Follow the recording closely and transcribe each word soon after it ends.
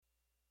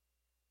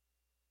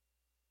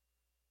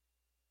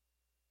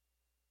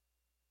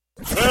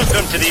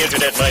Welcome to the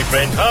internet, my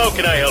friend. How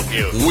can I help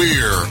you?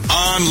 We're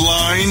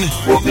online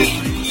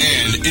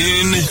and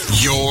in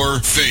your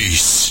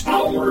face.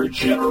 Our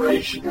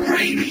Generation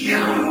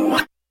Radio.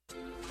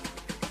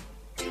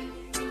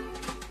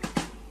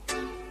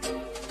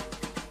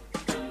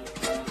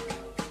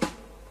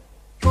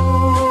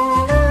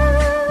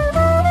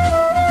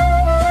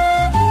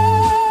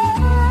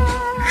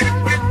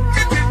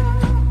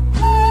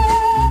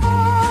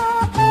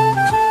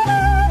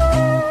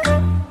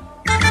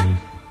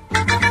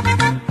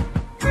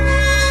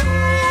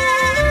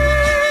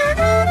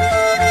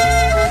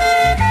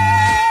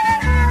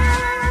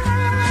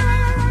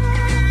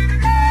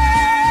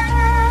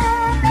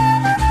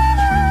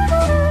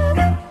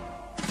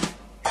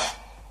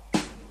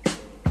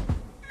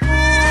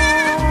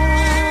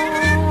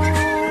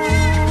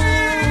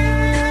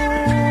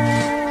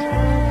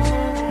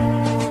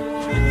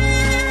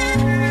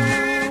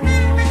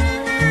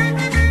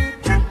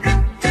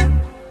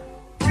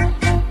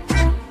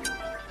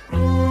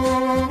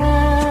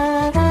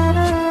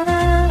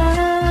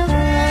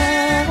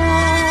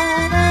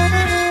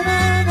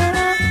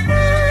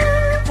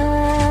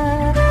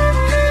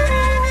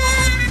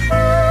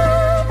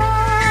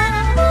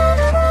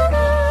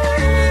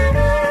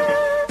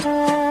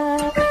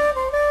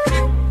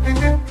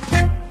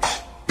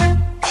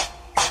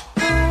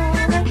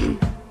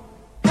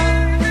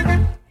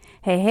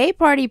 Hey,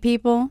 party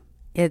people.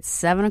 It's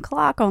 7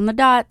 o'clock on the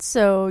dot,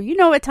 so you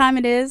know what time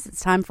it is.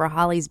 It's time for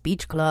Holly's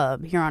Beach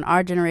Club here on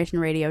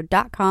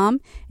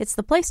OurGenerationRadio.com. It's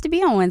the place to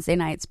be on Wednesday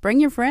nights. Bring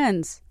your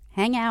friends.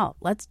 Hang out.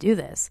 Let's do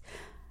this.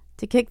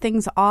 To kick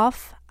things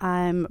off,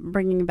 I'm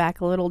bringing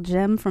back a little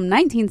gem from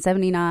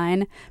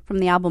 1979 from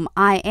the album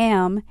I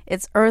Am.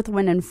 It's Earth,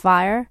 Wind, and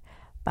Fire,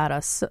 about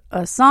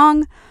a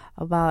song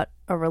about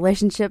a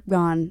relationship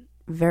gone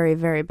very,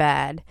 very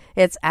bad.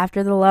 It's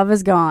After the Love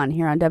Is Gone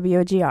here on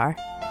WOGR.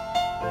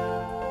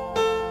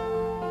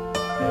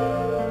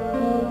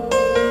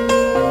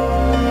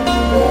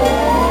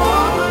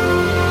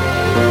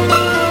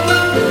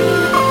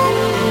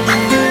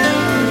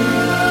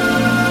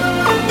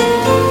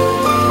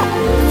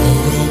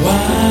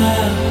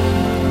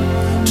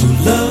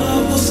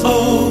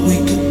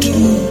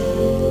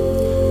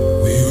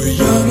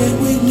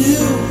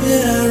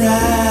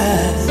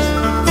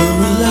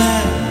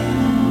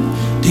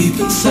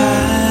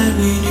 Inside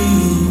we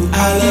knew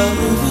our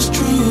love was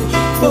true.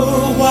 For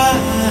a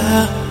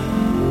while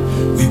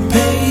we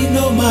paid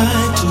no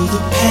mind to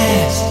the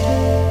past.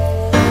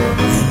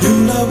 We knew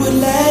love would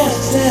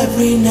last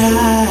every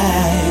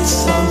night.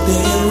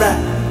 Something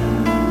right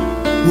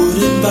would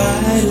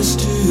invite us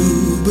to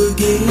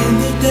begin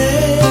the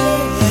day.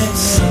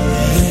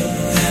 Something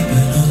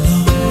happened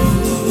along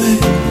the way.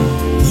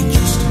 What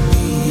used to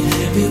be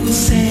happy was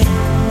sad.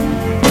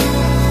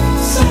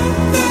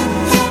 Something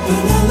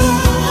happened along.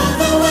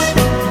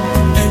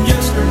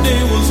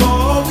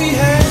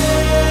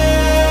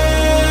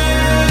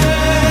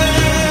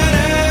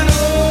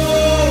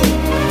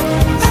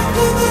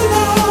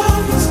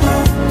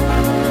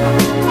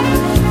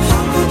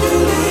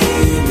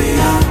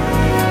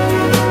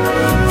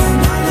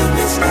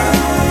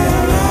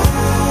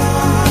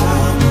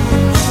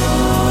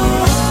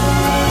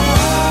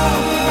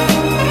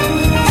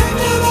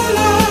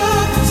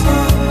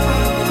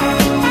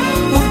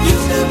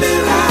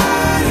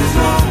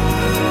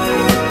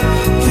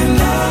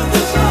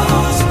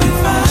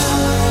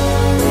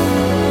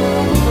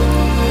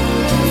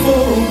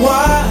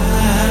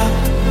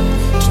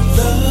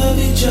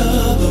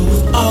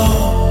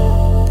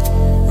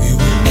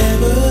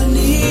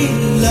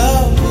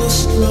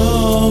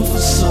 For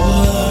so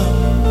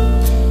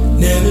long,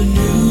 never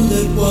knew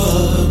that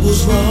what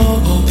was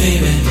wrong, oh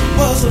baby,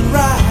 wasn't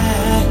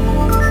right.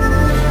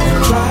 We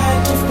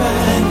tried to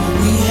find what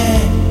we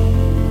had,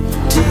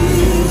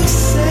 till the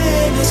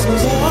sadness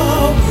was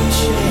all we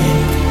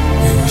shared.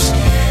 We were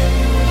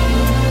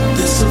scared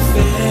this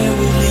affair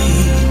would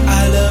lead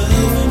our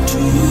love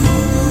into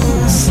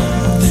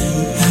something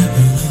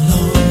happened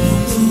along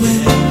the way.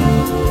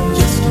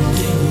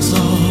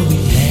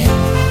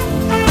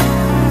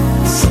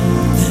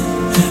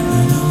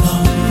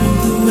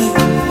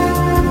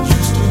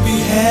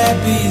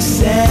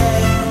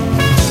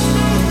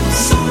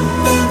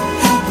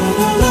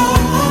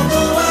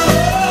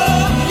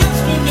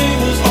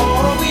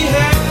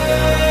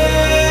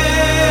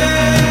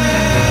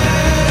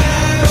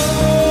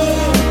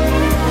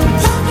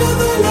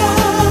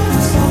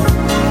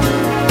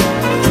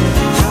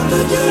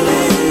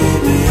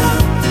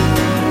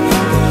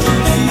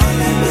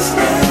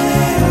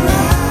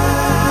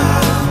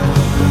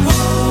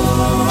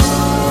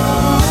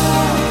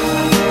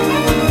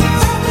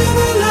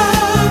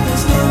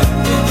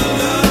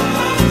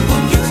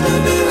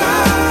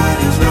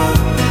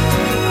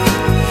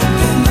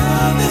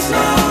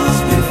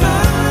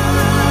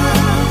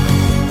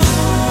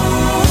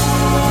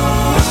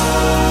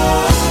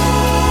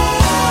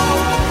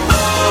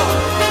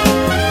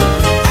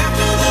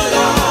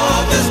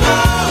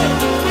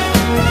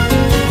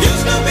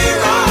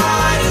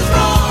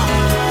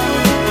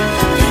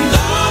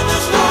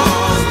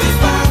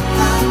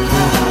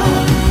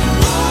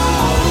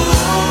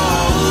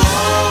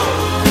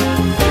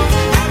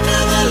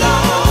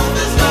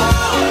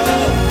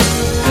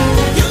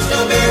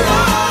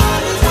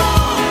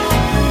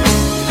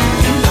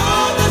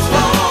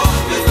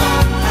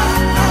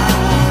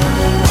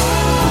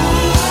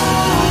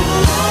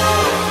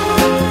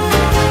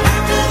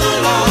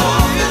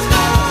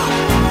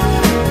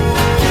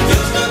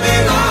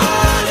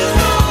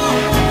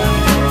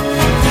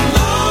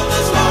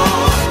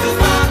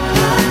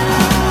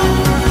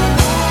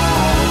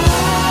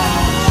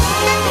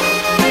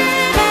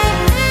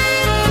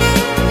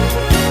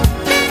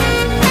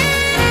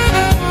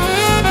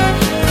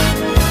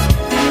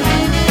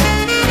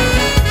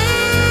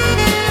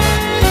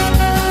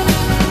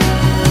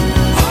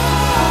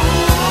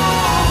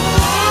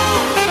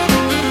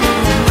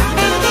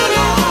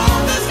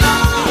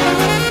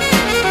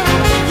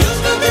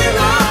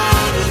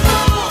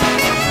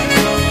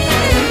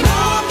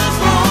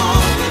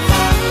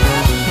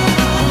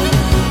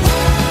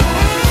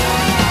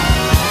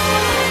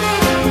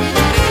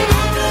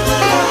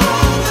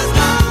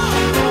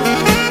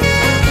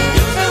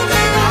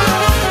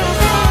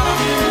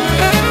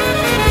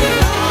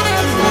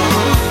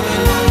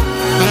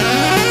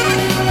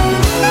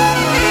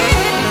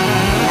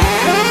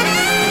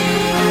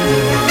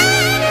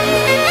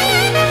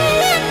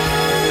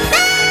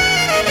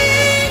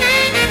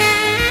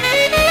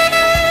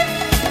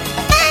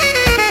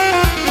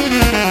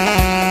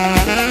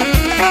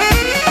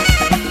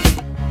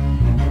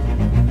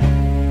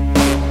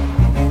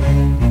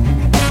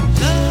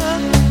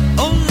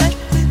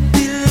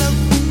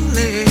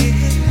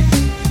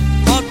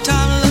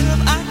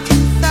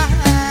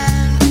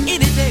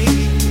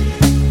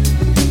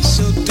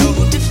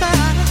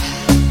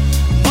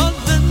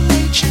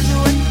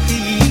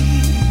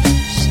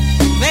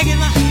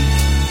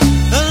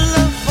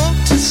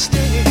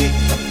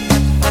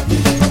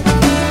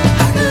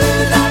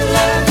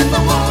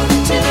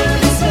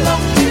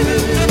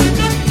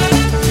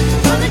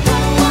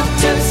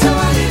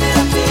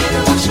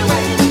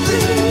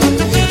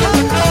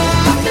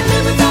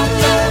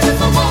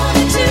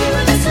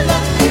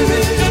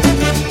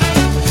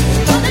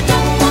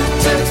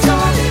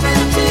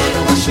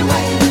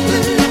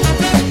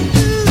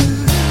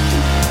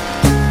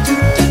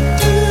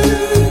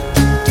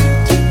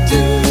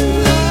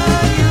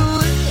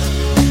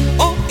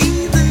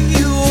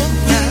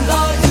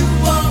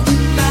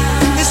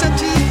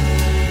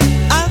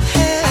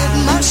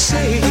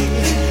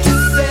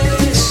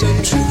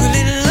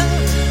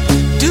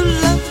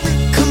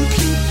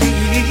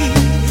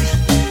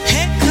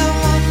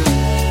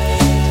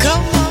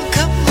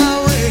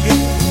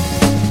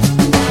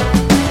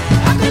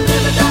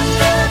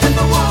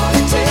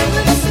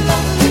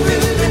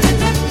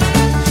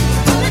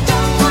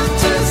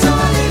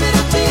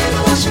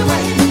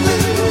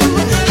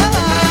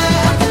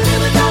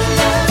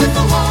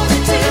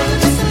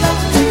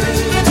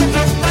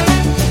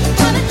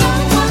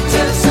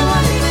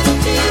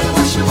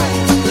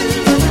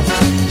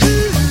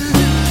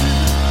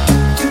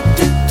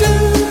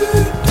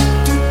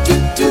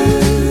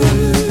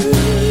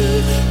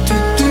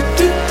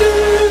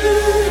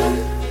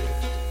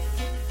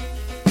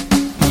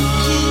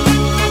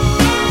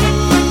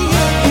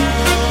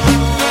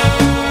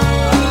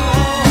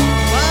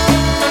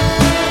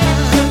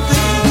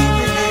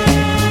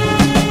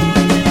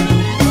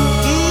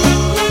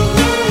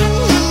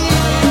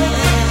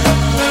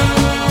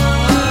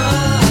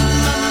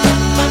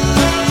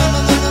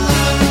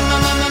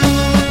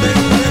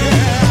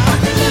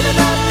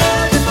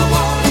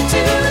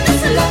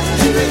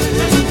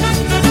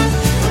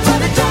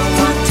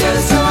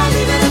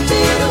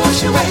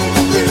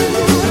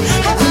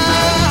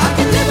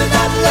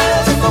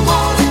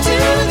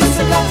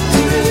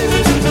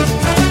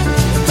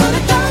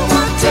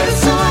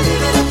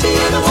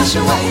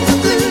 wash away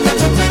the blues.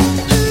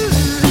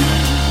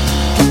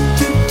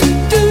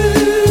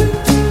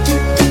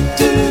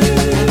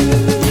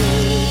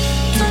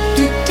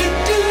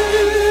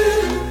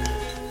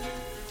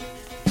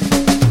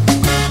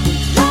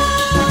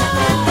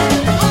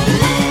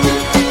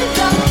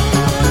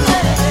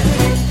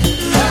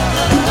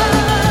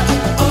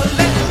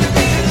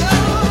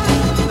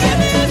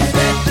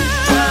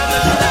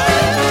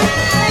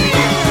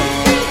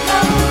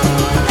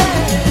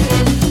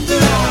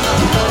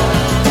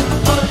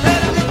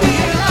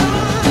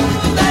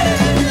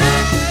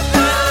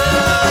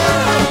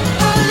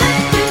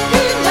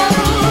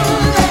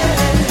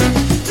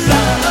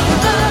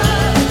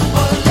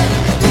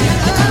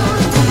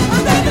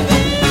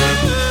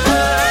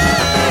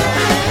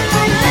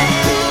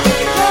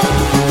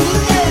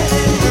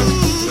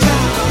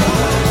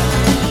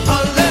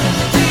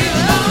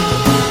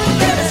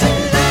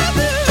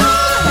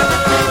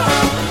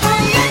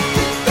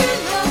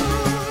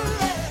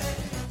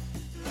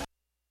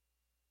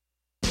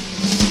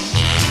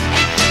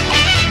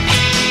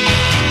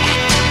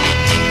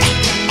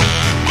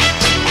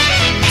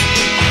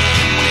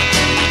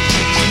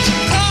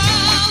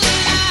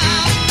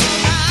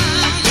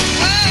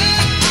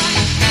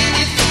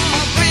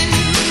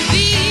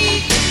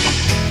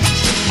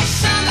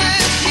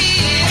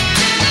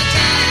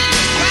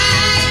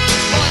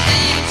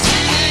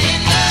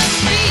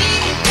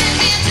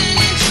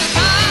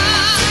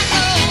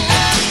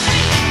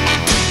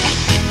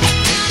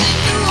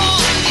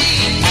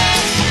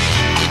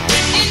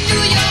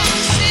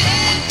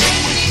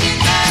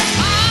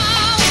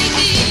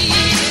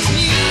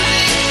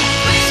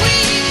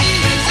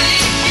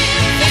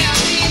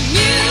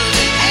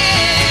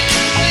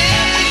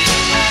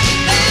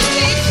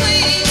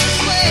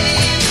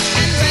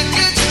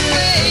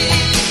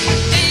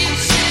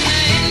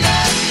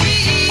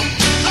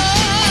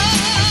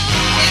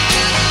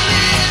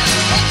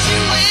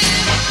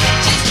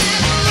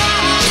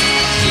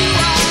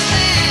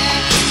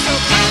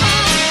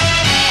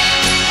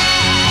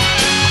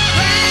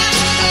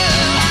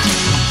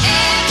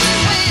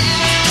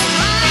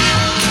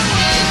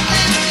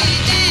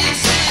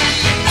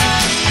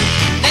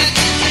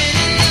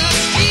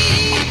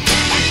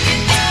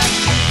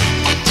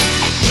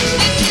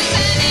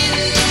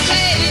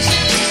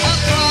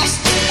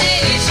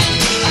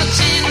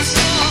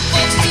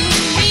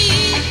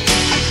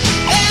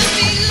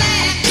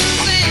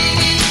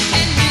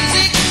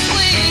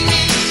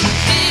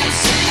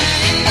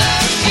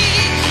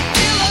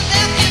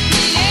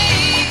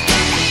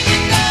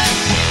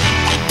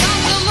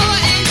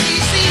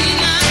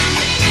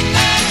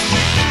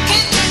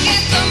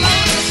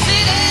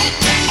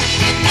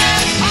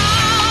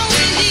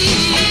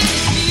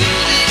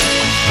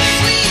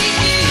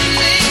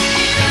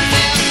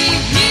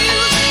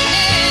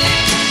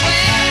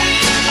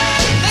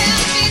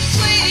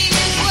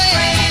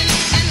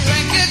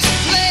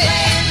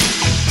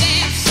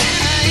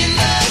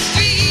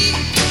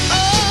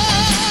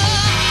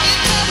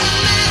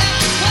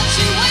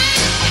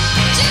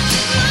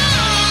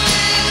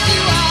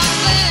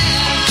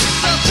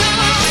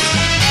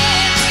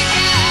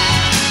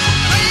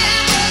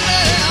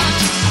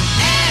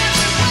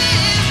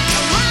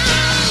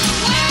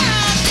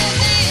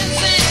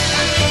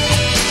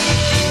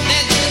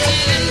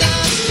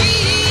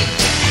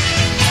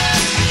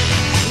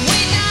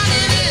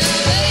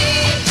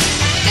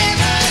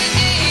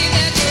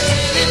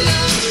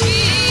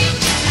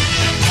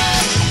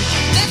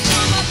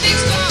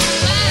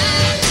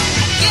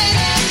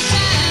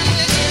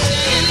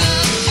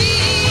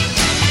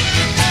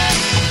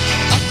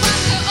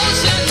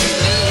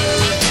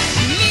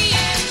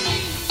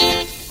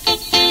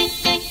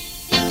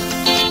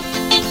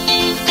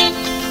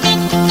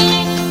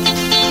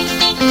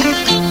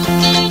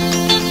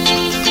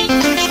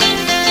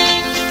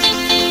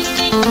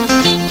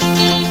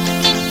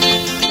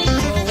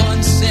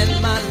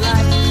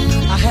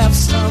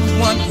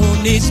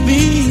 needs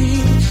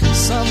me,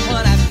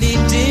 someone I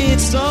needed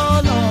so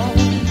long.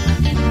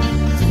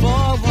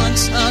 For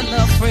once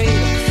unafraid,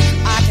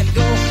 I can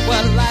go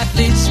where life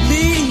leads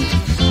me.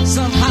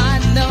 Somehow I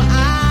know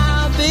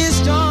I'll be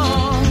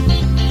strong.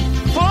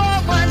 For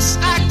once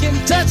I can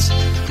touch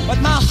what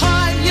my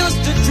heart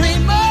used to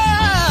dream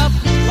of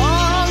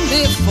long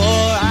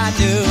before I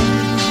knew.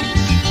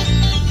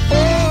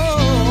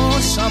 Oh,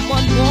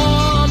 someone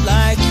warm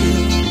like you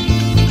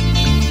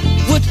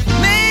would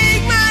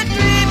make my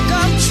dream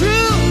come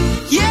true.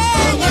 Yeah,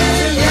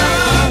 yeah,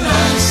 yeah.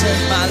 Once in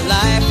my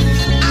life,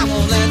 I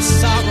won't let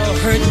sorrow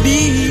hurt me.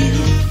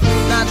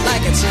 Not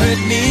like it's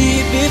hurt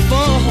me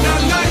before.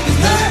 Not like it's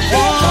hurt me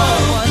before.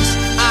 Once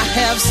I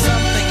have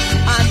something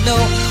I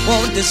know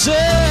won't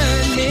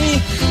desert me.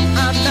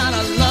 I'm not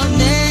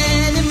alone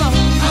anymore.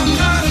 I'm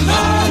not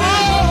alone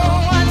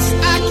anymore. Once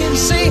I can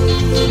say,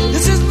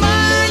 this is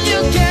mine, you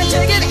can't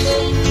take it.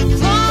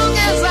 As long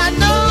as I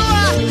know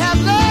I have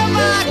love,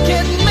 I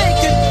can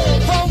make it.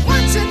 For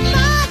once in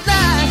my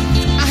life,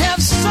 I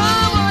have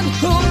someone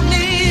who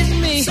needs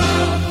me.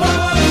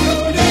 Someone who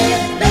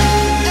needs me.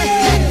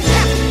 Hey,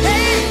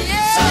 hey,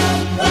 yeah.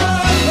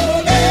 Someone who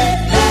needs me.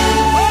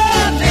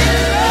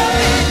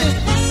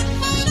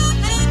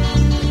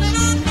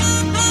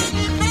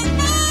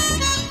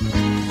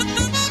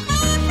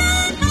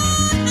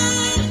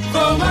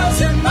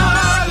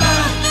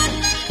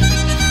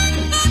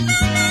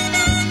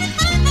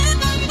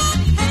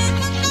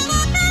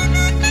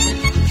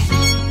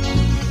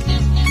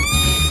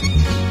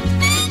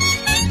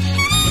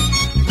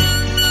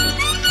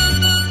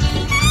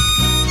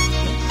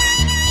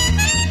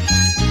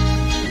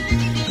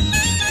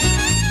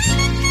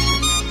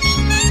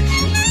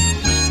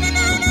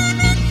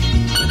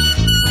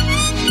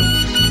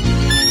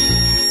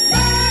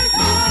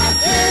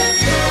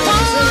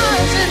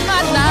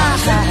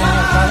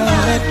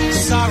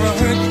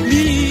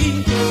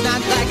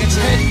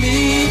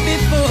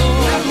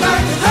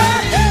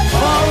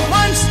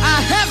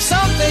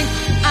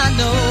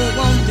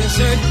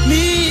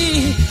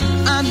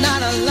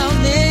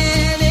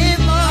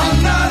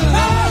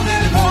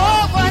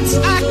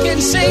 I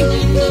can sing.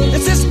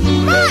 This is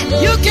mine.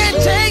 You can't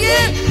take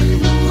it.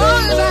 As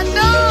long as I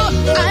know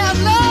I have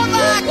love,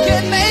 I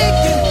can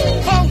make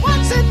it. For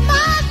once in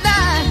my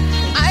life,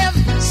 I have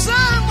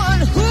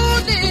someone who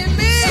needs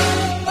me.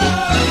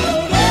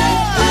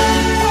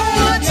 For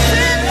once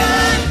in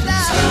my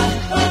life,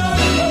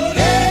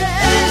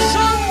 there's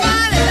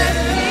somebody that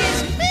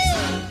needs me.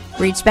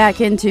 Reached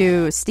back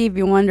into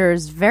Stevie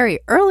Wonder's very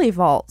early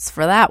vaults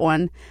for that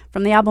one.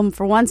 From the album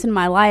For Once in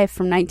My Life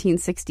from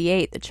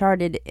 1968 that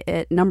charted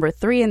at number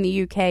 3 in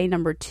the UK,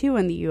 number 2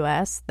 in the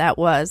US. That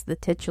was the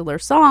titular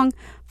song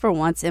For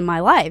Once in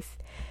My Life.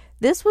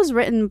 This was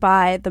written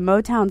by the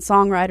Motown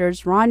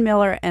songwriters Ron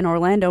Miller and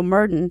Orlando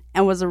Murden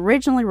and was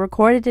originally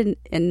recorded in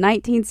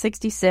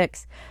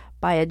 1966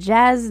 by a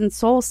jazz and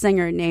soul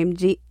singer named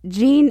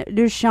Gene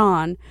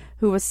Dushan,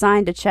 who was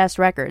signed to Chess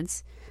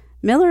Records.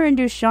 Miller had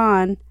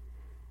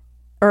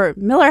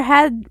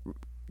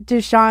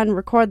Dushan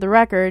record the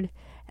record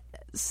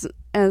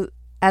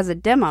as a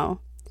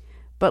demo,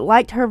 but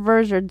liked her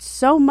version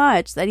so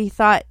much that he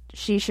thought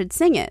she should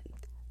sing it.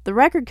 The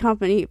record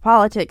company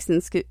politics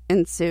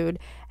ensued,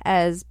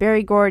 as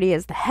Berry Gordy,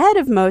 as the head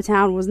of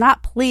Motown, was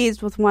not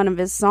pleased with one of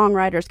his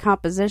songwriter's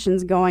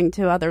compositions going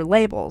to other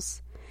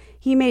labels.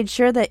 He made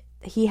sure that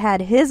he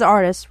had his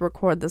artists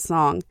record the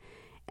song,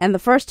 and the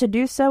first to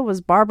do so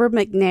was Barbara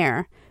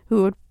McNair,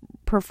 who would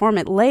perform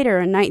it later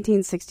in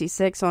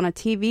 1966 on a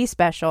TV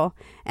special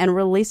and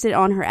release it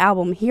on her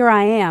album Here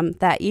I Am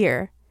that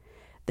year.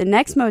 The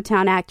next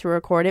Motown act to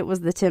record it was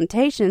The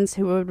Temptations,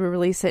 who would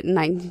release it in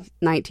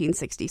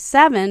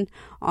 1967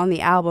 on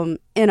the album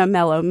In a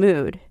Mellow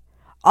Mood.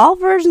 All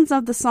versions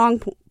of the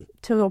song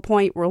to a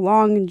point were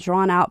long and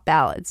drawn-out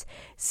ballads.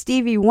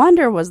 Stevie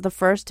Wonder was the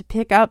first to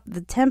pick up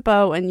the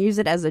tempo and use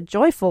it as a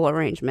joyful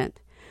arrangement.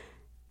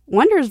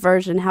 Wonder's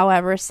version,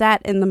 however,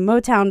 sat in the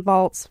Motown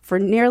vaults for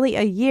nearly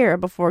a year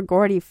before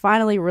Gordy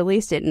finally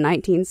released it in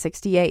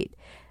 1968.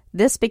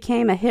 This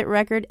became a hit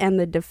record and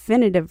the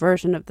definitive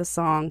version of the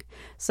song.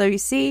 So you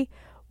see,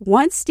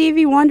 once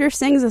Stevie Wonder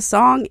sings a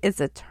song, it's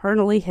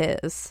eternally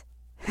his.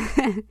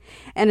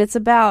 And it's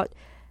about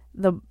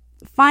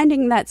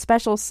finding that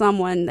special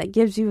someone that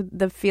gives you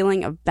the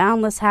feeling of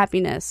boundless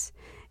happiness.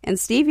 And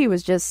Stevie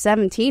was just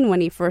 17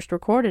 when he first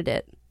recorded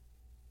it.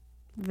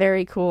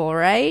 Very cool,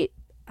 right?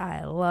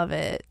 I love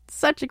it.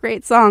 Such a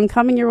great song.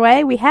 Coming your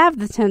way, we have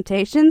The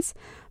Temptations,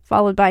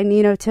 followed by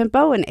Nino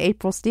Tempo and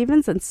April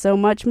Stevens, and so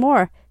much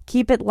more.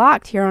 Keep it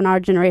locked here on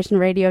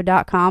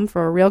OurGenerationRadio.com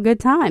for a real good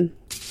time.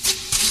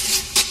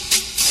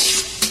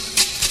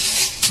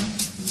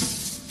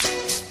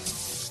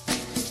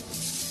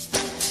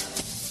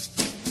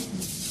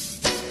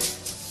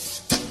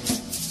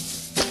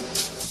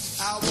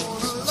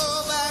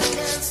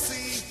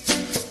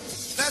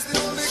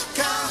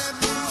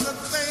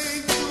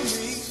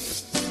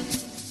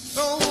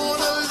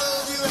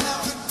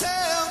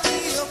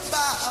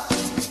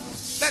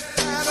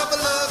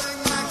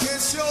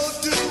 Sure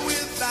do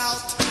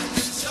without.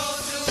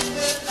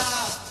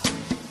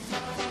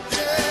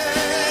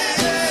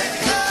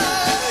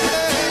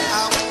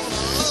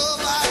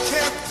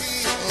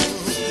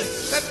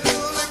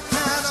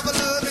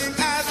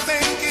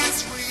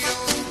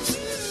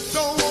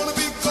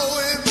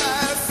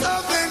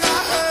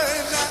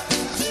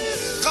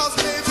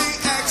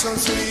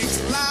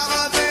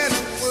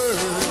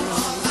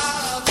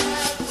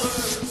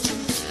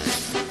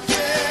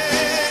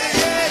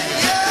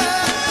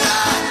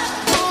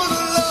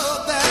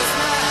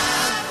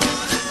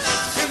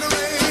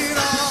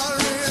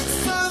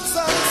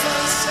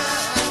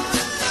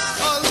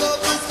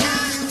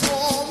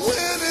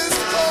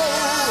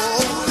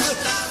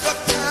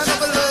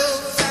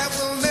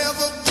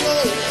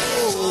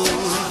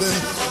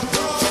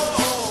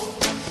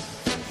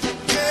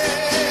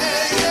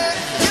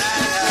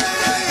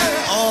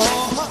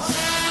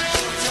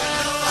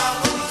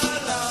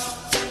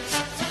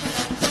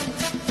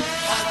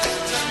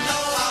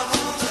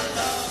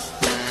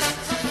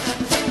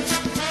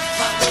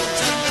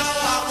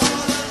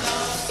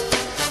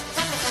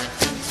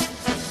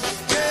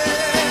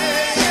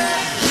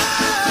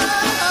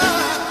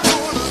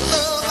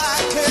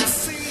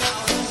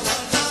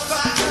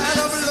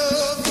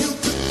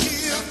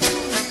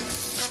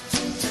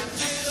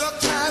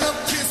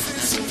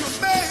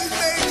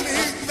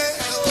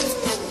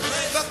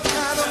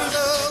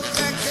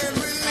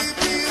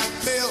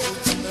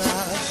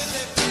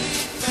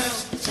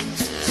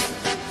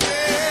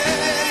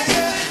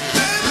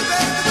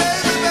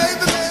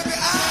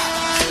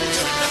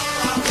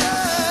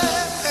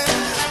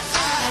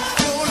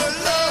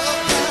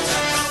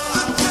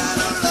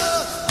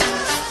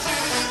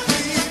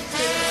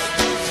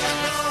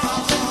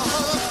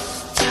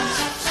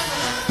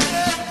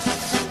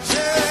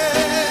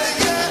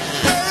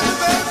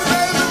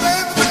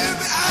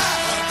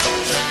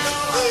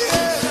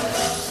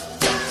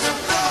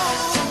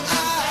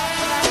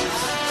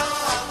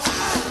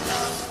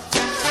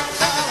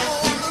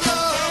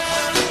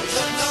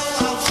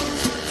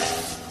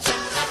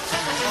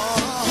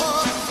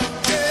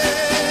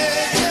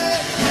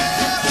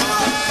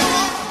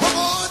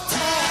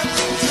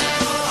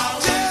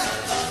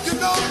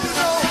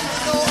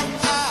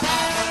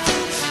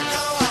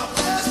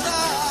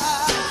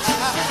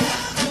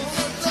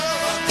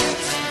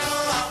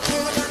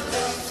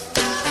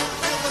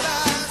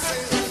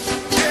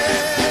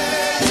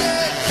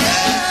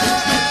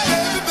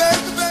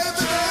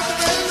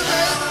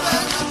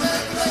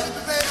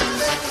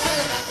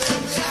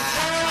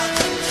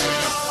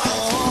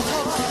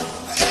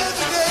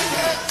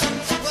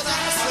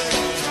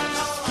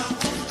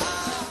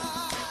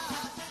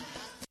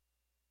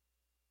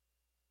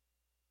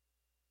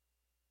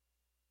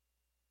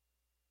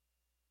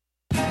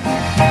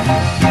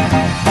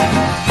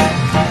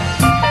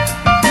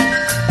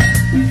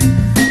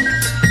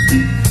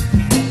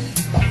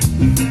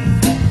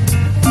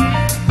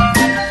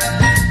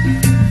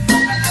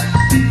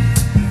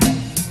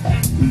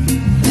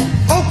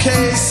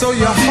 so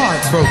you're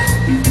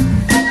heartbroken.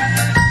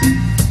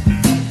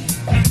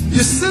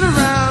 You sit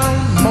around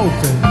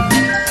moping,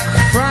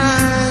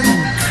 crying.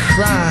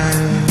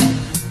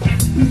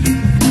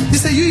 You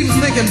say you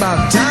even thinking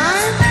about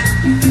dying?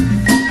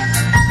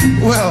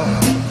 Well,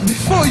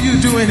 before you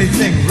do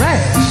anything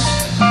rash,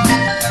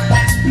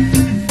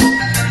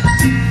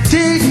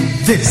 dig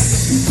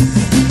this.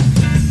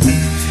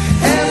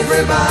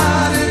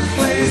 Everybody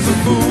plays the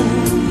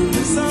fool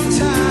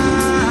sometimes.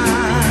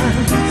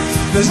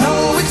 There's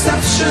no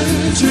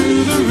exception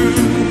to the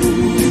rule.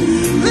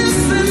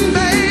 Listen,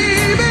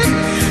 baby,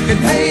 it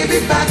may be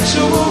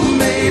factual,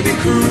 may be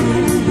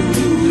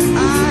cruel. I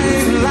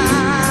ain't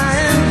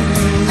lying.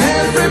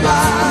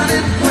 Everybody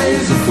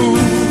plays a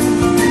fool.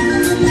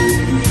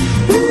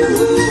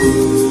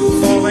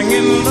 Ooh, falling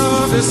in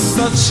love is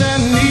such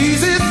an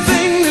easy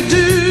thing to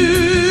do,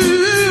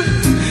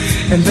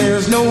 and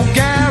there's no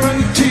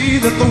guarantee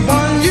that the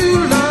one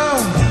you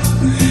love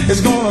is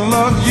gonna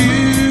love you.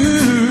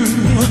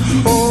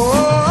 Oh,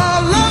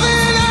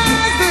 loving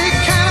eyes they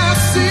cannot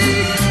see,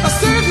 a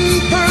certain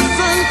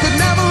person could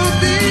never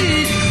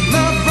be.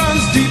 Love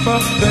runs deeper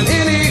than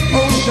any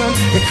ocean,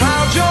 it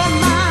clouds your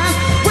mind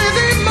with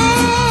emotion.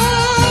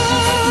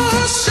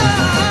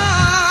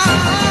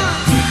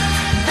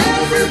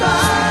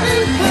 Everybody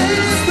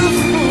plays the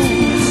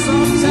fool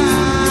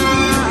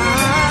sometimes.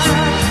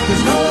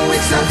 There's no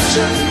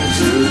exception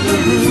to the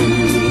rule.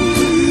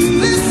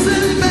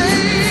 Listen,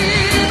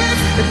 baby,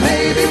 it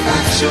may be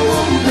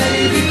factual, may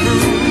be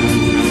cruel.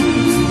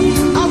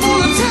 I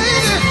wanna tell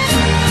you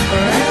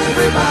that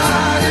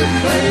everybody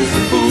plays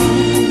the fool.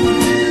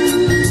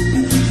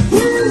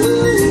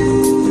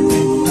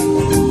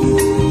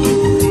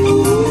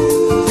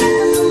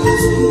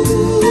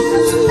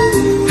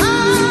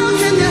 How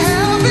can you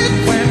help it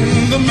when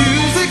the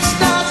music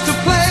starts to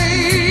play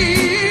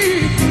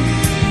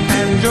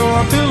and your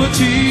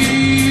ability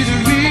to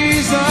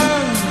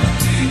reason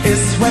is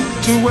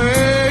swept away?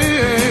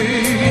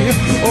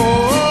 Oh,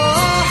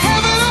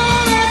 heaven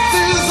on earth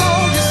is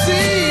all you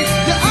see.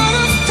 You're out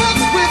of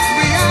touch with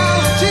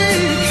reality,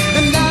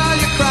 and now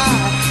you cry.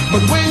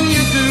 But when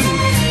you do,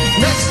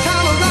 next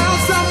time around,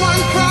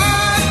 someone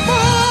cries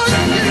for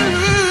you.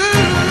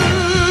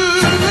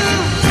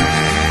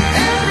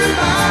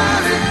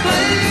 Everybody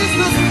plays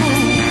the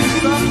fool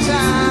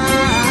sometimes.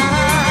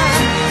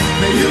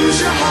 They use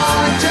your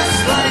heart just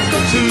like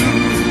a tool.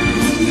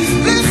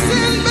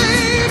 Listen,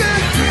 baby,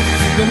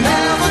 they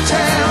never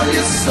tell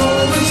you so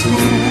in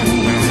school.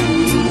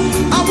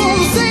 I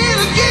wanna say it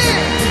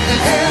again, and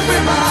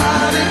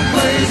everybody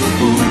plays a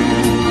fool.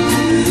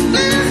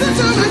 Listen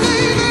to me,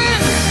 baby,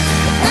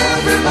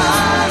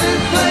 everybody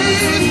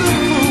plays the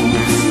fool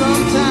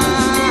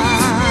sometimes.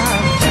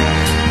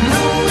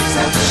 No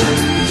exception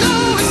to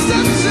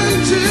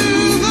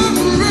the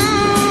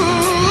rule.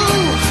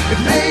 It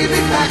may be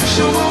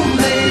factual,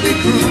 may be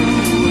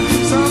cruel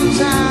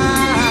sometimes.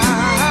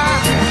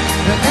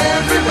 And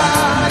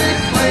everybody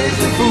plays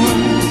the fool.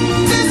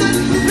 Listen,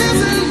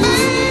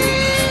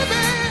 baby,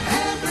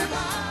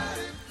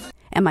 everybody.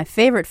 And my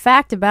favorite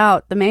fact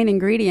about the main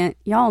ingredient,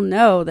 y'all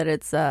know that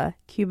it's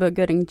Cuba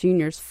Gooding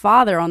Jr.'s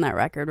father on that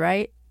record,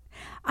 right?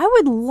 I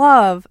would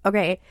love,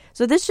 okay,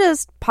 so this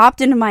just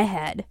popped into my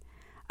head.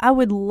 I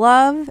would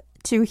love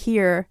to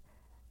hear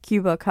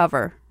Cuba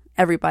cover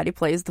Everybody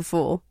Plays the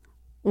Fool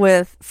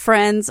with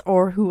friends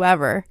or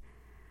whoever.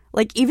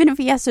 Like, even if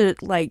he has to,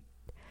 like,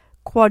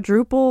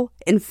 quadruple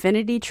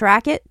infinity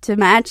track it to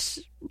match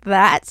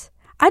that,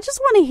 I just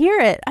want to hear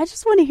it. I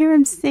just want to hear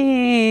him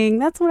sing.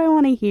 That's what I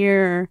want to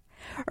hear.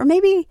 Or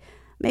maybe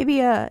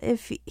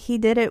if he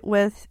did it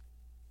with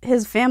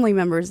his family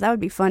members, that would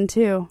be fun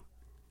too.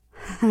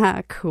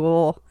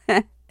 Cool.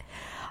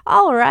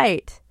 All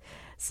right.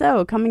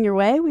 So coming your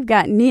way, we've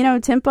got Nino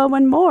Tempo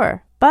and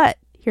more. But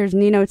here's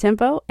Nino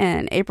Tempo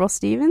and April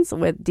Stevens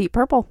with Deep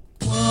Purple.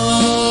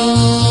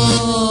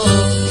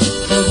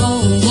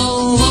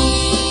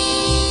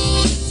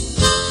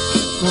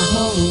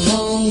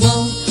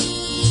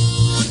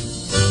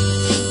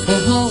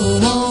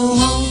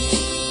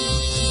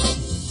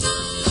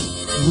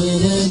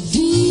 When a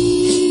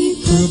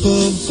deep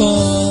purple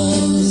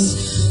falls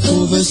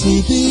over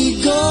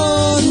sleepy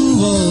garden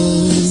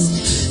walls,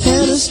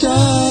 and the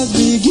stars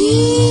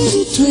begin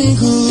to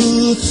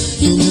twinkle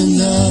in the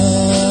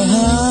night,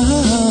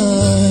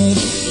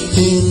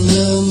 in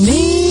the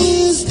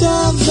midst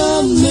of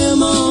the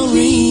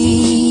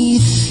memory,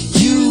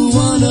 you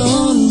wander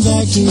on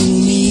back to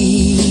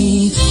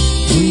me,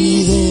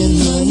 breathing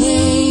my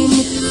name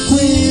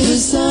with a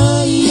sigh.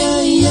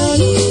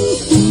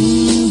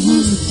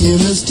 In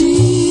the still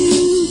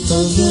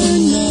of the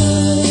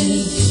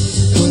night,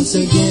 once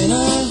again I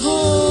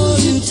hold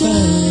you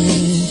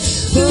tight.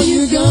 Though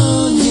you're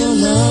gone, your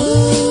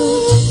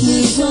love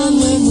lives on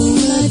when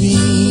moonlight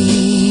beams.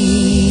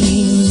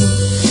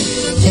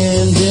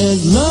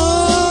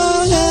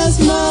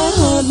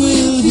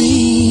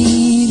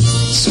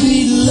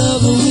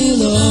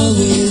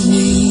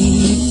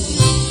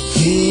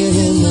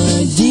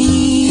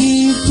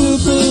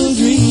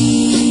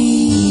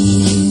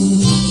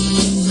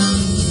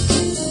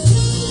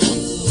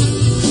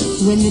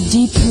 when the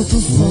deep purple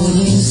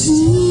falls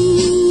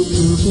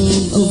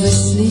over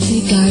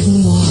sleepy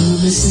garden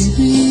walls,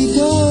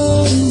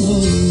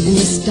 and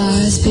the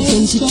stars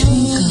begin to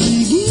twinkle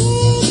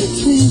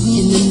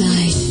in the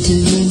night,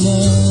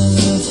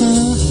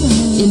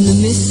 in the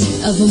mist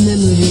of a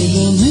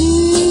memory,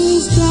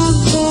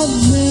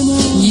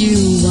 you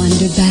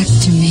wander back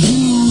to me,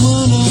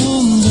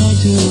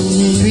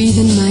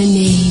 breathing my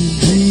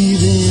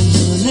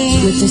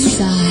name with a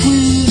sigh.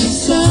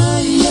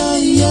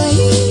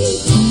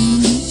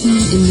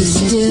 In the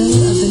still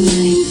of the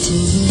night,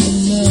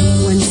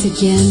 once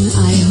again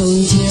I hold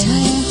you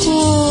tight.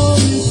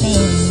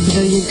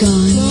 Though you're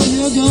gone,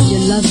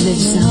 your love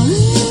lives on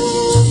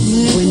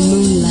when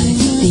moonlight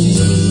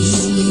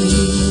beams.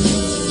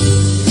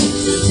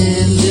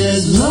 And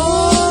as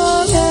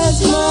long as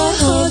my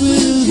heart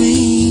will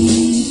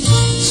beat,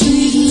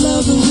 sweet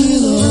love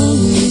will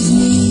always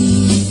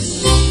need,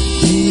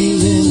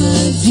 even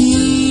the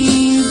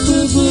deep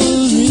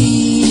purple dream.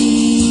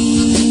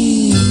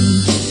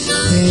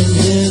 And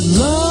as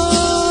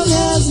long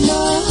as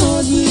my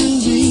heart will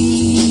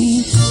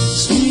beat,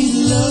 sweet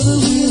love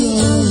will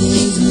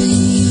always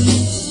need,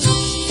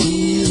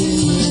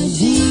 even the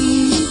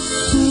deep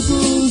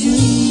purple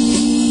dream.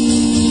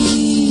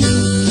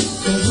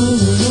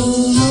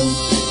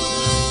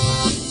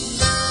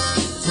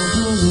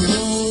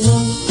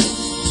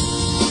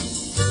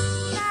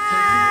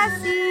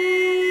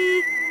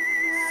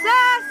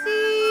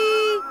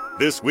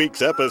 This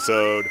week's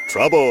episode,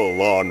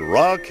 Trouble on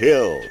Rock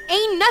Hill.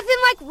 Ain't nothing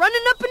like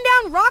running up and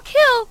down Rock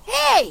Hill.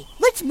 Hey,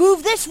 let's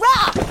move this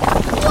rock.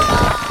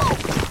 Whoa!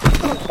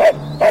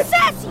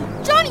 Sassy,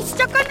 Johnny's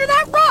stuck under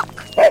that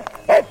rock.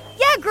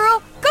 Yeah,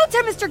 girl, go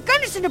tell Mr.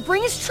 Gunderson to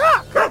bring his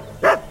truck.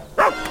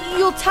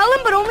 You'll tell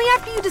him, but only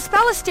after you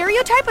dispel a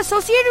stereotype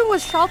associated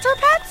with shelter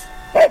pets?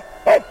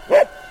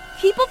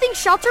 People think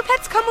shelter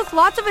pets come with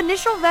lots of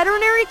initial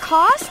veterinary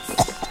costs.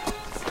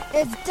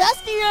 It's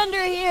dusty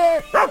under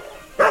here.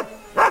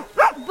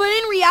 But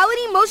in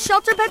reality, most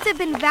shelter pets have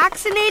been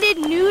vaccinated,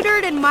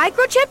 neutered, and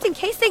microchipped in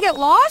case they get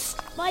lost.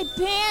 My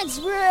pants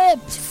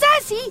ripped.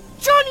 Sassy,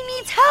 Johnny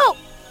needs help.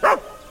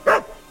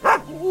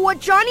 What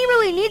Johnny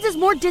really needs is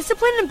more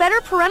discipline and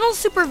better parental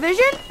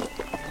supervision.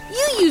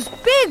 You use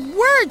big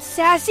words,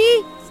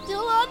 Sassy.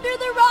 Still under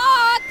the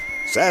rock.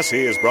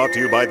 Sassy is brought to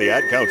you by the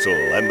Ad Council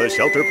and the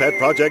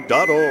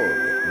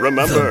ShelterPetProject.org.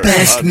 Remember, The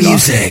best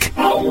music.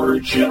 Our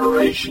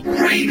Generation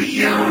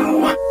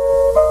Radio.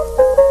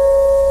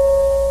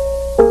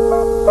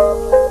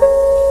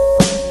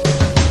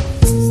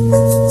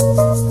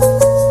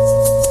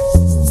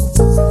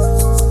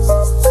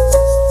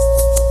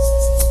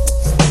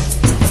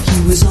 He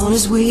was on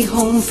his way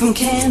home from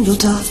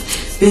Candletop.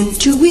 Been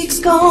 2 weeks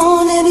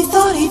gone and he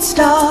thought he'd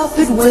stop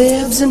at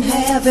Webb's and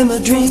have him a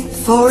drink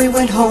before he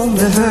went home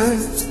to her.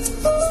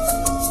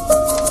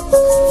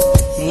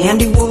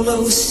 Andy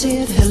Wollo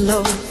said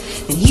hello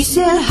and he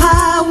said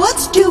hi,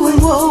 what's doing?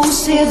 Whoa,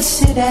 said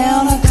sit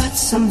down, I got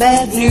some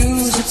bad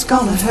news, it's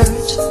gonna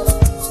hurt.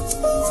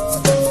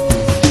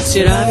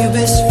 Said I'm your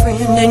best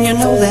friend and you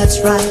know that's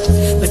right,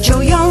 but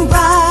your young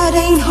bride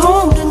ain't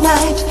home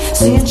tonight.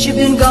 Since you've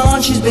been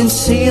gone she's been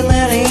seeing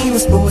that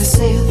Amos boy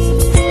said.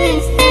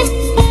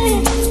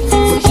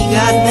 Well, he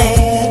got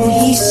mad and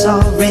he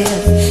saw red,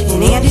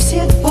 and Andy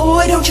said,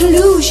 boy, don't you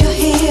lose your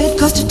head,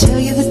 'cause to tell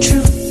you the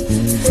truth,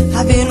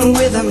 I've been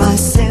with her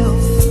myself.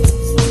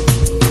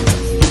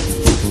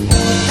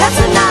 That's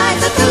the night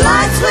that the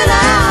lights went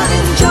out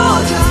in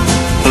Georgia.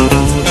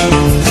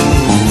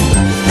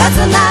 That's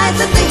the night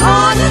that they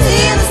haunted the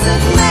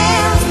innocent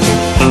man.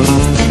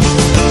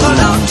 So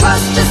don't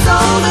trust your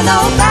soul to no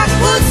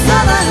backwoods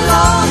southern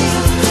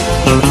lawyer,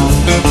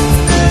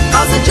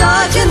 'cause the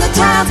judge in the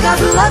town's got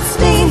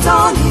bloodstains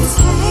on his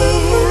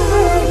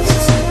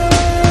hands.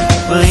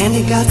 Well,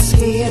 Andy got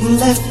scared and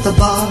left the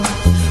bar,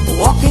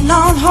 walking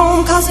on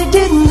home 'cause he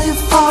didn't live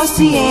far.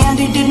 See,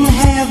 Andy didn't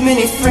have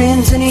many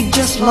friends and he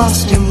just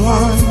lost him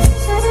one.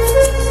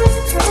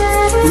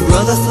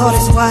 Brother thought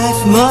his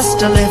wife must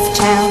have left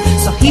town,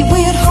 so he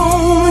went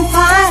home and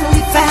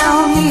finally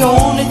found the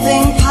only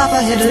thing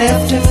Papa had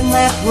left him, and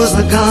that was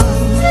a gun.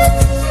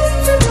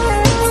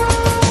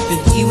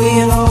 And he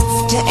went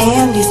off to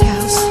Andy's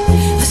house,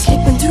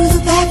 slipping through the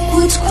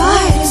backwoods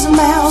quiet as a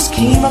mouse.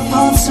 Came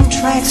upon some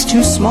tracks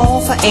too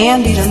small for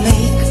Andy to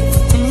make.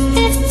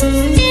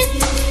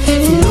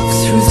 He looked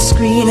through the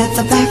screen at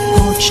the back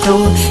porch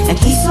door, and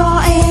he saw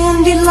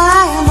Andy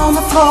lying on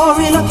the floor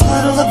in a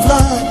puddle of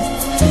blood,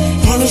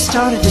 and he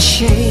started to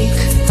shake.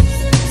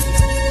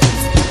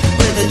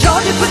 Well, the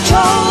Georgia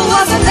Patrol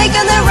wasn't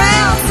making their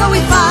rounds, so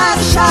he fired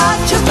a shot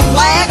just to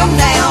flag them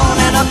down.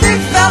 And a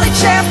big-bellied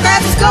sheriff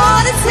grabbed his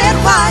gun and said,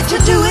 why'd you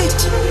do it?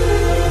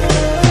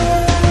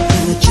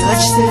 And the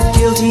judge said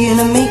guilty in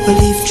a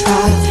make-believe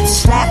trial,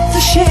 slapped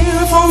the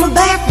sheriff on the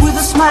back with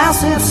a smile,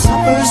 said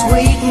supper's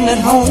waiting at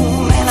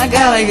home and I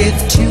gotta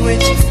get to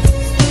it.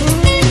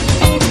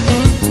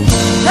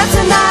 That's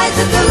the night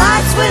that the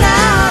lights went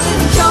out in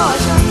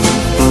Georgia.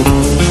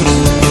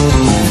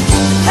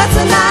 That's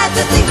the night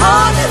that they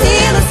haunted the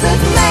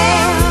innocent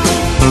man.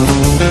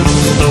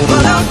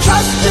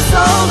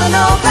 soul to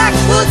no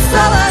backwoods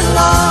southern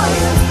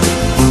lawyer.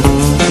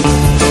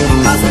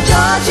 'Cause the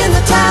judge in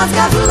the town's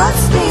got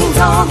bloodstains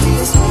on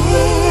his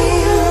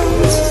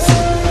hands.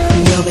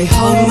 Well, they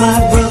hung my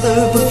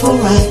brother before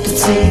I could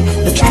see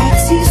the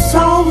tracks he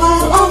saw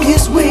while on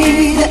his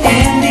way to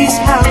Andy's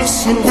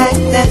house, and back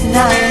that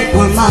night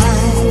were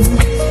mine.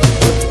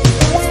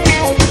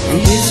 And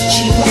his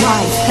cheap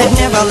wife had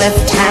never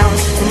left town,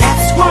 and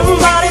that's one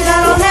body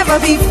that'll never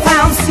be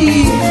found.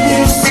 See,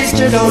 little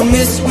sister don't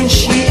miss when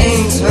she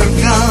aims her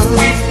gun.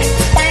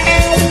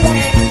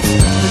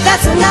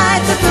 That's the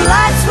night that the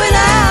lights went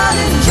out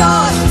in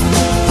Georgia.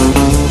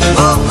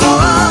 Oh, oh,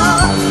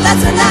 oh,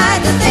 that's the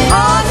night that they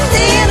harmed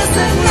the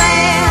innocent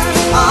man.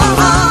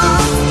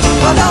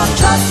 Well, don't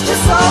trust your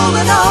soul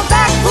to no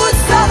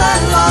backwoods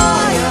southern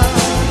lawyer.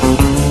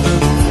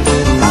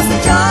 'Cause the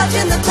judge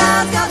in the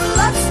town's got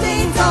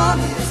bloodstains on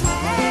his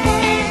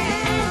hands.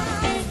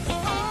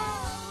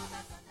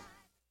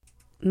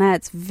 And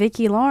that's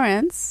Vicki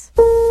Lawrence.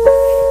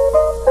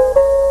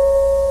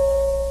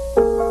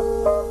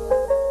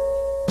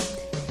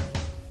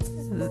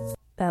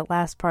 That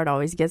last part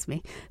always gets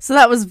me. So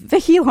that was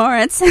Vicki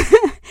Lawrence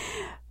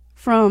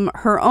from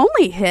her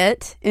only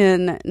hit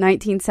in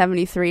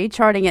 1973,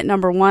 charting at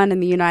 #1 in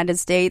the United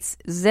States,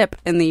 Zip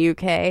in the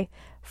UK,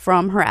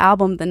 from her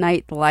album The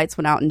Night the Lights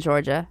Went Out in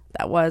Georgia.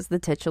 That was the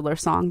titular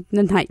song,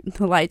 The Night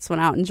the Lights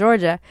Went Out in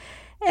Georgia.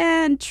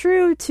 And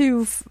true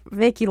to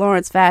Vicki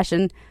Lawrence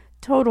fashion,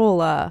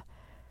 total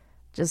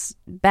just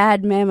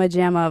bad mamma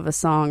jamma of a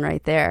song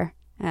right there.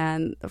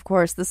 And, of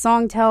course, the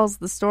song tells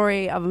the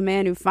story of a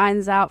man who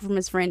finds out from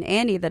his friend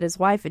Andy that his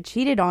wife had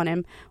cheated on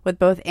him with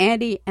both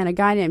Andy and a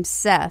guy named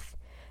Seth.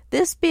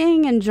 This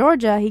being in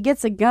Georgia, he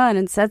gets a gun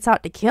and sets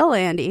out to kill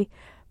Andy,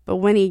 but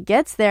when he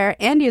gets there,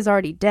 Andy is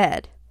already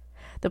dead.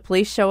 The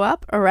police show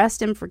up,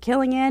 arrest him for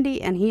killing Andy,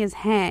 and he is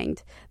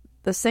hanged.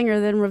 The singer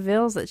then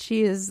reveals that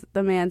she is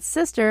the man's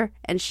sister,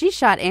 and she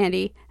shot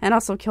Andy and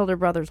also killed her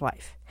brother's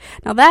wife.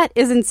 Now, that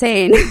is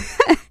insane.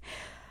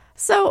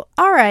 So,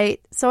 alright,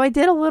 so I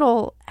did a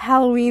little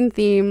Halloween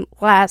theme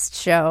last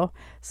show,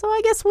 so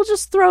I guess we'll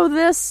just throw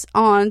this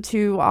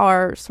onto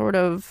our sort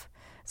of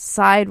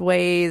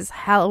sideways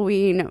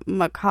Halloween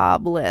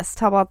macabre list.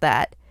 How about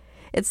that?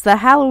 It's the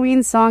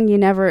Halloween song you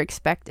never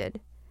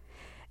expected.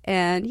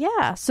 And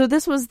yeah, so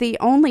this was the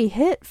only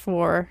hit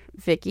for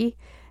Vicki,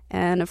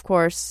 and of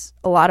course,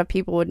 a lot of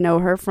people would know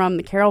her from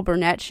The Carol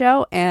Burnett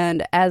Show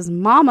and as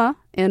Mama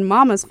in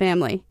Mama's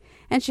Family.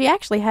 And she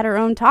actually had her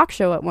own talk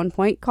show at one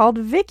point called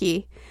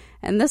Vicki.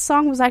 And this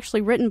song was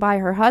actually written by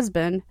her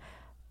husband,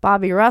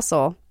 Bobby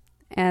Russell.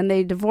 And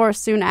they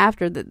divorced soon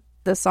after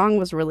the song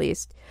was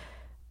released.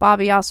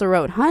 Bobby also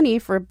wrote Honey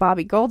for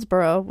Bobby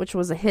Goldsboro, which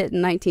was a hit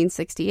in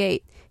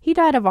 1968. He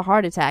died of a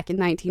heart attack in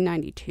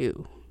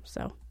 1992.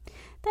 So,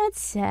 that's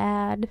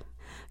sad.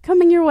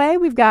 Coming your way,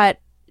 we've got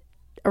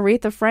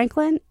Aretha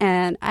Franklin,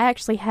 and I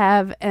actually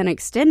have an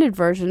extended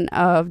version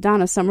of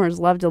Donna Summer's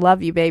Love to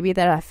Love You Baby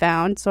that I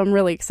found, so I'm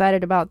really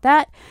excited about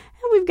that.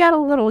 And we've got a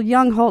little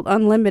Young Holt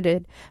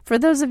Unlimited. For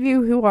those of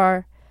you who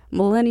are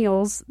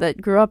millennials that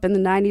grew up in the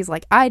 90s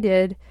like I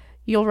did,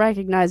 you'll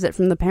recognize it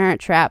from The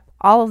Parent Trap.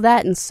 All of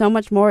that and so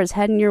much more is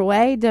heading your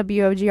way.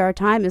 WOGR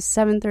time is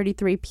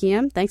 7:33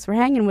 p.m. Thanks for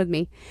hanging with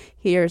me.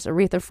 Here's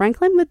Aretha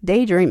Franklin with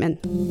Daydreamin'.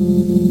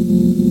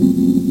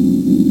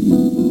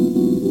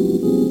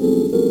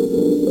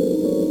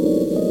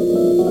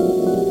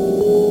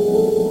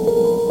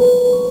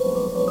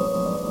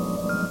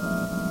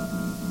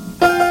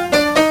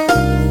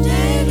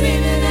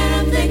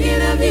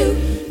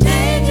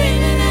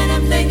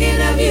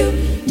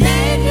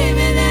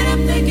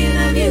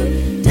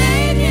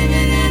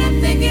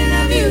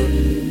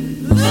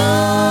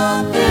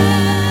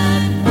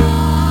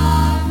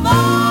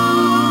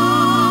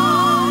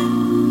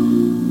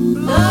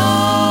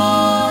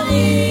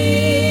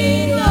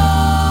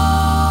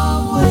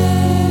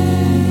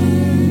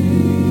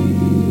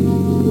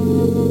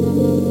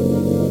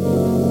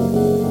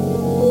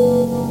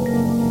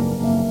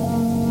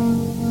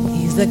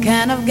 The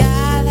kind of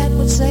guy that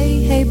would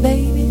say, hey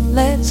baby,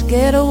 let's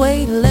get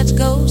away, let's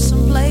go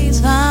someplace,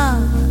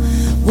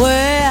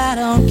 where I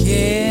don't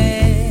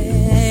care.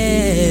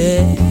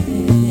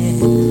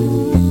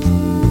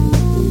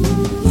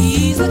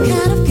 He's the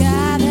kind of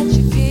guy that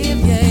you give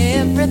you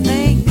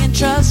everything and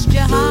trust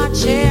your heart,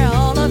 share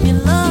all of your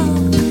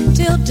love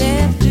till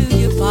death do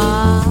you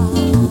part.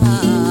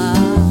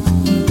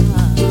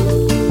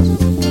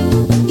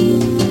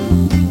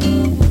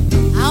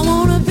 I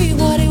wanna be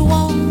what he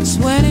wants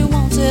when he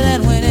wants it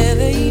and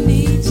whenever he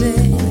needs it.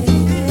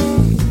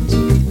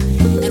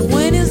 And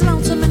when he's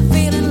lonesome and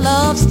feeling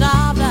love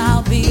starved,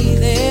 I'll be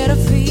there to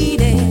feed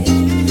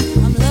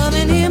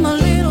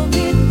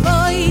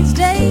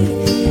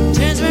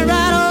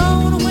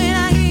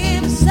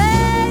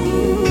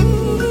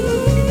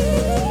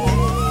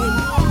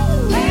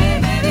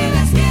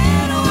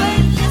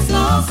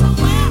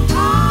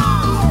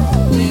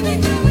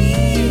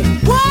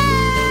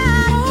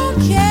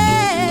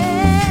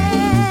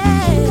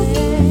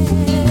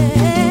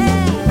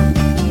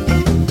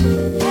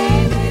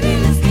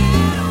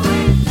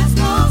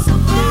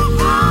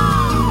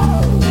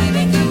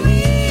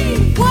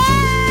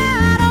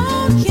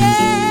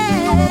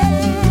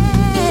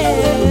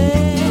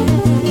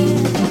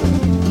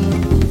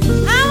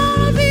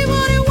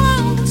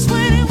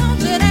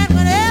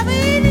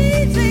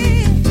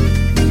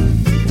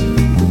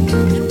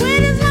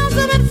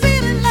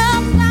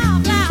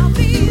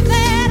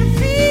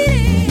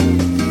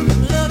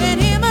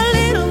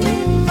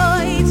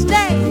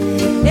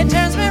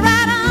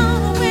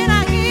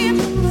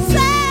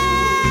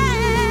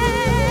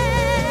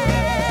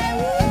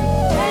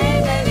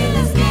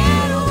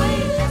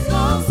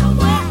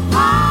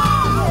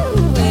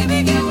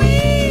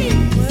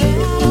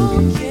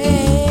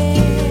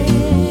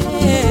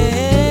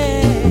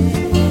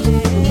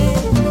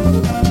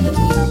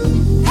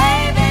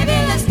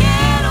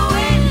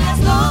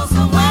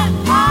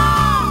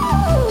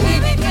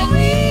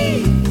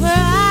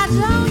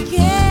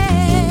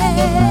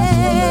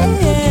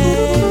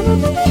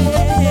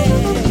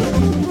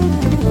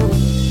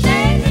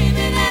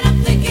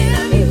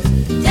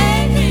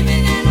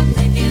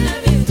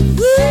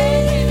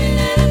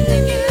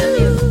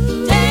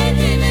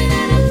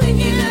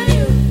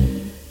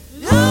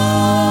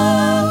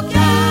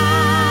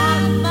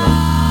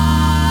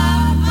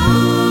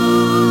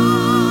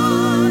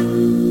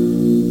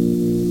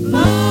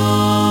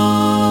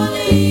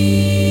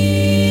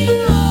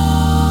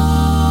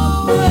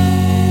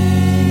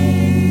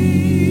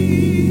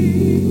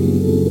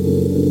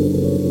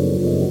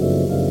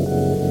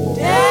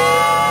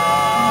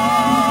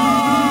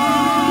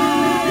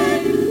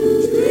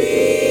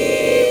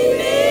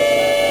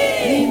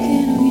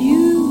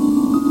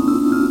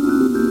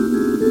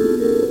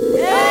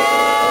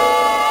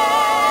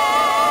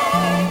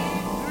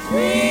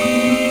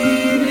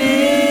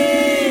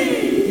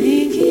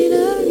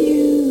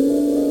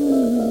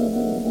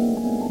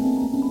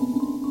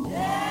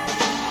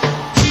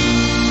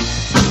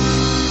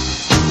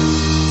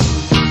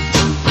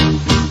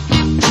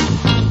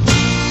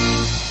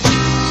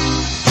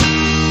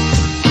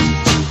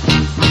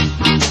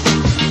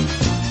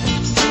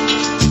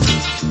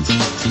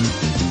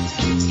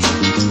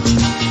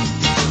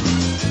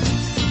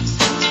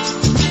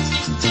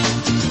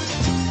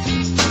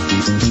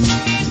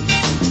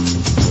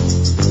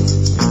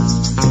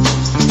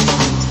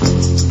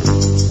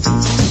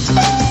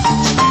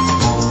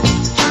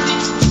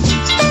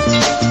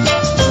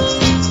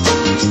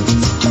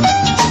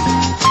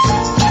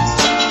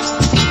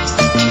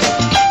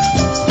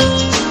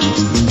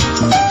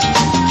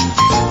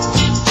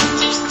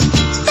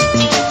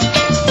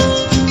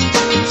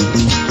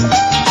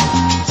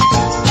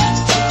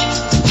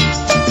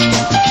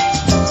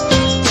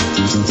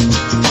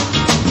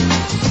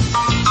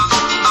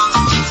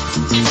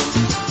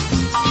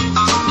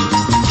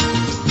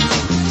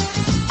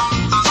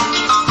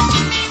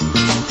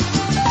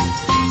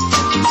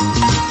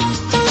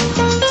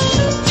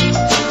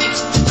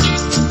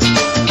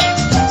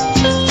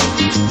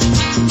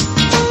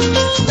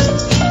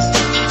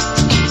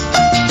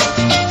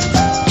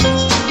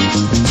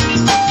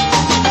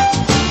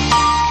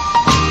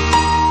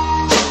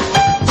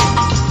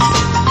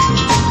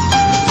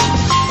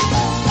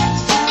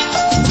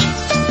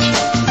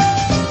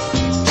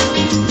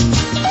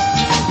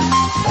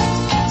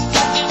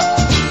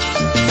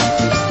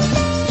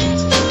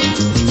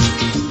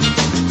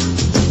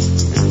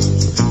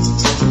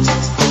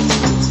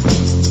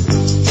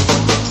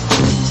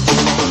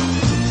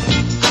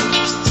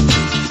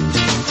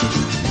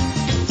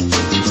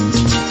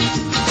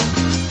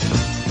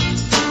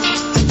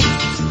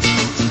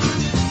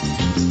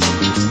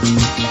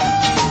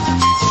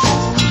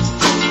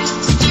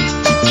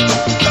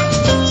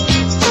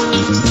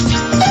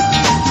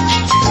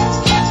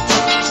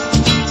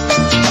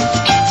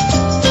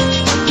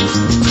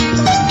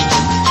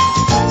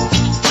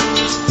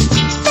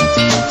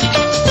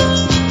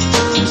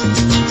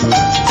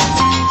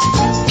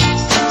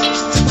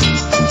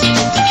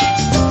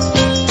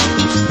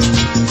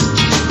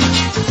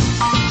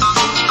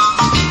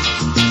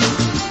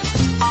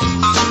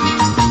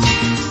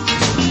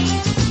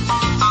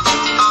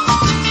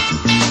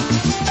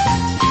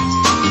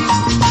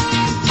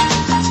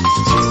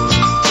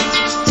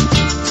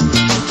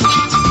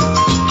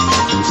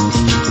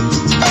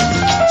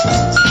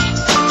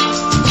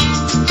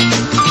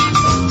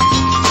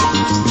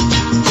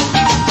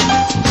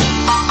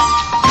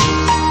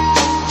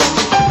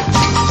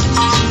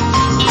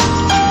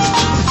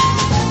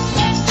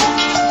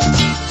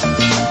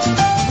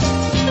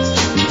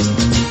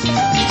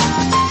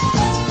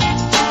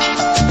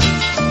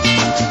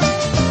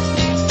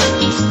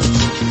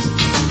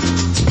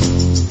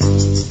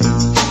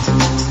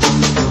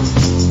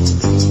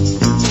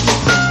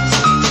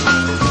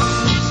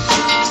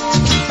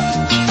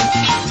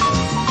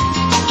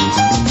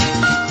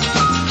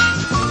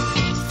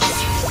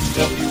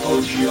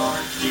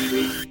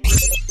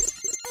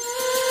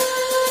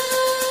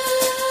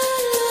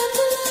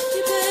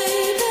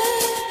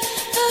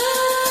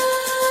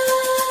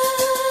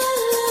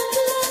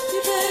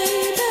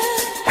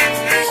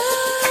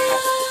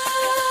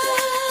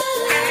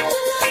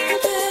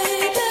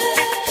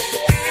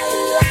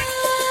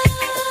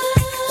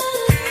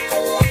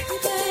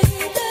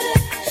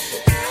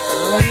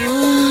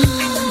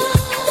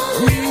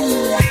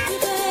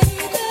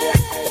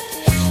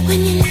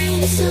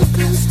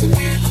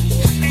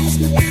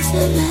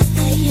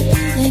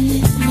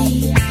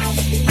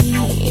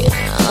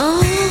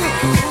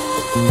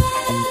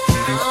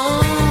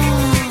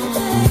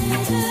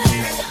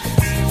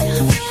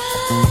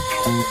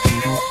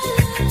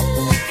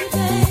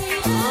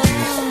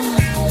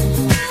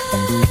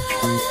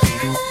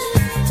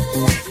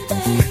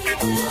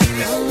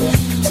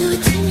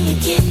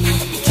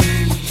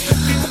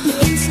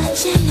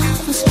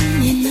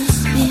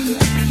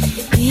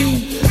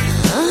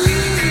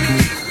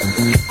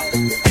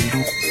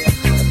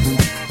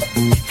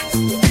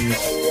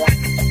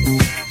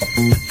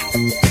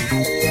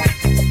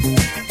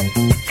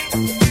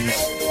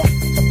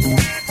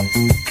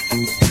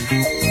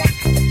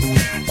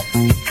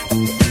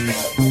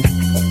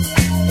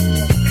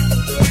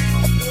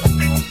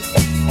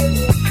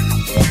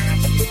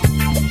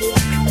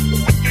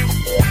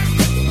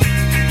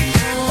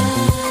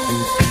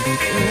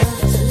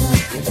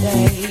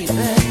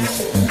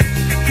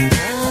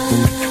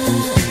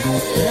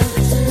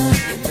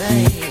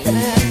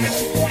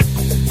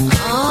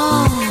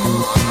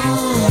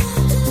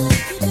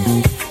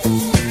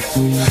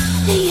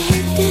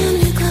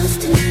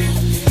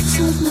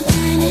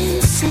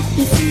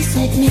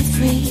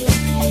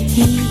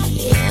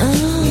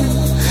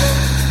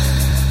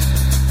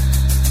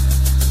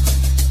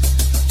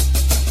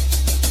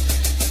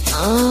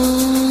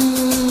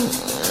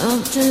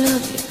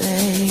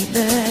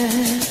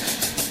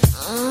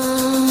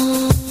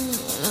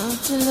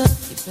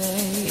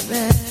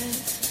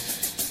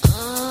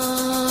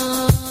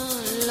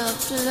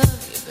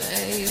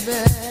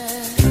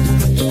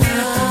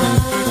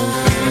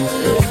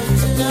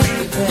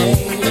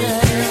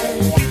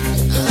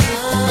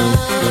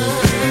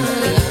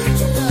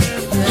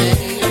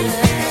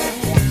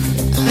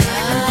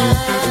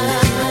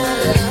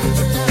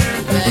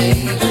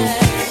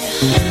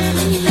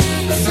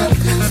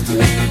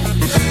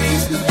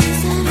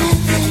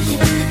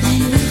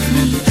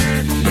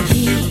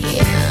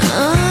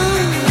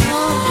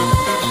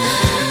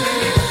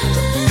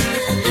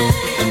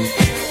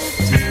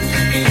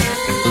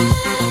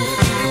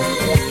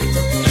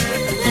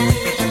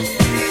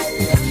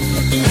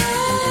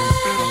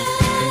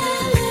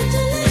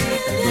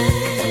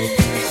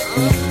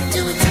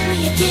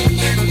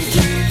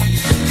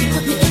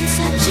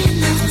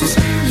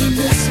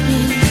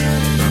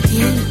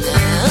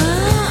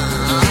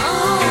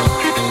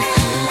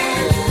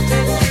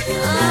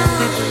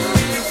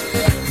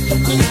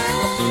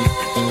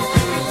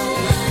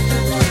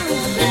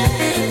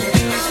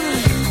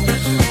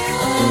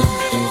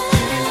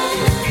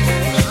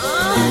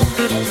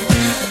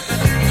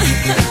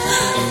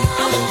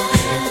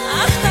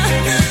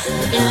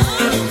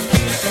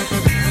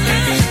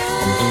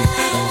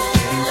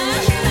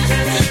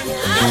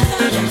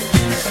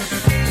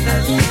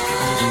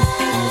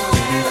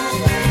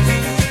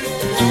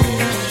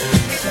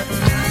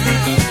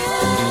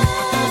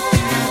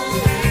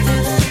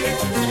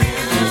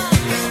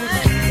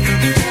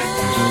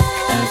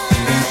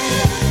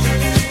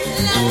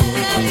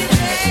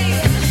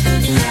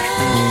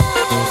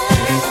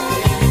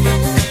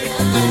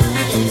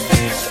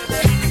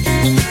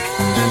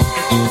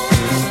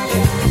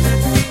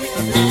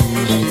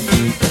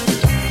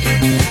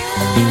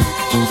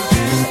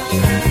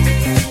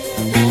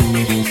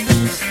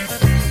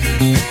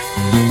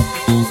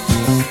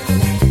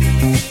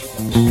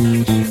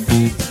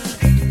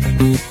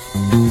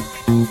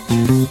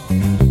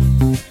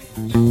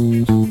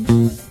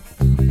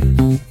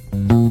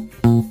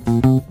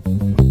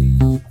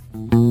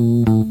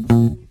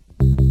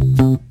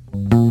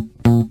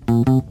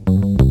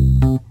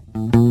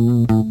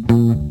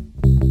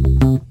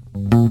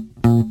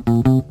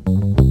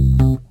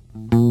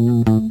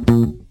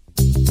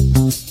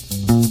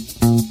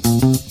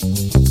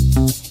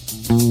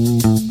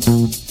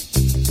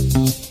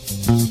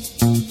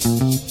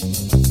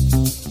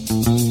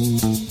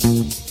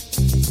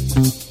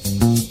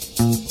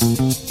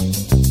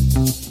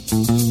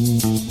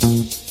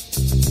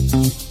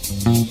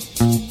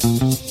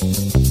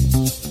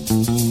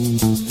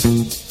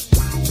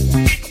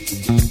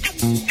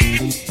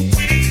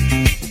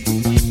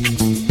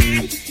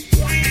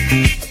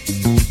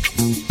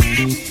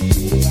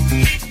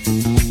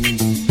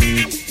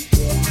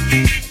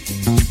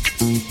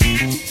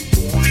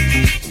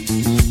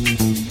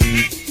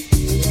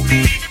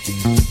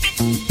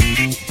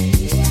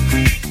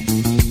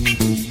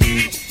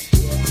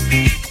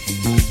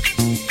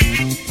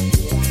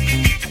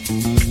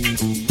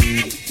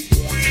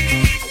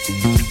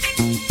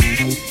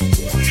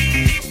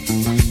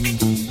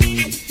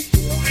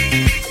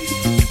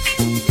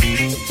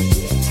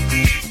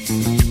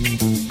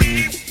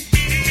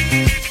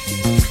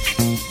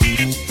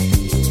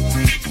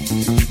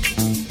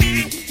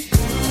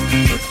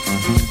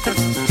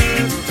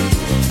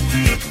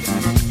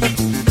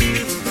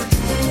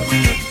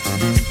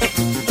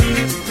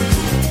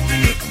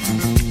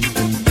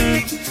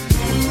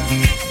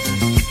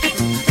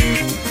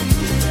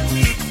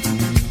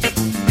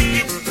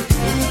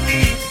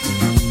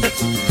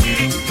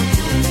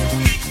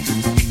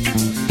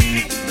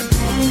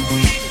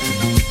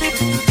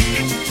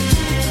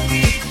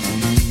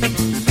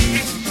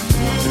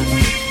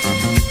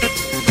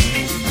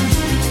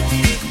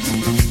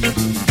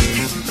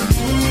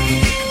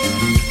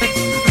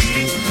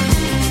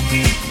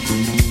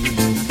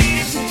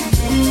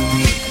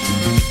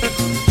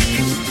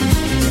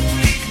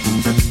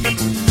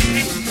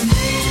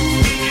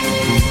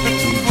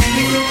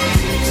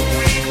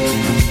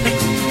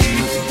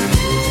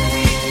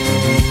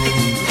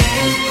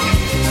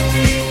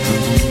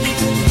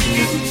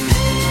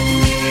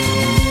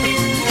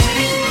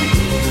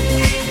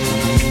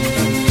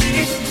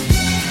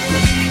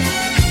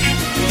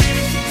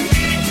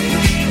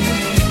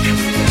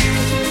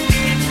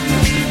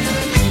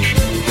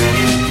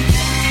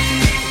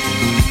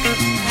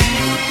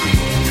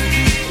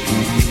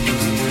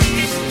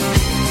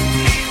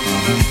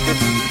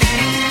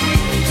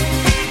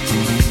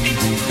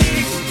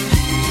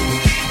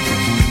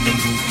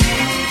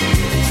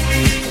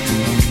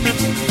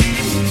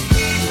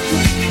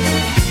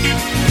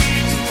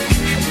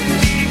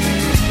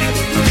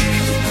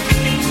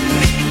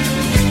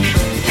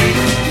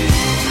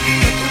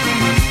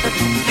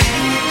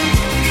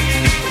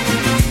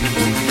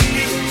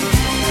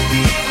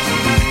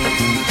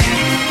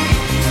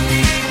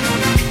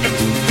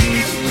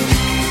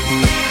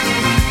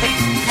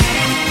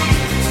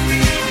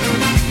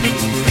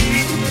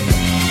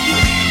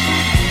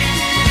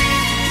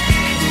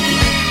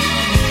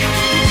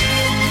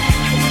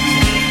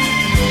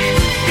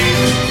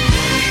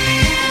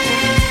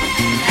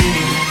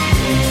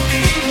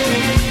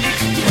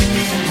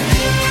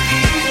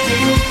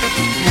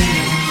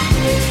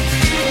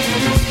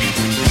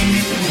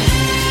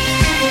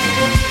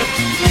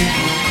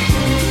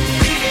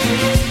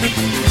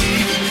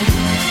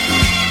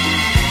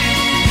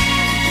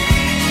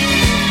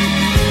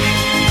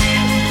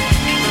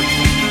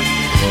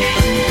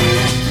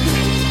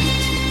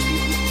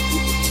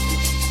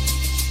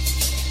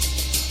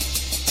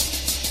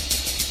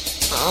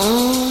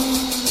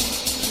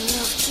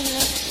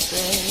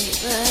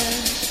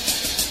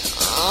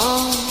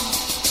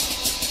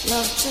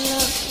love to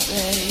love you,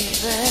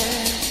 baby.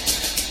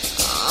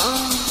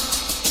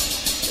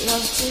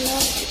 Love to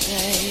love you,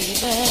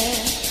 baby.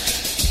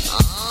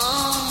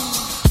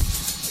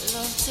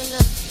 Love to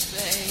love you,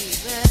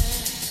 baby.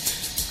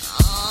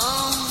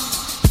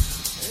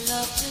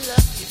 Love to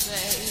love you,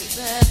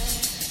 baby.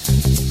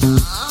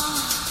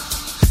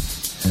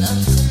 Love to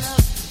love you, baby. Love to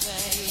love you,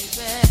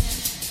 baby.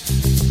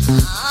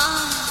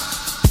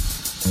 Love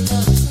to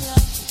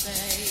love you,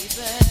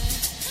 baby.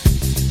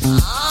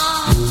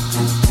 Love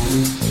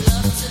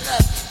to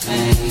love you,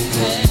 baby.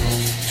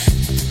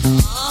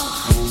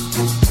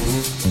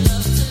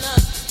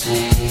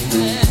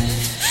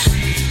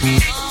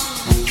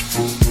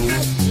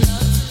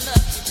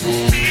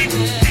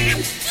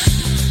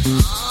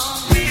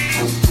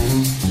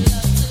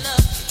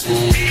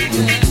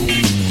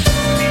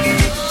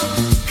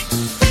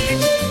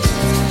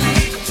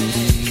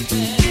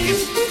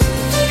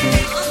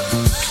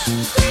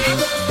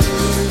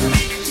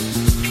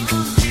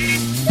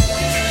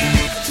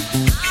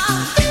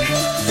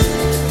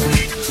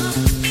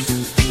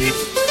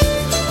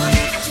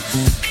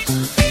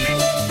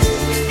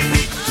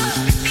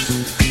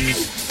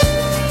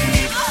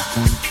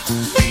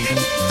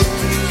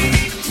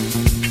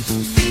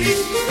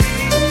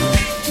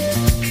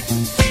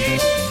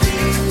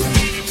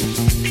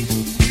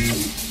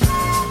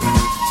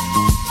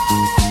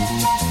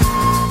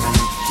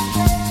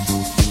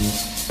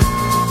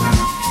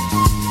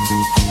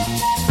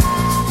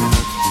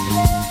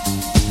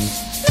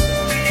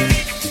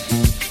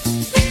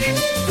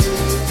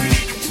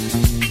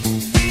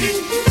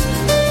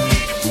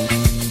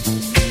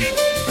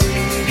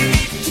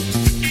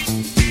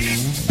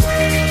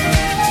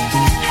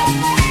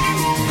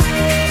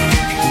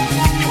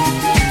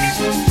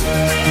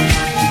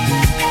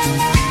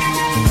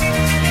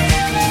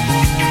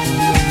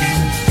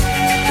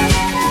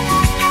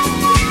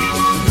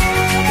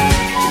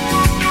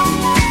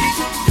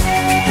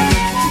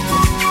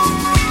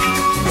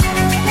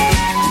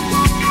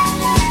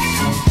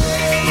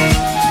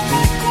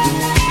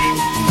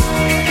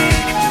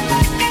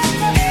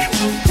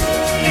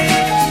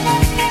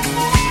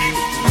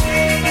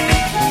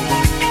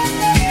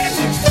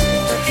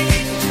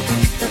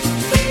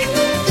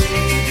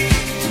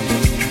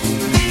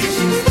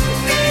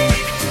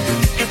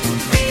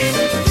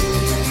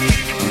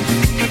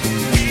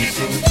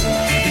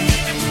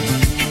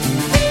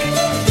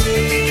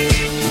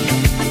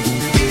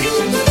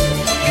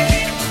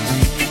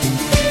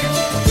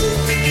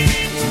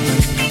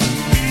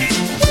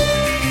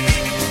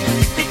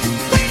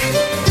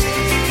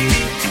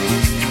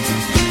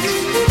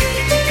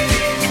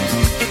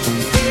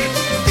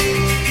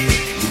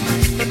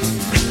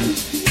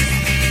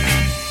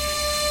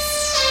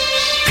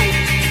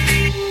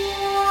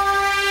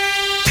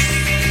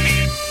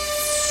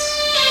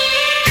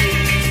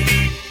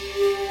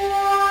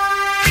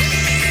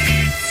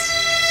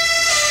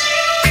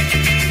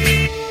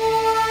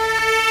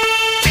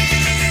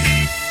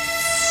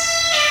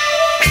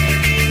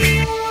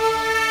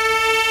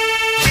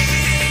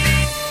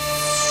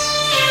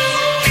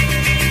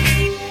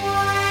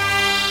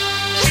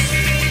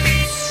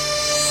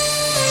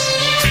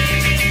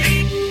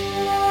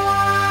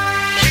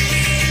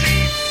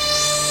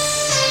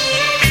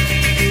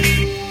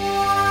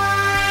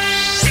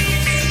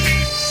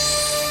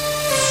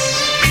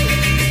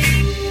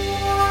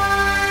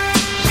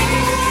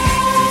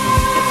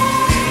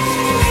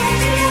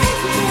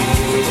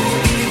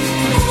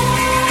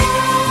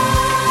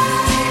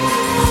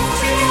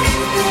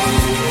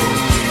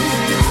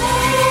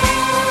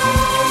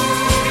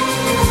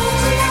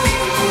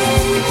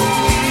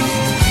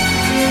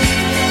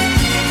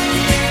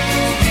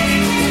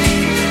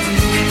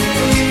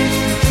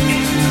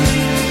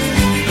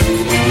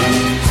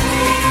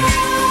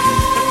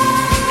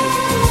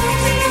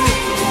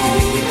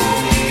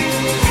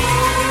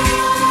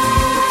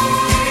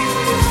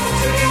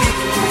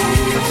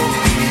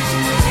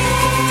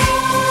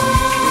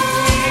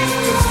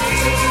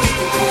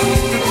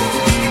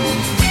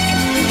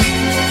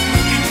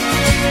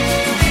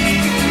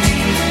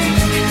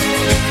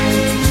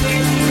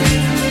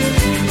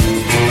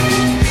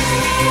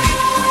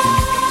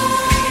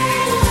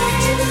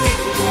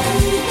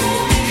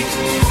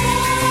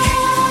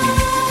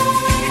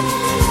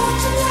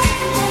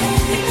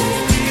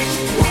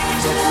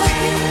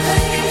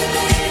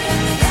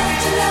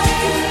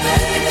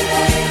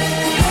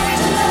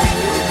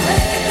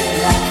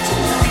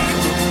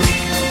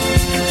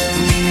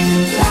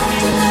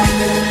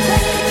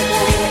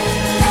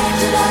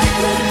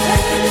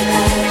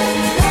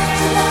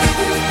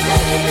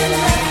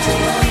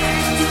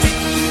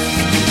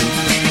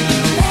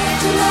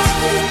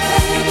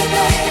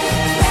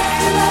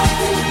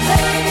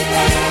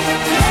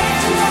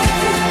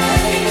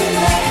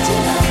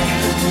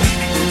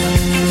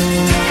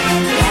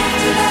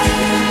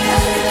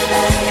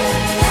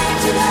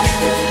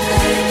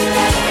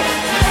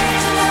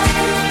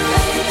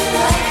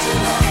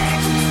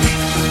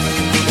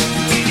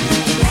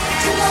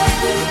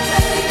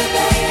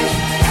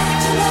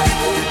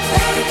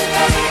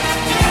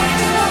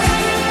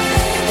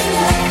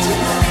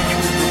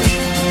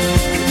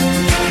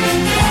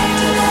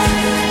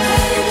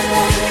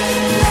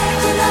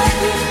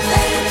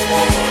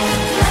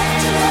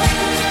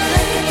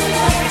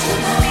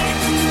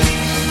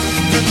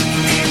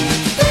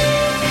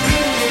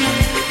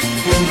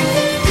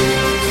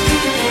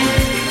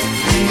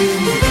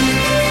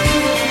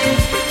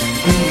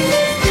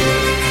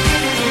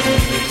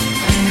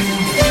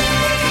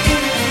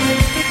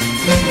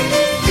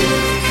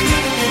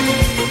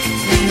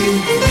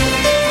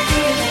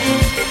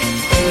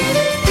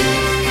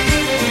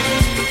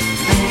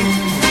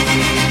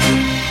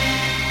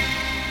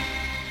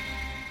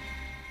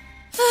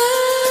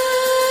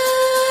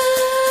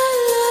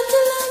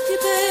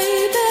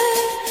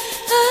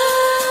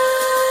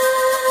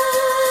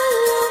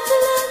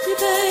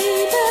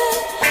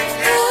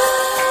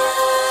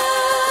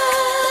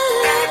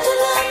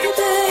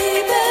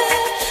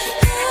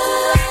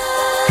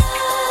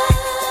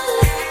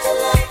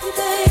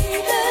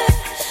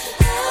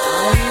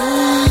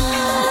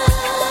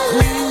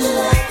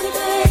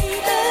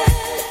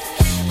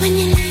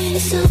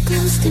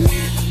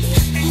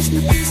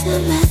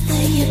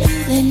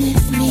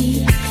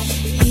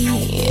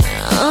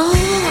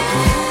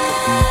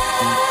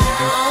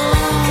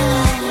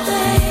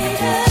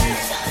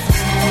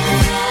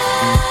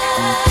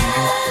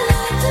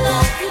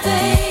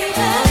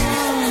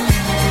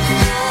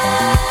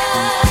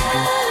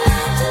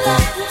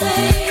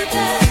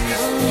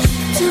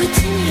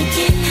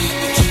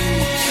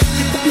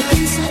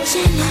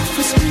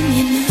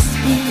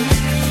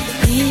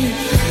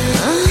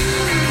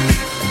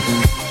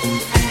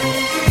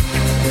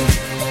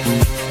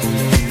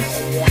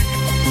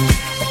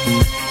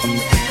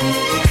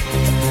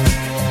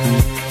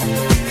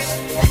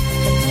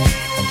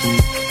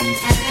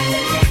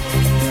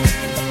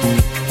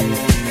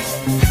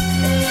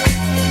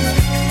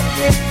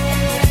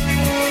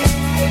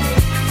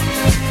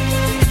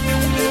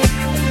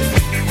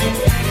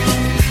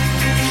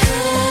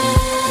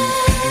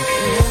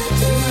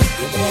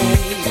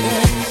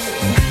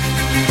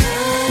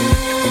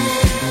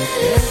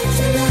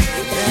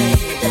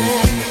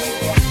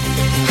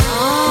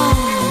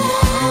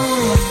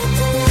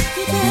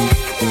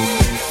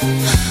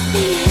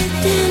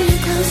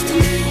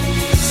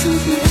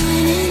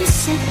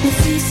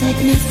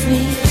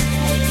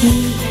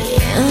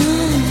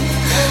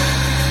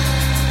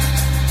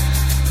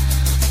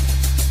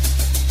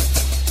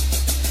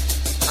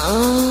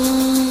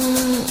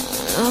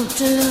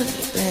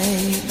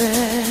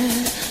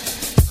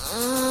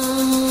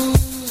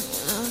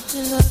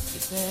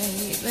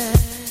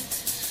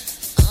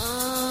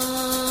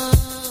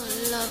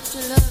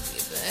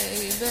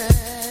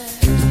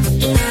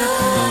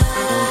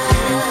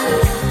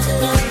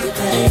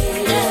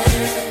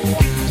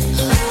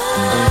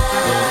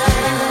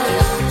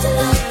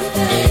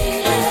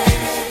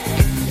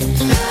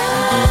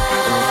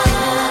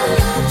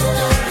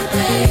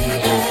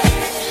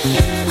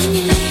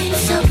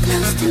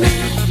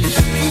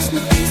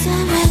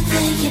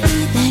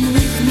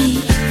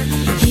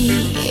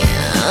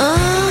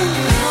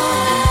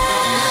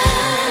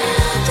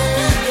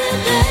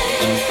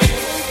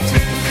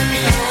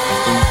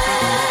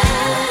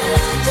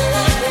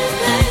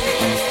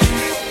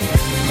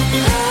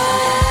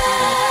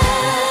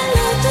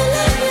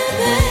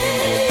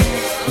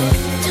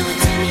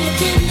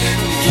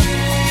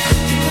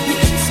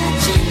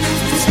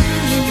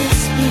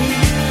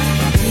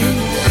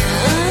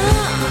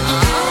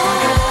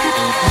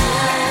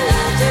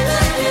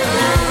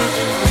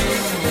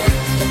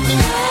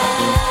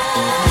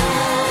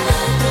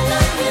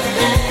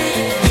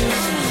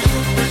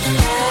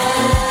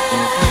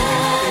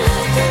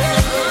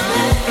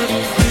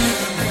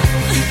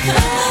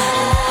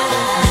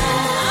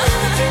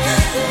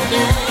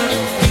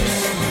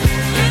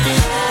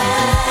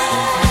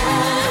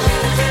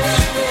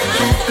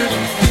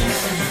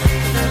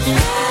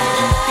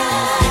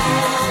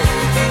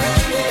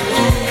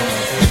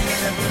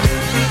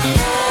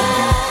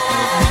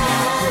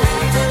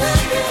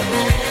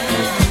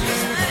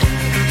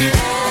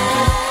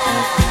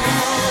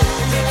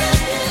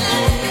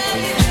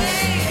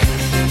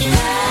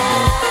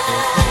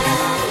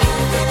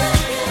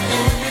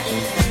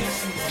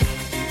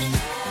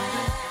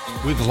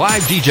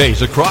 Live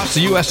DJs across the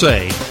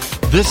USA.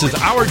 This is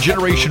Our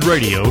Generation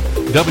Radio,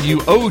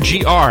 WOGR-DB,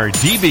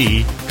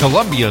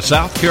 Columbia,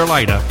 South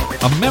Carolina,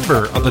 a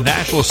member of the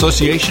National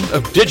Association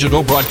of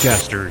Digital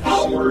Broadcasters.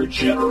 Our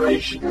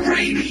Generation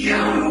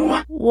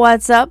Radio.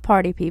 What's up,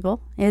 party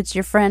people? It's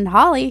your friend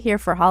Holly here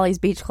for Holly's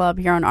Beach Club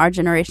here on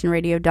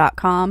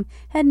OurGenerationRadio.com.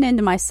 Heading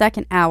into my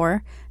second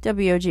hour.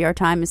 WOGR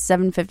time is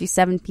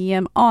 7:57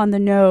 p.m. on the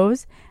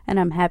nose, and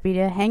I'm happy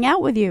to hang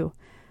out with you.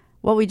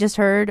 What we just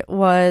heard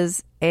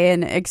was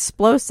an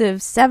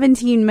explosive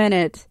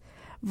 17-minute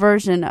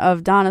version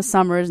of Donna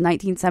Summer's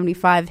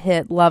 1975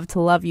 hit, Love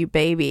to Love You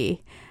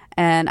Baby.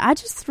 And I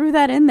just threw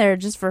that in there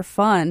just for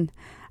fun.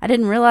 I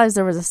didn't realize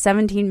there was a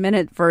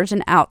 17-minute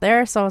version out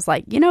there, so I was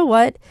like, you know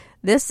what?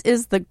 This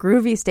is the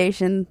groovy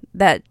station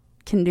that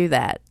can do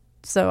that.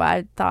 So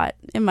I thought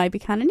it might be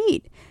kind of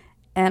neat.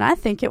 And I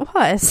think it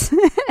was.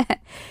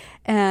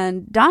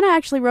 And Donna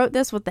actually wrote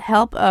this with the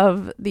help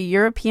of the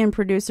European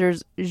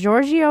producers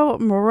Giorgio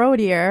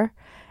Moroder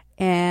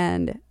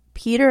and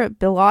Peter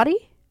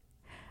Bilotti?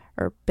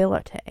 Or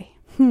Bilotte.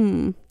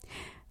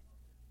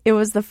 It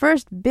was the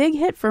first big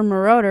hit for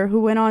Moroder, who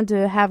went on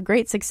to have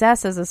great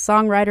success as a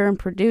songwriter and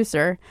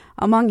producer.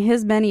 Among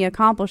his many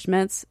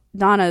accomplishments,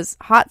 Donna's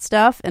Hot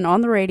Stuff and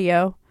On the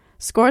Radio,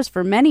 scores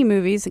for many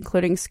movies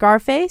including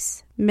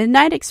Scarface,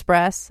 Midnight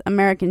Express,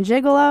 American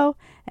Gigolo,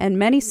 and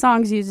many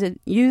songs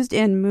used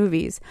in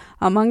movies.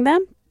 Among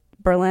them,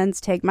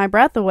 Berlin's Take My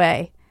Breath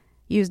Away,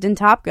 used in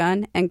Top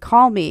Gun, and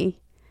Call Me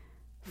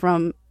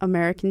from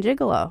American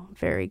Gigolo.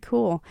 Very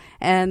cool.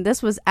 And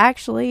this was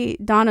actually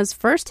Donna's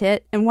first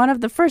hit and one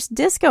of the first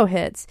disco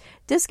hits.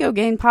 Disco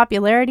gained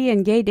popularity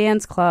in gay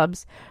dance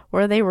clubs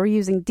where they were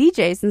using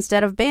DJs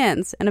instead of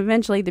bands, and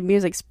eventually the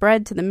music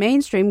spread to the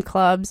mainstream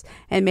clubs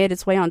and made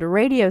its way onto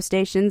radio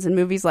stations in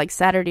movies like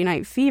Saturday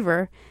Night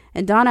Fever.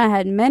 And Donna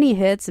had many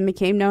hits and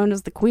became known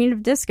as the Queen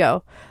of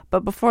Disco.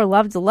 But before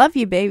Love to Love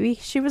You Baby,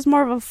 she was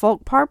more of a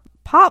folk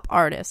pop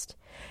artist.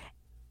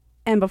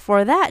 And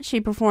before that, she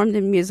performed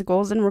in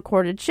musicals and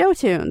recorded show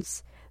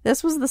tunes.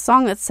 This was the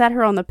song that set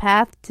her on the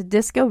path to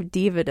disco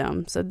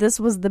divadom. So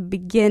this was the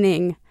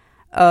beginning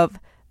of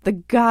the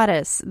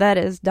goddess that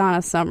is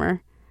Donna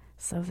Summer.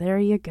 So there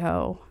you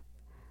go.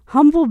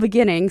 Humble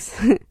beginnings.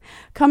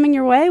 Coming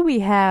your way, we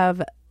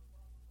have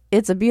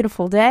It's a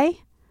Beautiful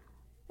Day.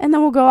 And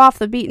then we'll go off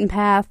the beaten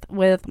path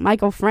with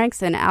Michael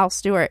Franks and Al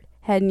Stewart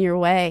heading your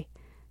way.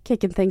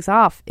 Kicking things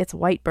off, it's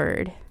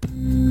Whitebird.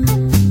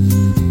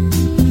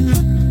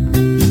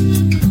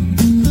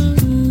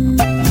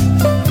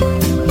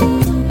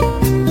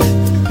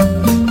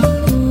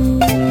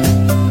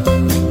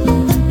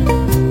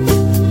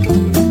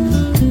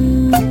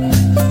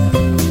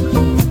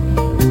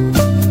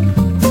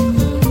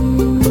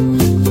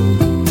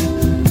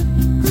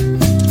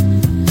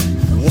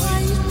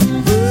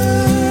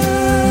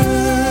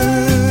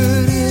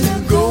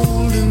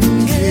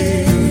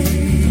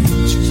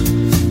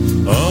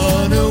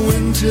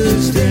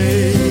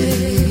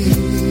 Day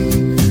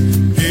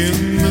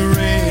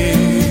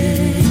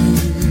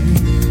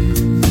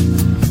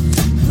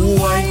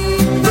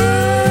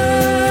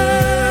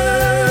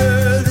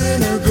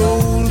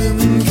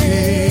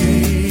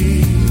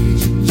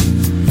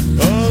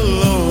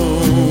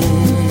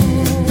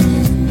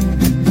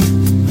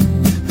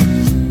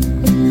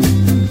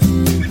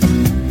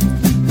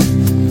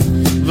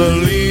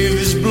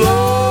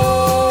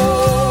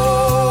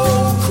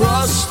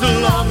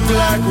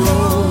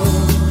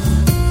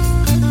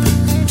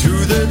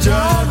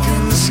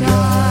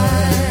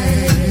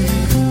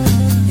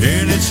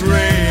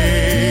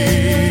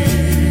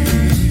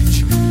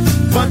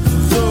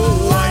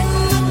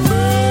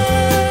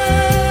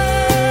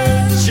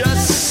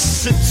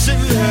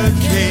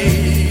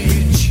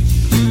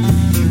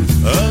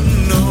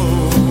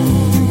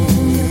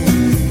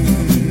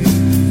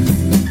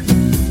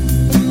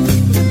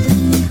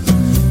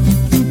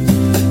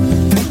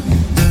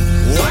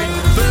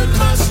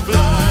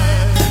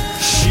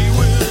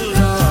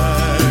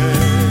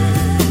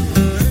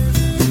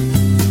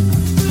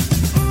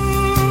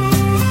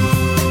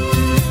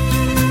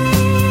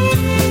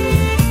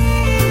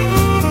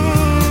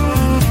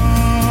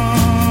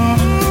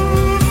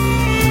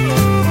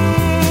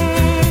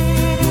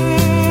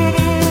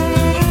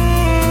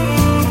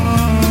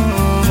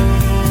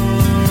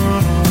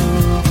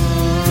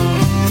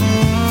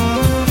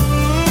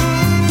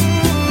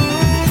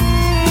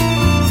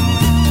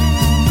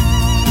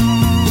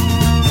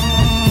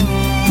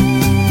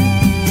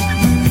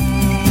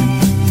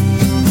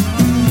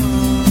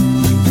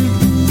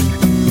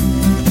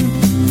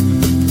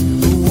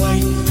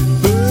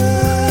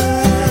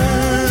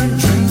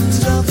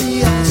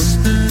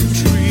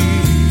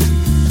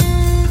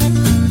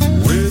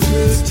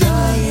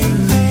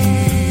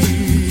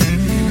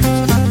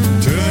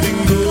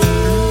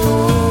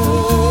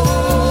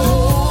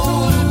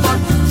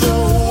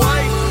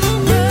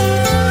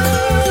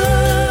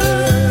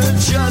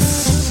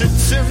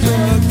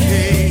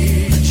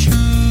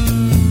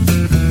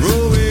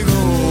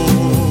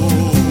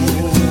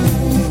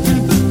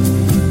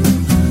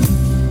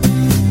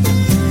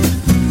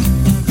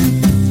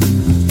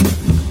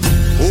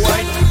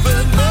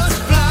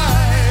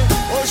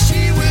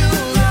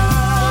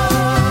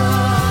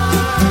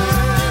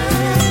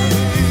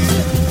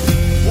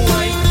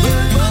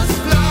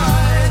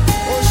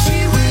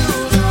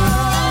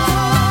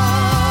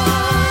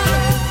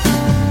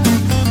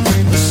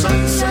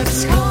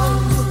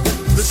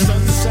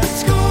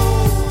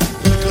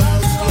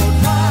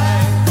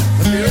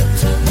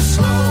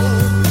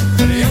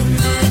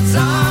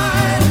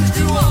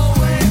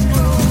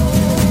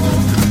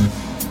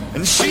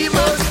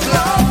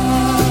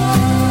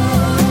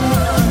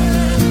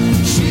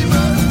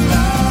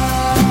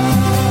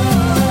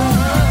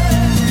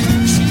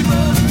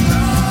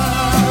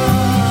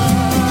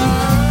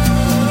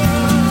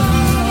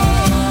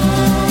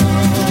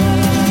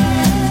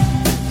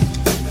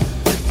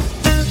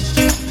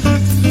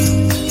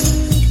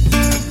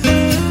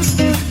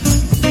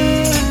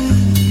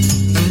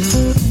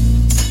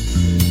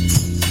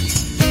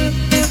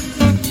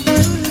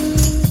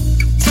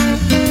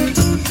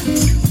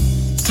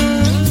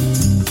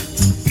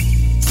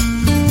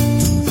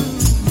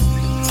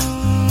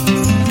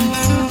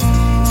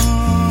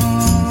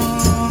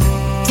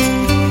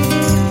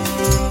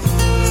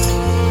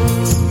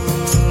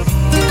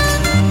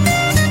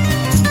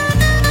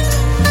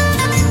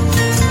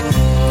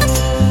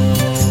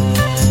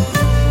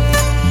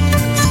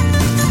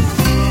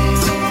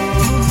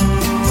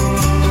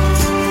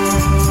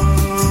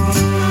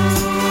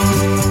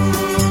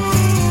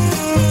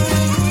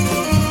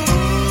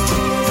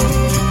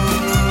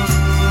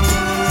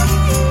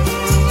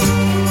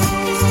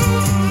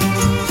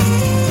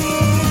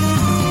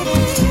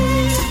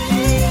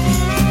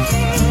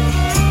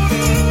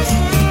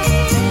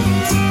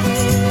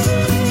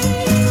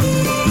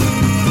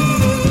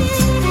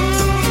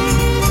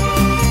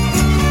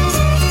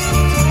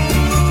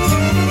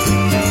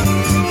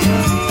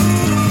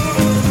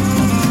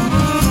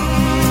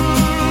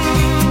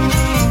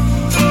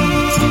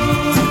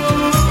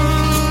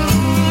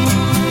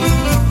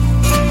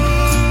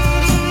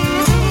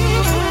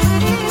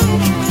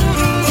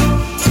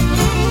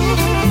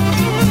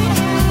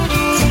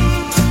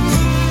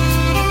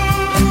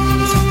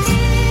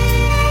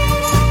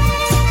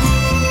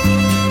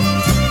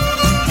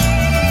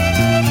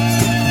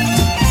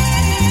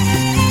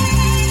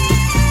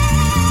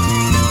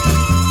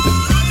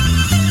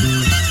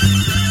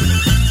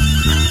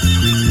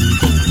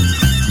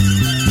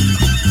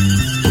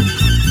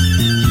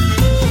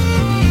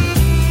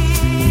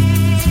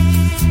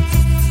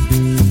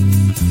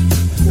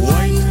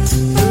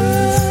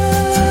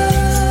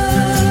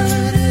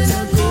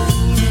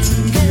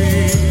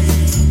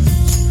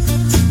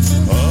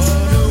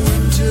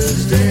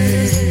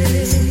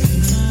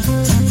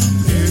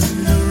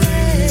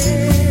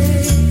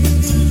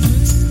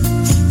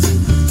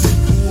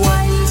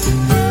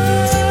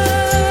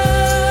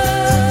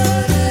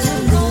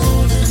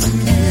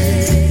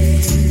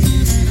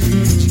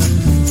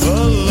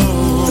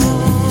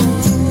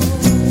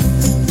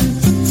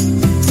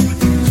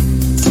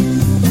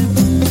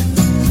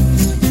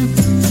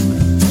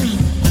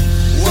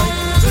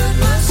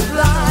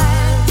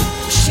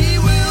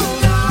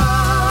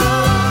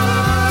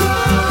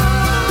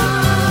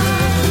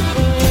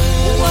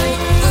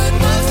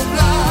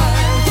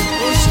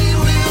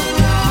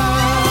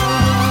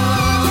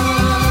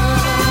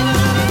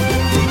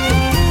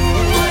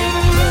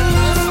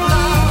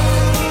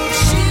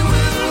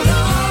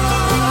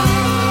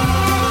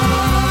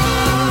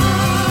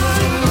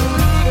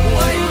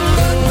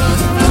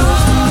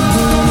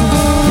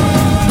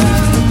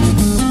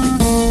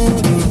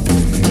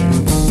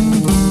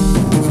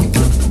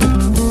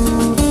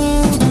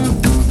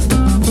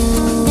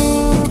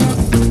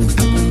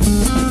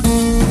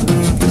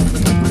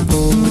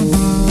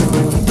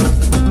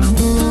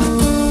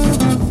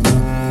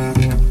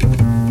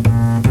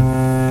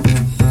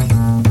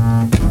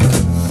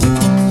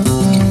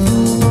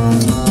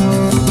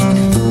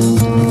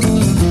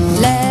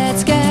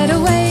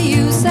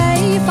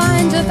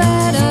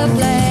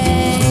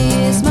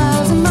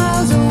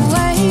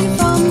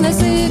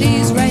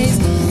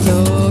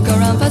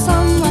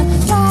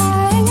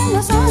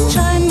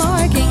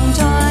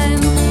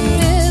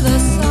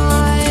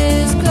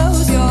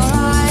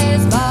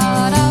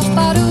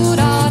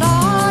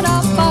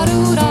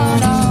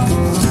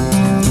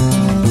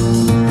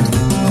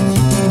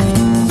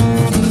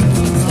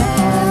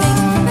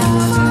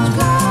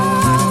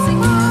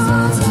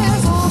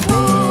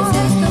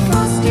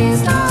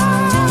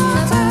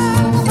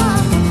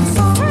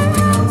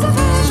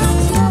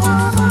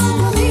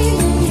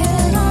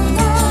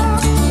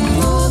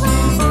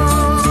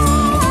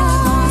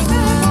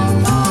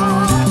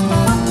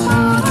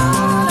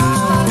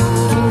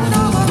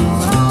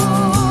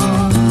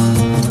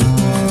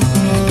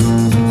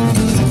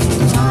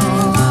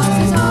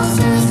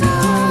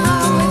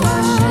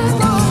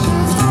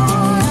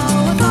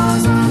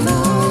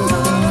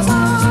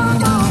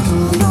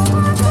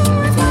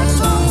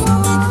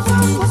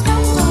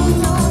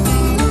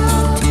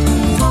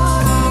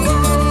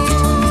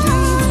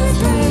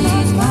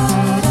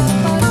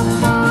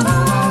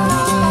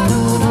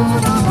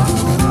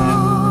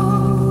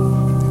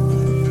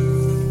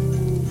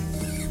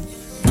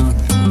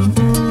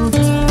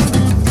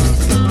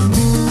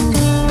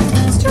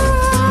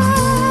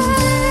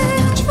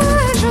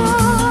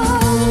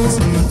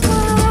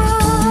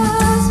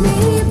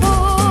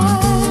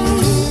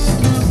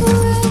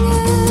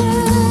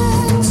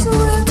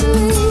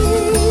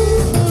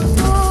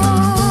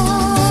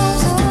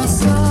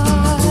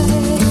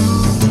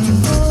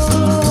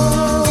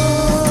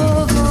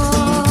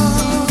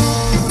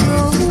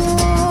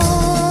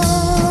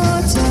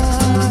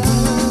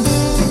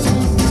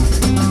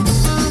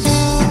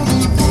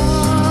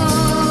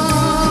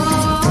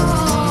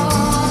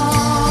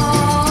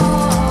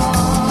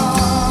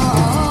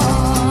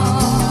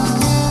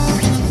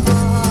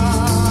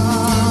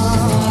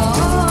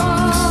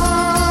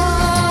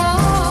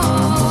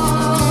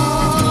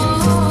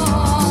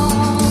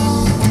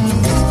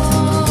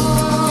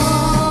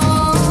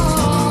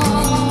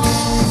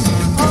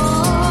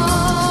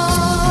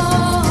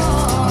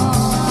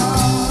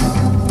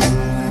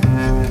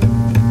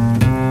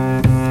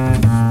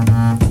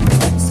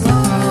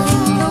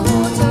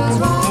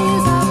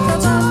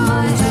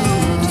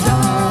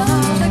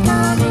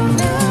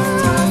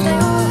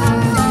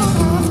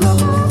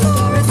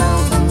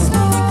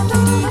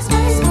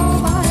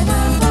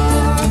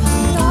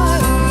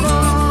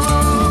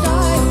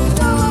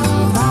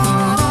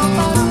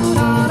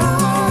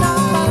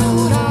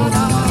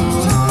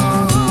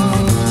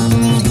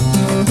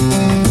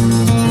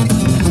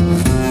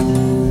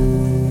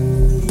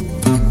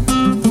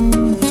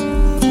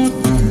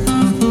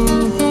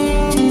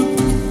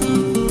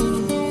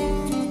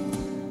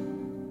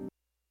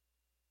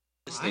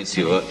It's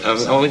you.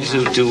 I want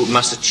you to do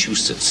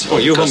Massachusetts. Oh,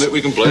 you hum it,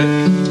 we can play it.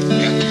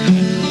 Yeah.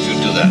 You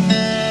do that.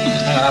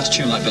 That's a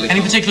tune like Billy.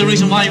 Any particular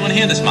reason why you want to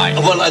hear this, Mike?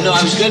 Well, no,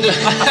 I was going to...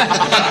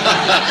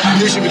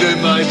 You should be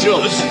doing my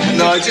job.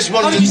 No, I just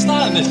wanted... How did you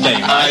start in this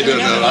game? I don't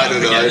know. I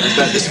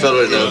met this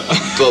fella in a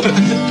pub.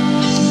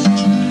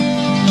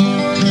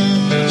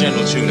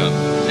 General tune-up.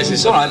 This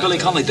is all right. Billy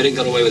Connolly did it and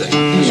got away with it.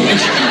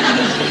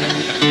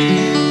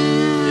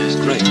 Yes,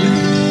 great.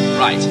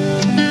 Right.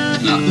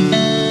 No.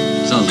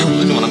 Sounds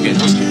good. Come on, I'm getting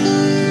husky.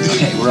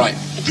 Okay, we're right.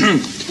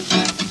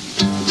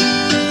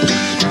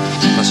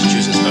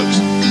 Massachusetts, folks.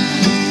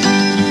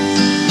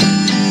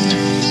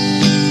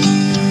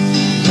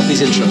 Got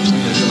these intros.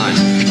 There's a line.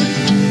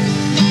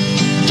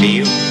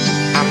 Feel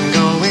I'm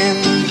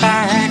going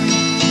back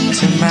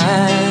to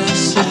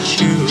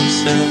Massachusetts.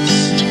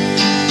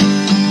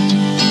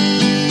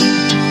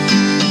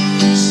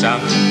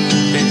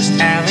 Something's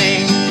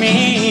telling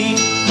me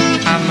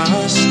I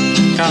must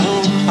go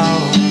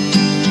home.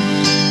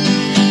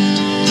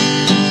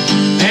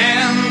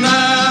 And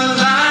the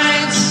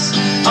lights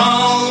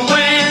all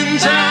went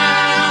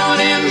down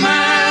in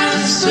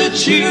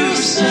Massachusetts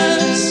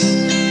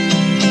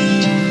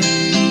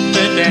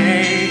the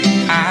day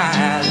I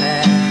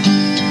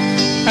left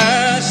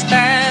her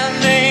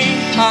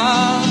standing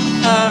on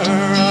her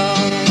own.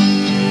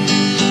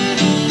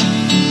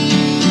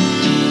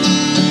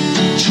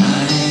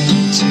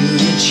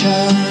 A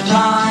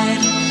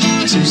ride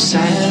to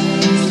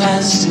San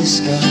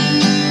Francisco.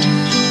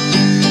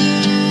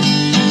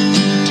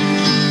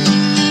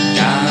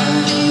 Gotta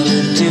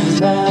do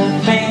the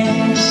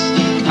things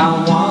I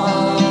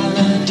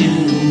wanna do.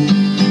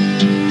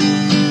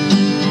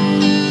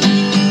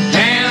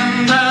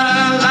 And the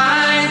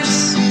lights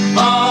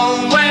all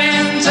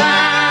went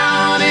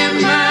down in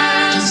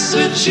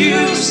Massachusetts.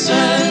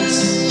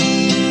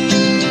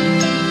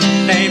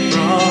 They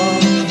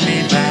brought me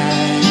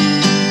back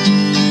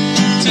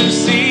to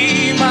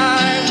see my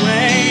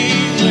way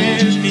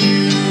with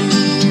you.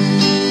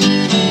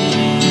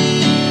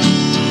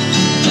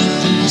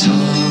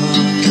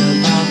 Talk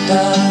about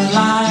the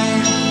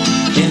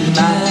life in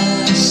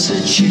Massachusetts.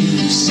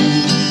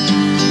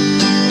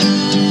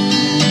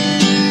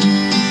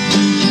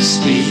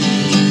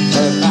 Speak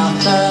about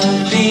the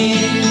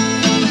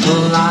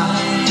people I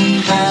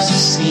have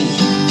seen.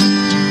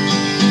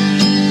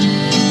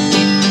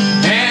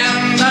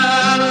 And the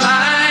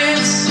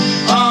lights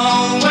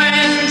all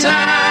went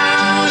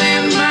down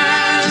in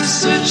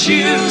Massachusetts.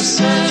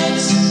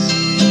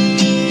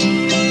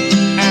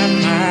 And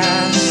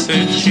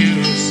Massachusetts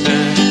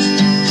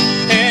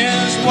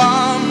is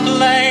one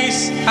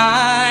place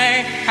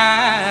I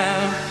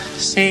have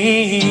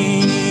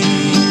seen.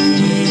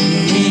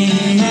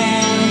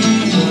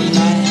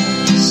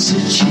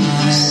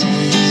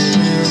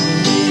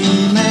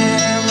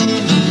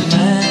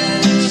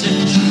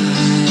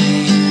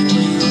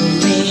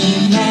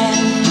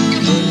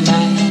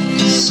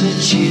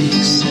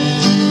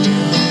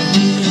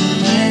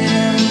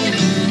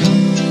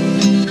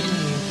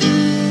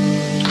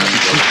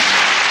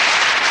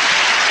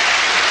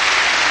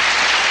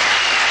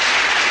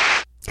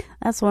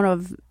 That's one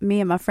of me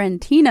and my friend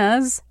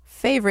Tina's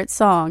favorite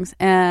songs.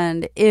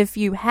 And if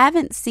you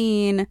haven't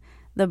seen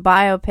the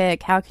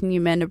biopic How Can You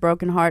Mend a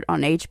Broken Heart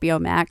on HBO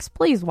Max,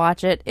 please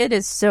watch it. It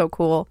is so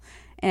cool.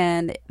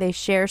 And they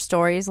share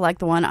stories like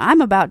the one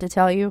I'm about to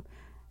tell you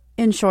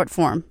in short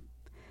form.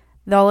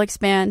 They'll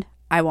expand.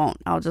 I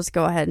won't. I'll just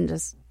go ahead and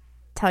just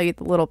tell you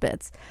the little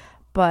bits.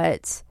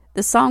 But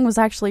the song was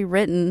actually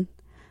written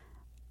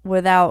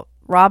without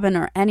Robin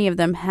or any of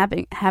them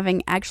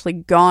having actually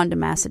gone to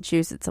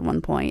Massachusetts at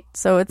one point.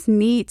 So it's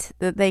neat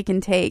that they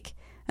can take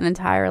an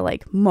entire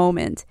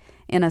moment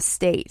in a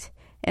state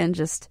and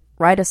just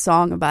write a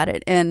song about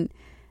it. And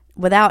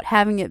without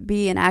having it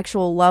be an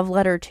actual love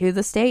letter to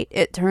the state,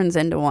 it turns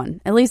into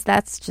one. At least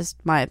that's just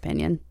my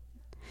opinion.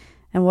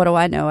 And what do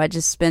I know? I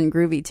just spin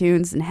groovy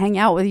tunes and hang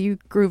out with you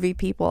groovy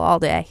people all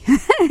day.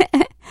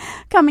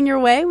 Coming your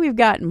way, we've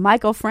got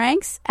Michael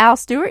Franks, Al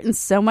Stewart, and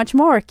so much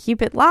more.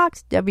 Keep it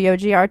locked.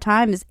 WOGR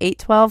time is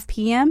 8:12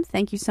 p.m.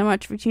 Thank you so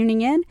much for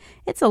tuning in.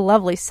 It's a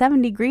lovely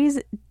 70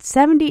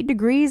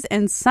 degrees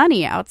and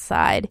sunny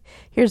outside.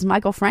 Here's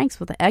Michael Franks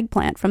with the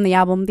Eggplant from the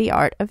album The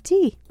Art of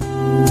Tea.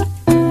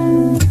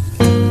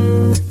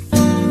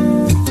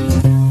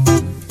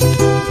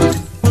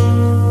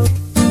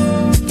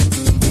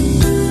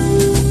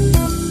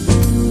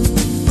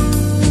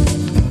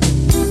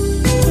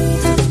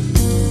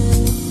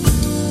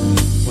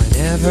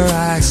 Whenever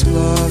I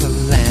explore the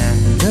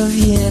land of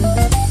Yin,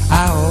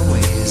 I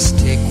always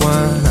take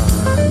one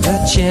on the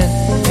chin.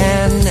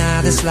 And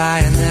now this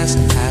lioness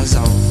has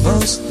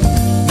almost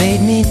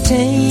made me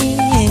tame.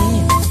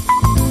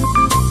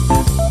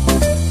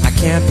 I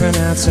can't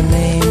pronounce her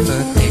name,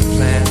 but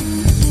eggplant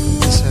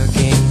is her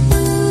game.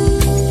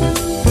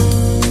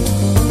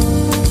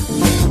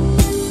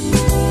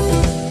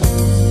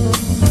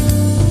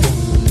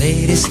 The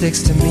lady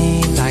sticks to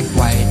me like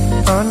white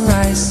on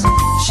rice.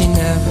 She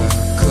never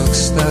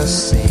cooks the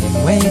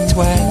same way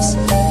twice.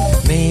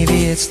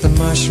 Maybe it's the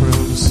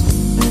mushrooms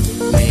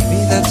maybe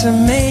the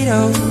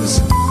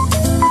tomatoes.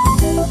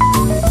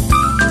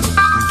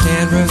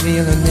 Can't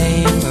reveal a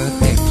name, but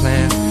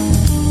eggplant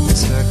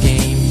is her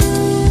game.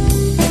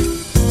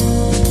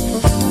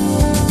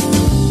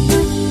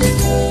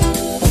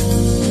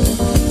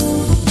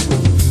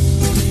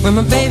 When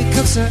my baby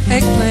cooks her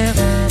eggplant,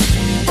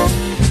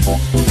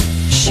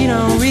 she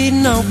don't read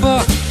no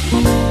book.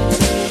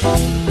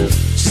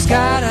 She's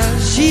got a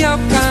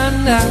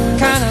Gioconda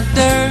kind of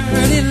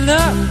dirty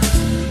look.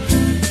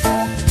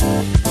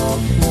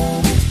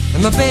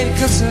 And my baby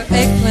cooks her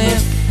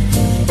eggplant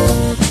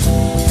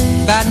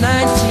about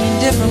 19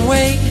 different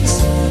ways.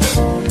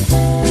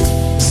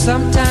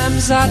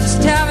 Sometimes I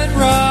just have it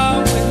raw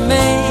with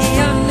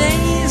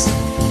mayonnaise.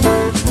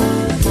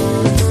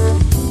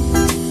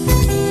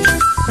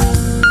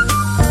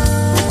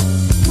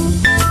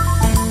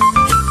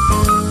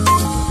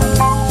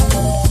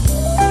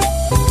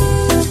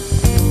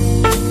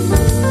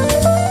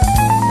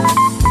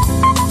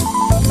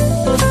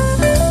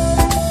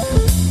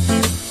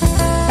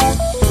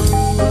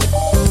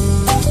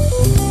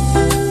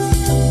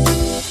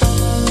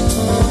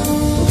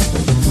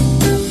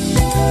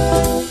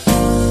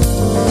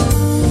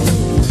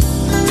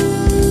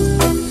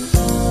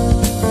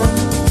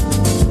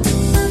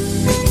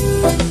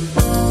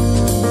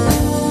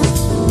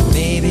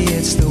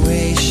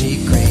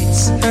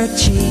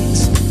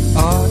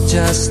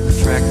 Just the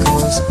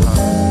freckles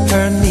on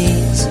her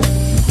knees.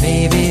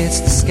 Maybe it's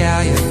the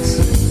scallions.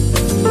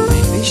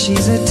 Maybe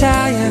she's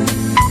Italian.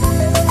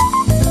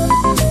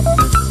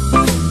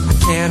 I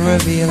can't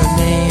reveal her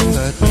name,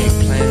 but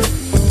eggplant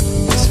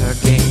is her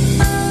game.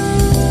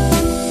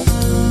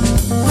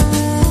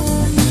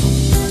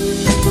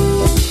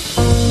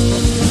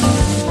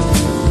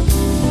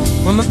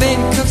 When my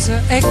baby cooks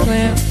her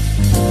eggplant,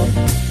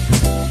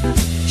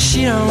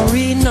 she don't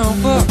read no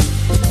book.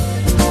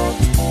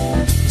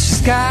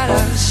 She's got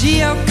a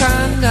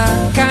Gioconda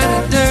kind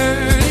of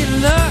dirty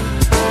look.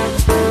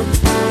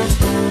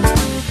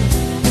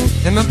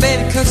 And my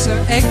baby cooks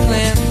her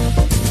eggplant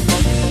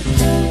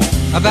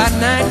about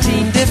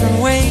 19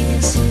 different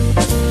ways.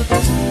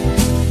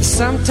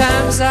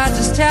 Sometimes I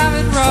just have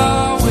it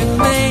raw with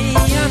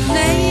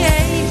mayonnaise.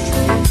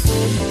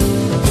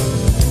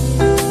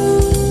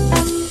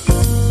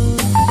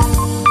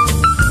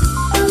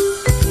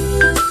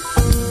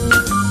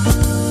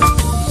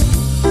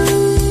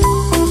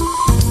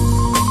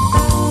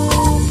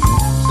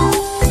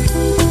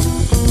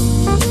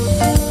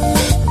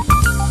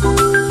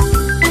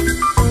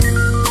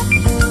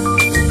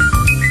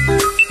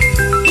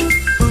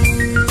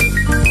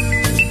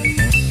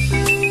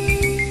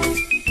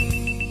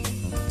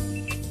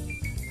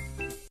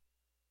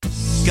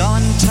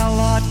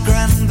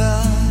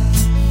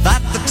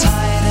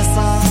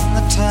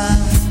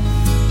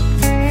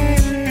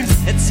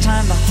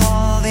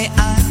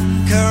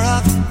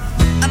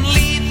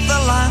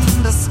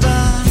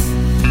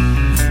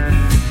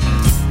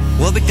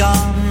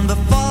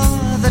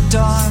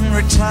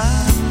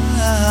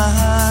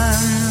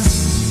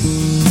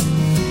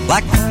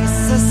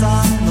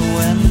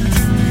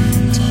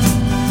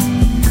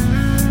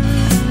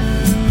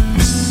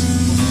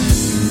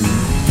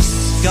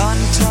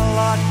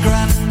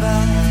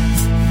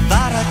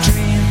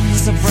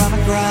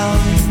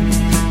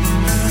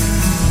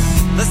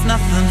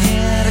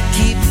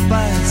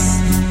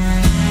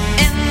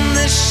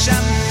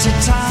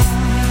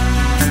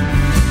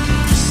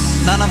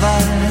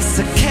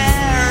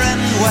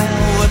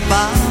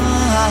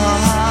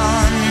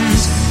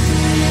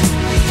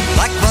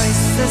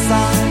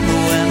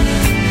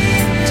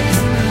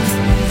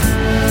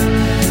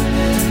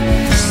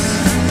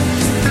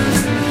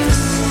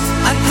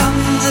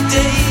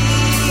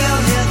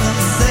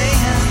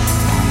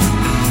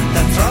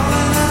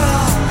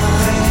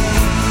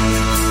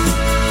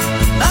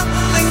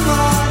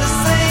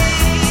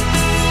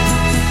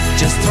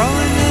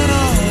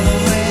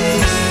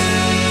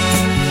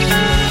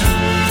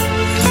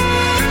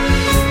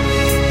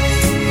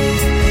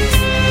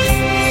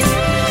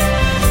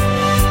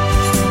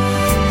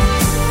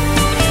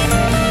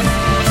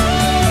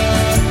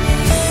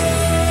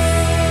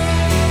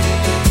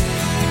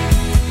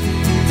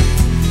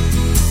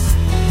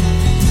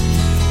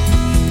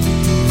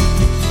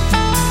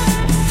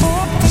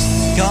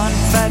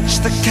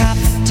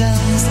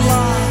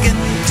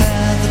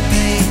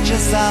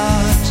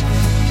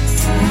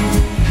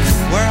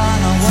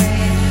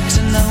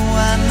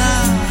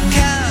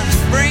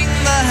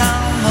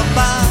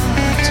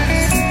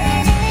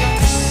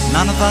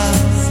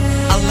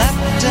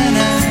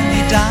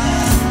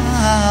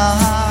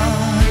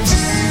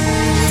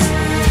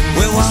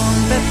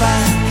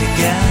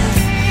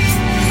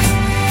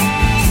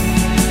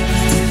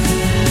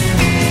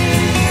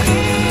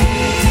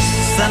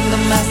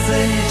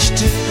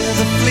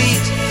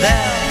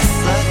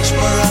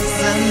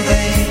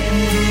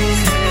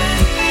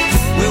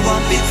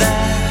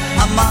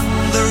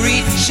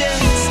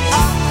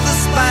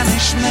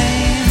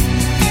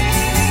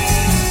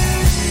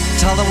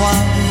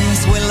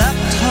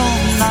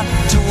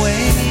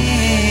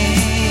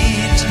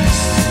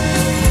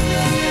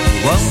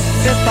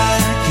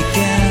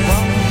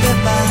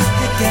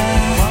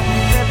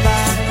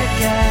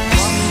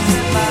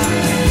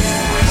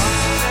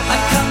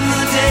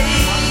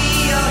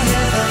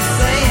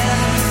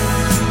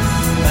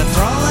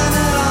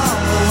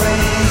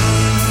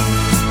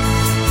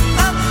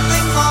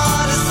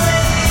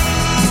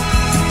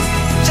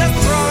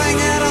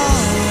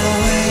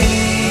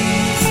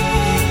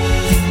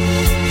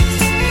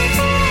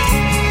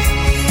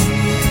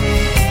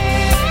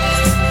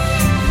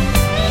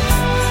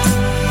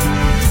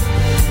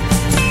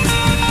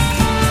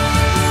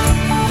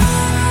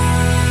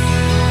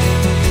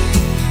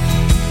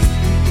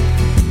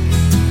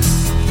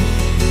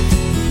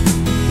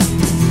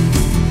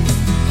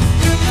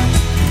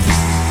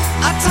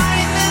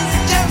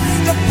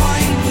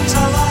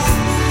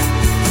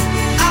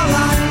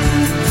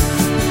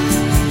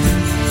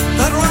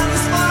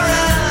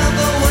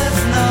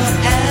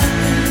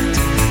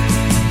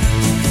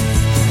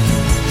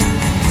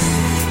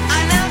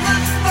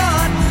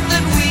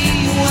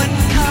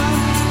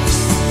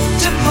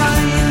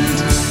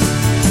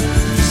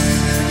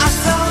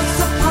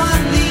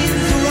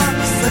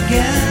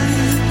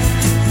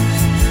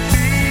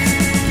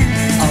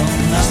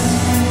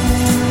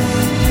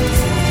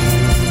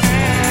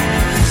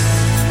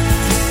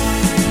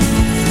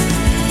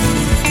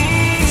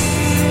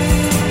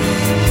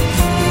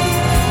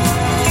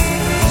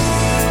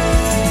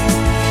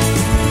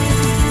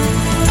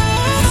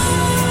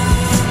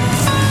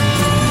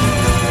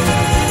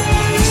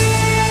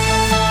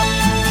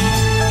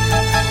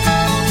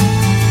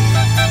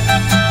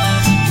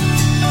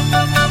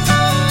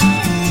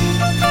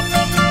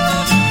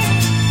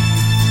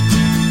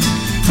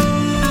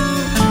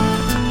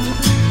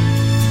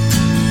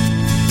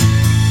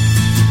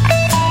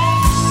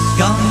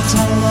 Gonna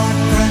tell Lord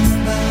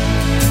Grenville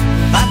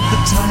that the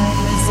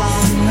tide is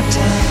on the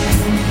turn.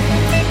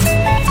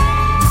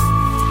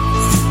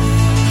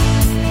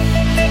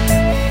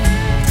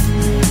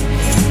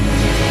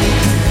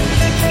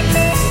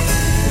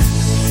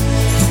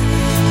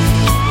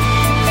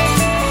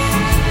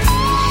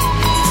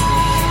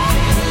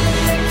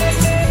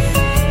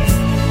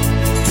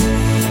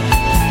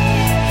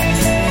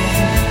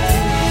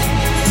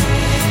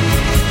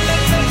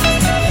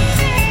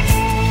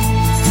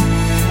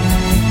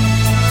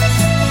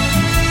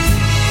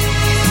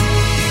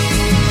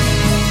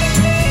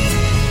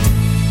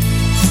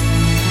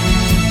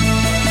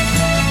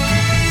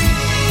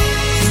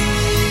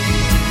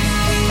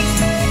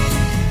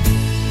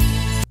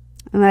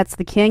 And that's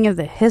the king of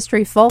the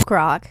history folk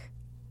rock.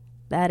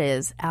 That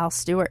is Al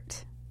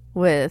Stewart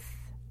with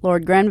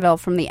Lord Grenville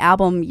from the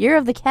album Year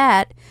of the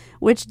Cat,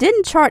 which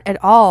didn't chart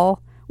at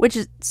all, which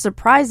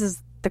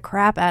surprises the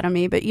crap out of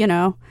me, but you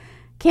know,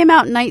 came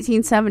out in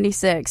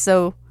 1976.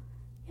 So,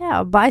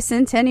 yeah,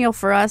 bicentennial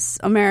for us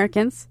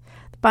Americans.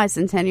 The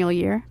bicentennial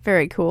year.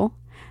 Very cool.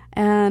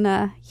 And,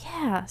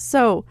 yeah,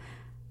 so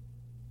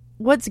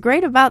what's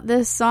great about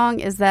this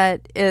song is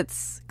that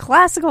it's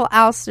classical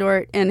Al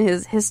Stewart in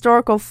his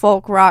historical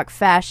folk rock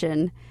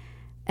fashion,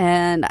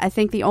 and I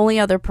think the only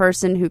other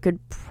person who could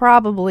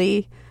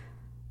probably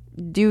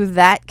do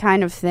that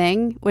kind of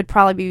thing would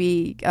probably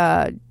be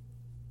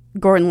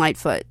Gordon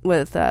Lightfoot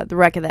with The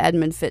Wreck of the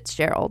Edmund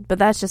Fitzgerald, but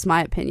that's just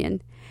my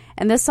opinion.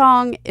 And this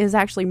song is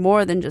actually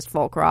more than just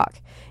folk rock.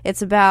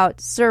 It's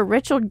about Sir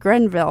Richard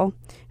Grenville,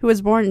 who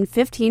was born in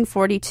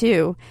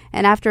 1542,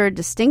 and after a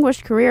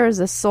distinguished career as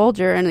a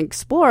soldier and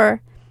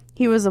explorer,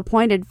 he was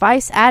appointed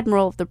Vice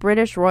Admiral of the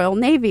British Royal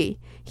Navy.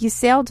 He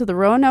sailed to the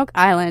Roanoke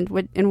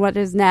Island in what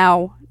is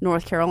now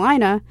North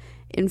Carolina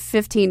in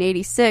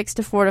 1586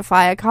 to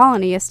fortify a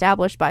colony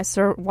established by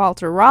Sir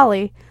Walter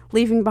Raleigh,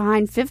 leaving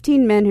behind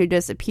 15 men who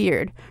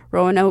disappeared.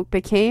 Roanoke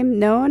became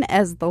known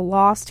as the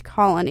Lost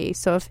Colony.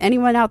 So if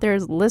anyone out there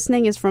is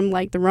listening is from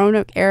like the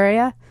Roanoke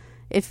area,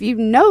 if you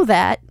know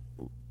that,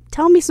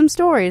 tell me some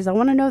stories. I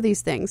want to know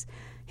these things.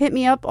 Hit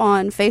me up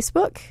on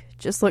Facebook.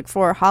 Just look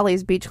for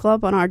Holly's Beach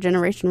Club on Our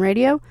Generation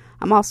Radio.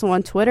 I'm also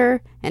on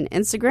Twitter and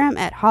Instagram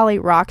at Holly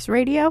Rocks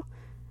Radio.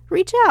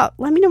 Reach out.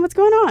 Let me know what's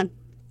going on.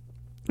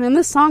 And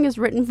this song is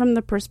written from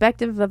the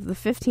perspective of the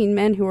 15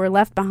 men who were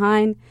left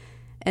behind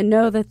and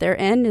know that their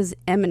end is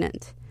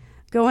imminent.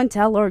 Go and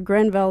tell Lord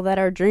Grenville that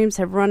our dreams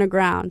have run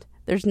aground.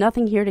 There's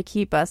nothing here to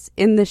keep us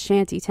in this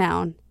shanty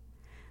town.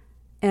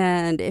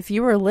 And if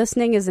you were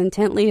listening as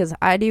intently as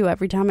I do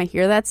every time I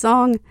hear that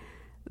song,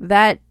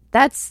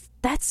 that's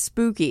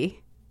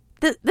spooky.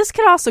 This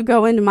could also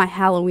go into my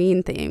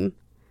Halloween theme,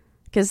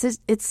 because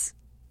it's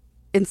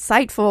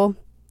insightful,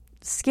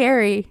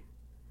 scary,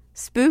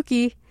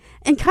 spooky,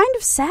 and kind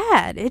of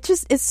sad. It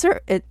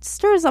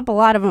stirs up a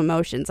lot of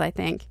emotions, I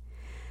think.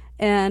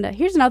 And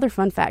here's another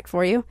fun fact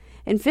for you.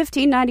 In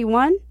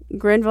 1591,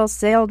 Grenville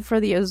sailed for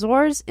the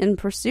Azores in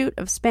pursuit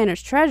of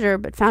Spanish treasure,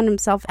 but found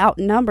himself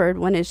outnumbered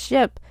when his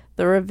ship,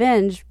 the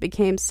Revenge,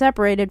 became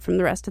separated from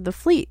the rest of the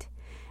fleet.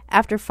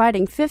 After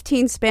fighting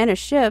 15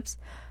 Spanish ships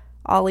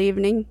all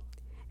evening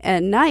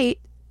and night,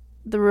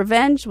 the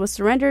Revenge was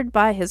surrendered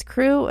by his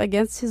crew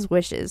against his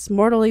wishes.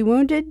 Mortally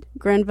wounded,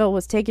 Grenville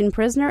was taken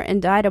prisoner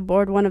and died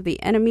aboard one of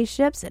the enemy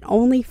ships at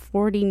only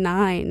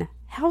 49.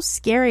 How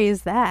scary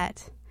is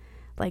that?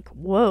 Like,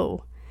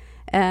 whoa.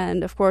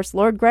 And, of course,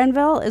 Lord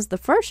Grenville is the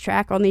first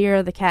track on the Year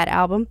of the Cat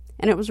album,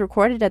 and it was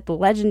recorded at the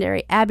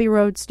legendary Abbey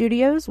Road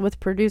Studios with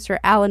producer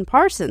Alan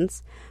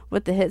Parsons,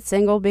 with the hit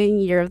single being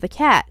Year of the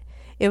Cat.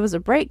 It was a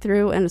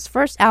breakthrough and his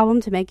first album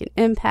to make an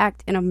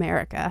impact in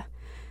America.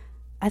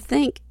 I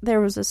think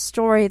there was a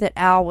story that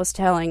Al was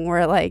telling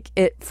where, like,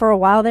 for a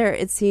while there,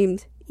 it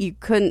seemed you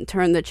couldn't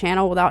turn the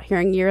channel without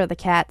hearing Year of the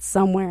Cat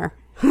somewhere.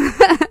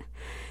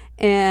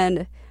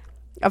 And,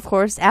 of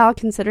course, Al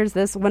considers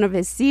this one of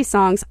his sea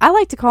songs. I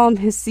like to call them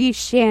his sea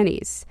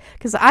shanties,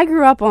 because I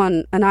grew up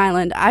on an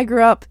island. I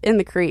grew up in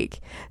the creek.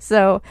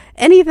 So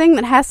anything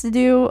that has to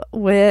do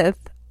with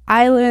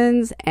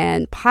islands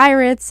and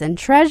pirates and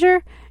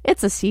treasure,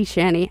 it's a sea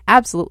shanty.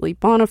 Absolutely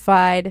bona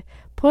fide.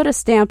 Put a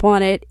stamp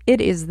on it.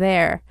 It is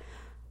there.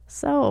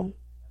 So,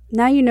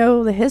 now you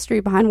know the history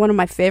behind one of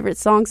my favorite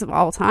songs of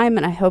all time,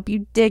 and I hope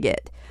you dig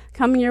it.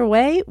 Coming your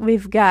way,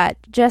 we've got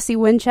Jesse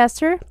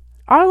Winchester,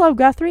 Arlo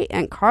Guthrie,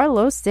 and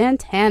Carlos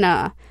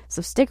Santana.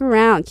 So stick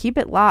around. Keep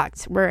it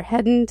locked. We're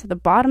heading to the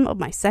bottom of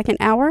my second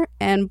hour,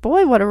 and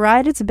boy, what a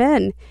ride it's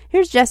been.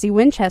 Here's Jesse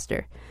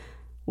Winchester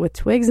with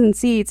Twigs and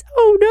Seeds.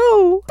 Oh,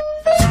 no!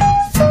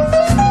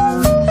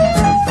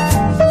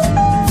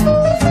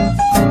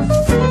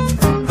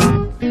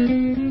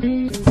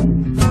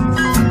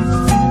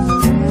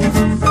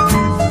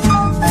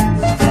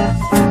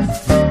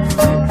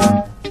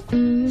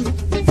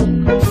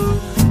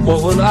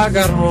 Well, when I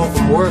got home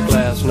from work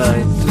last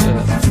night,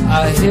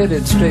 I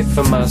headed straight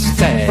for my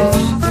stash,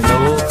 you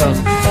know, 'cause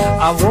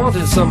I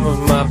wanted some of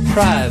my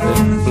private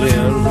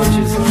blend, which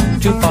is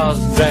 2 parts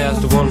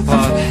grass to 1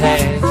 part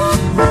hash.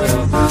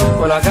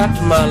 Well, when I got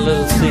to my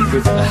little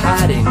secret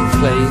hiding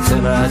place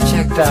and I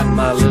checked out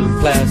my little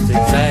plastic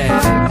bag,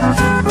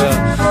 well,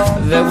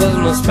 there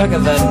wasn't a speck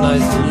of that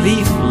nice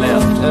leaf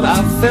left, and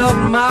I felt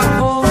my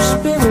whole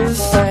spirit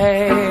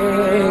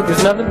sag.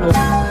 There's nothing but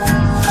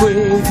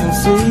twigs and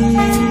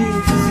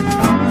seeds,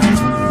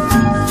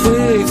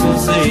 twigs and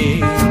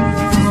seeds.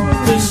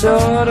 They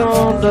sure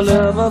don't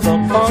deliver the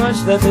punch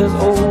that this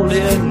old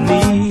head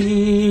needs.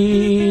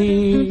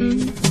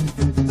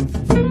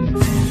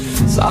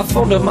 So I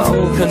phoned up my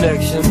old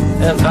connection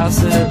and I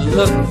said,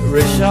 look,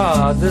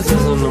 Richard, this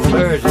is an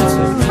emergency,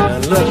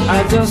 man. Look,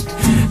 I just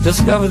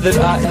discovered that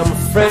I am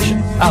fresh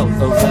out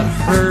of that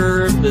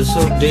herb that's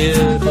so dear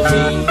to me.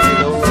 You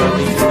know what I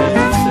mean, man?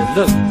 I said,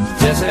 look,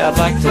 Jesse, I'd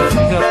like to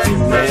help you,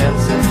 man. I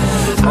said,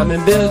 I'm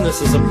in business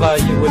to supply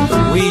you with the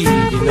weed,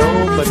 you know,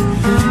 but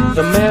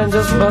the man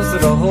just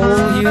busted a whole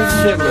huge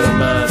shipment of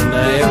mine, and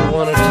now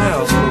everyone in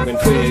town smoking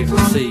twigs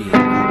and seeds.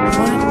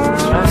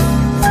 That's right.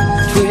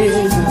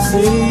 Twigs and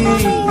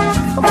seeds.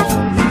 Come on.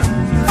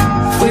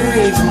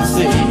 Twigs and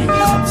seeds.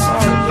 I'm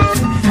sorry, but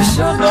you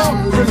sure don't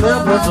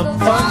remember the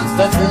punch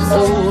that this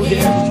old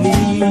head needs.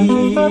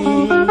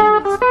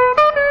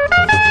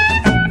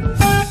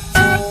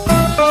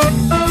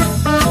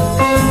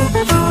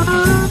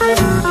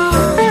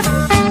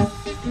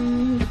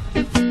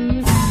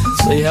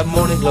 You have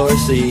morning glory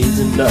seeds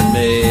and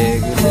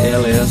nutmeg and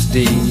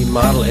LSD,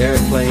 model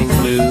airplane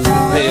glue,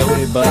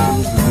 railway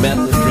buttons,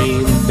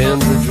 methadone,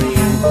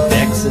 benzodrine,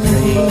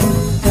 dexedrine.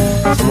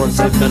 Someone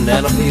said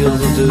banana peels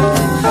will do.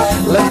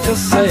 Let's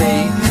just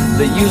say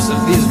the use of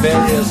these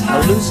various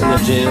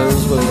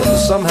hallucinogens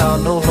was somehow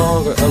no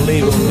longer a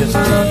legal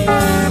misdeed.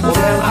 Well,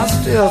 man, I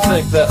still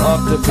think there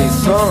ought to be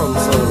some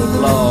sort of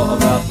law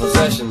about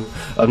possession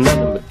of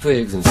nothing but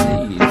twigs and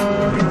seeds.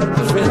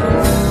 Because really,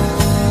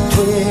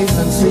 twigs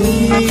and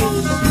seeds,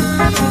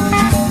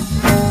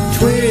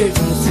 twigs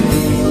and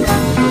seeds,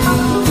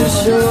 you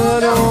sure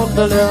don't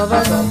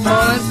deliver the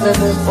punch that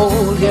this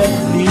old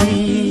head needs.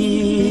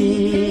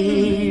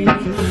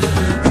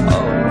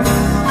 Oh,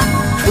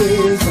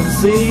 twigs and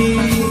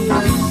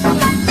seeds,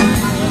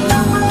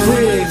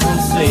 twigs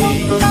and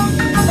seeds,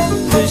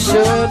 you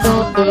sure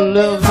don't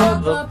deliver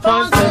the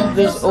punch that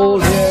this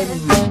old head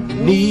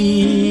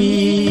needs.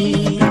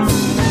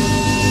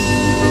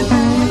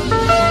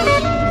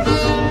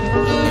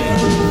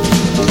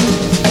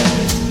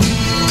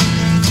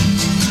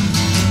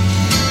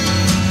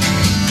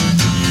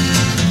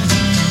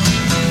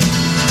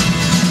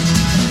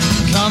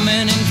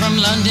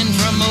 London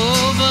from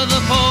over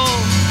the pole,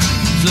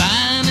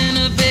 flying in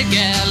a big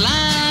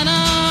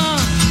airliner,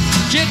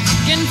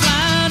 chicken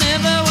flying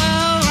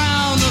everywhere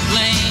around the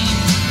plane.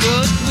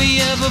 Could we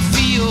ever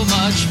feel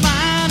much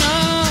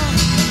finer?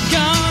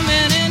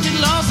 Coming into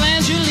Los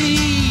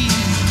Angeles,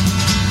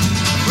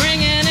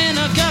 bringing in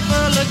a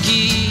couple of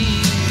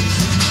keys.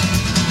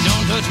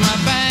 Don't touch my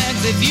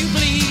bags if you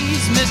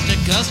please, Mr.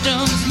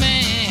 Customs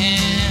Man.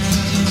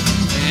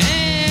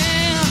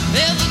 Yeah,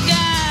 there's a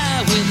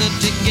guy with a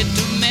ticket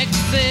to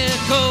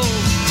Mexico.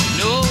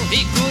 No,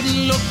 he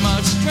couldn't look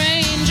much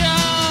stranger.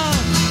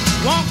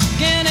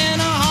 Walking in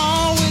a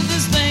hall with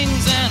his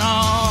things and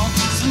all,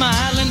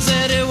 smiling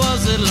said he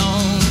was a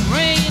Lone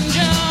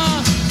Ranger.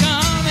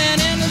 Coming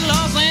into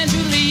Los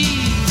Angeles,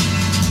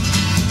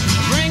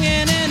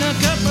 bringing in a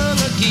couple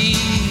of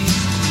keys.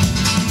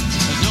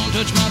 Don't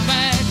touch my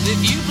bags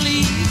if you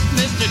please,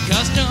 Mr.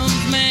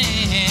 Customs Man.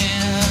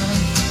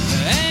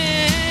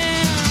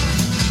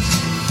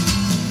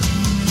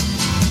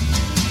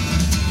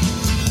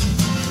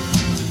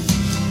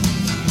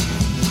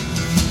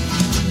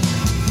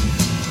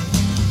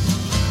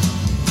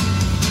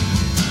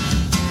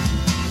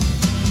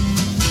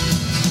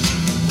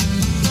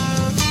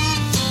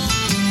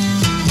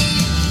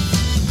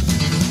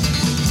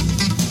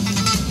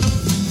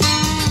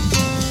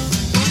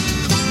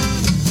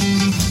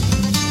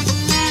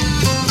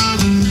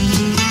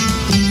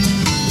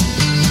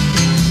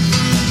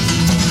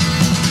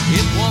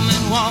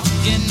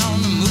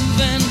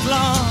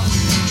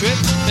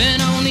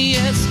 Tripping on the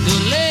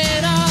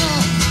escalator,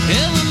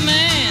 there's a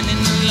man in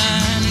the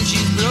line and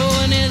she's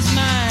blowing his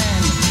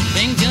mind,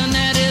 thinking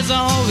that he's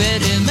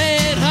already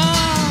made her.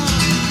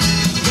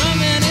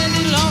 Coming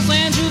into Los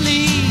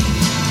Angeles,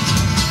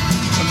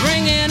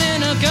 bringing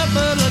in a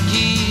couple of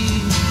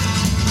keys.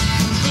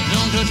 But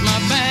don't touch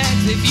my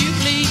bags if you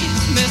please,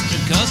 Mr.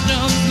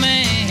 Customs Man.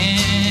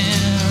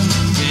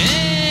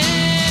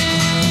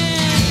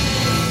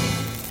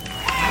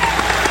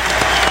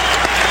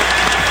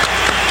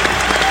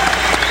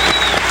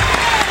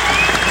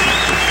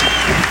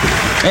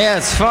 Yeah,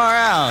 it's far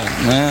out,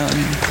 man.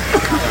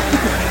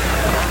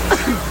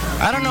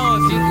 I don't know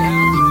if you can.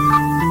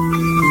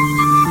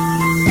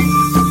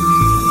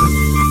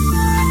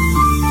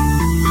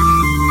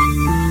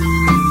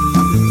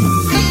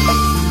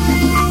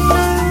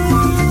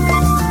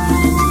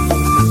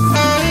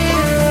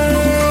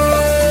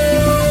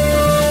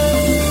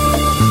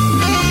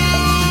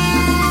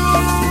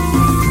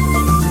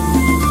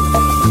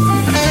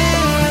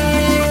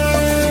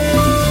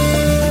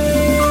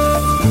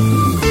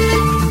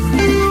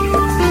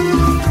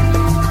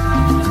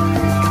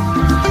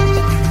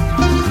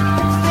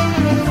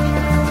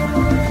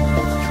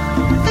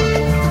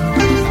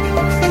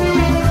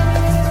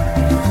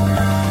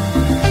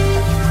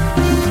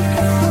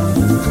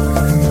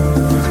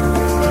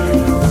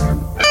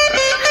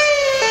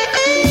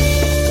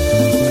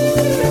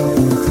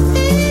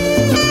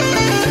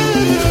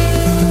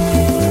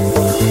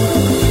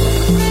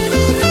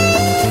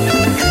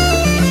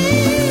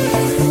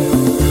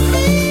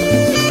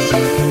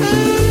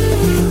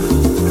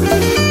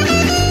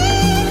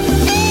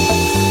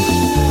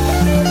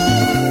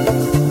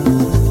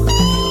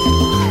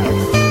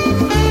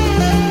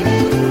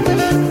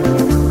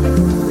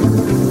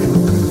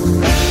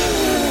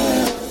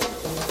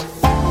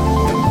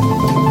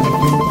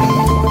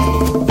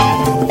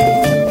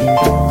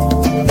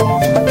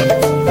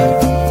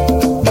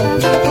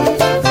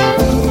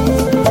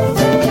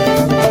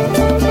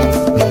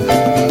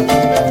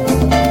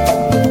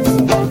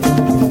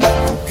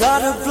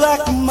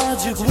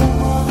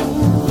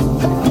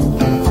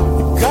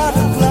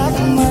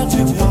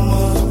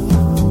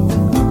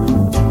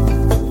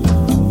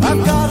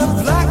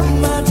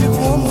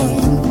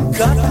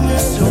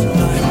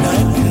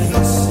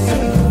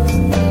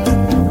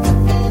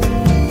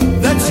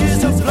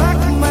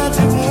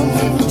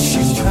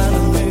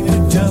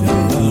 devil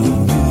out of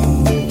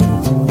me.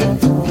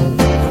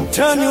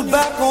 Turn your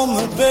back on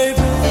me,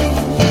 baby.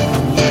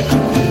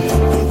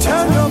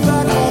 Turn your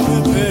back on me,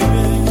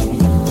 baby.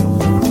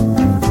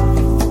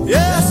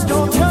 Yes,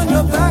 don't turn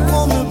your back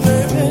on me,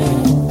 baby.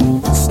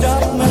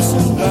 Stop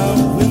messing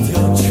around with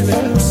your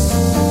tricks.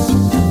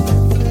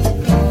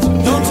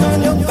 Don't turn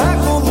your back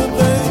on me,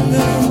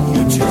 baby.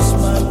 You just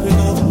might pick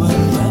up my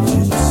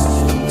magic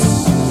sticks.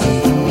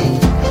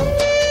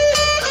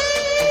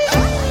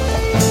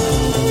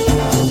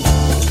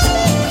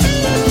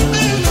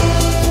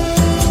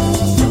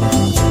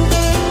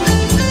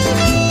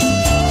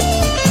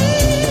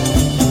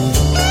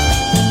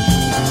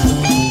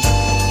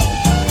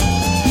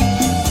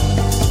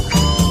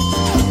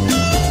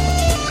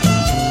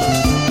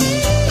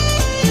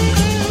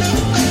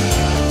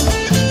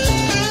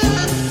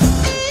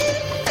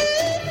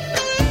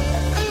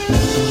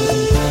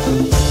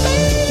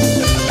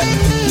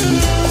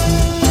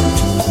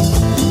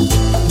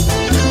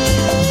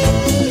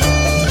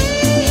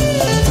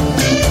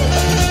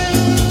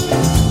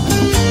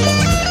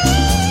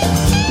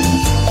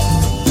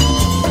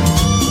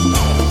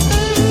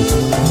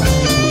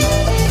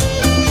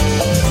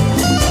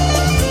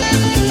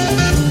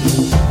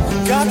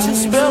 Got your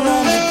spell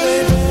on me,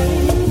 baby.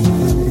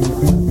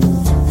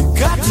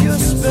 Got your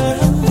spell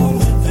on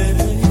me,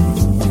 baby.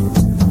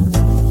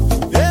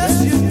 Yes,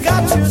 you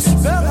got your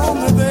spell on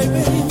me,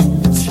 baby.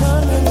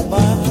 Turning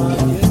my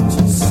heart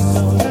into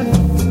stone.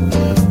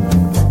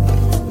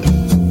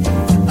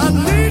 I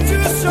need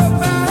you so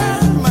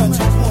bad,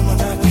 magic woman,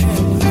 I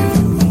can't leave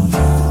you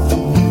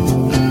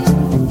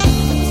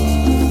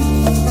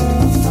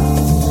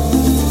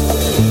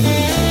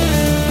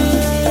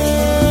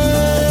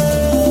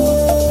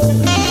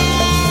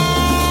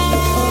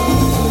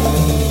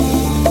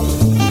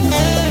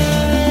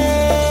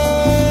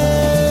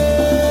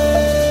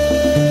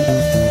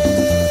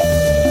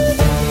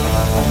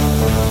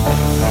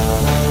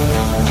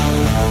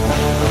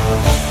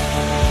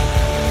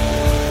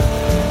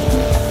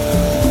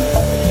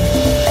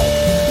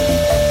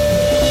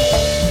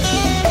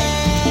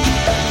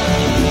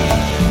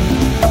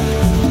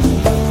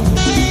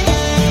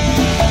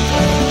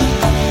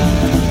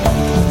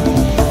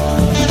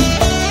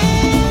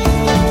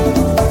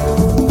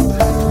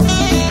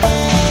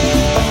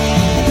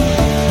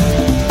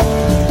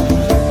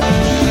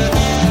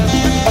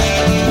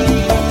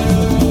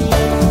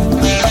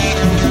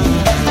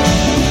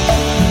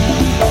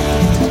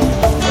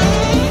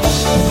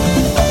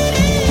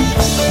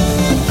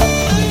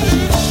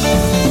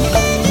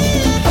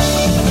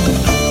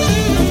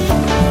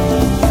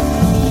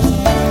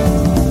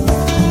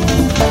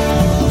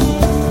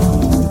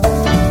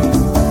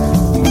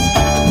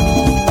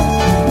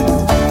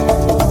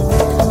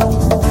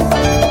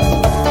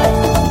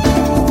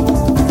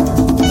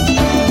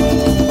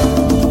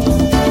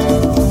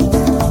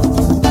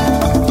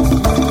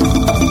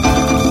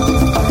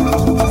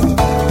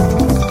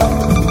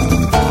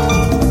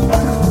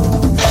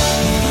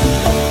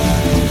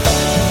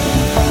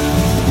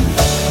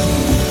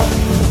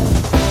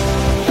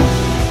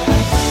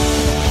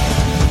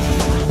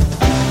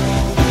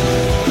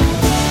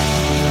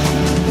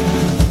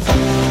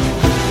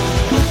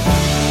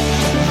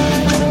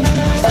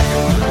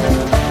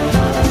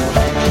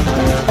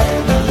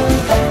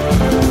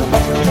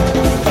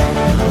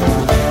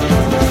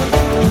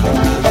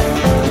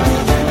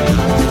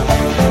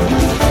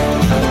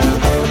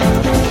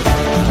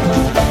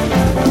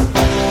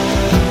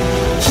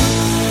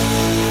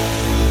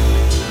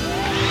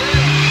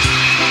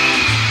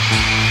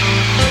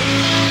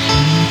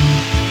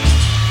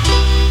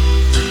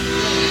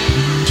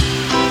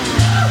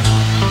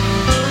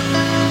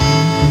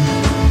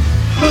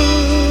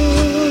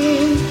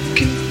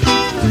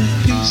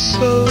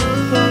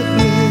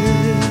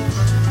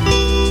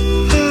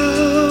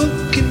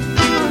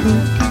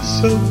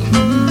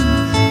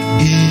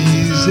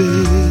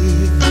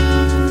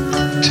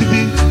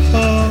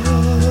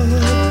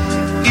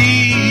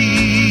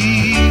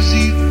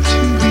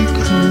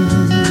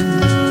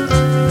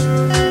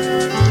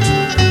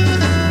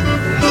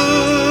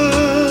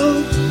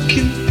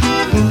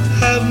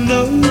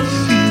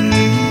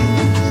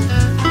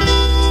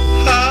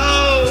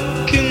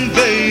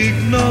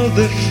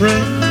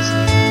friends,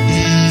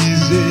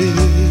 easy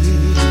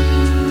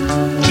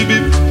to be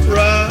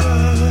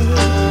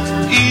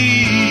proud,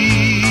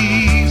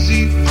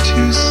 easy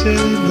to say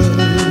no.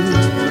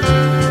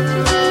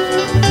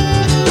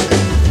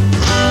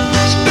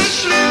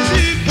 Especially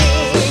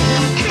people who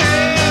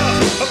care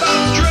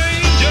about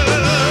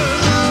strangers,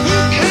 who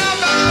care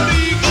about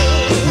evil,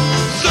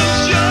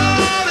 social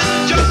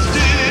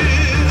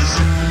injustice.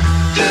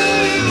 Do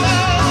you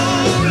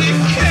only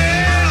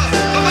care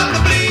about the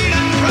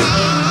bleeding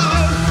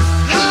crowd?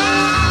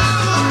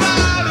 How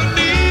about a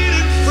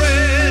needed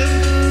friend?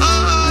 I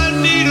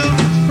need a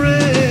friend.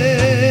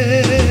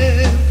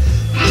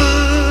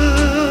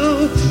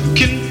 How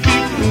can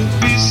people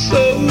be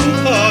so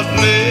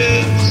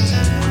heartless?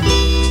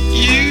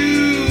 You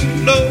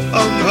know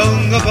I'm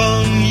hung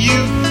upon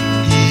you,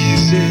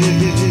 easy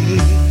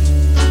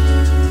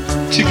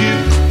to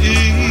give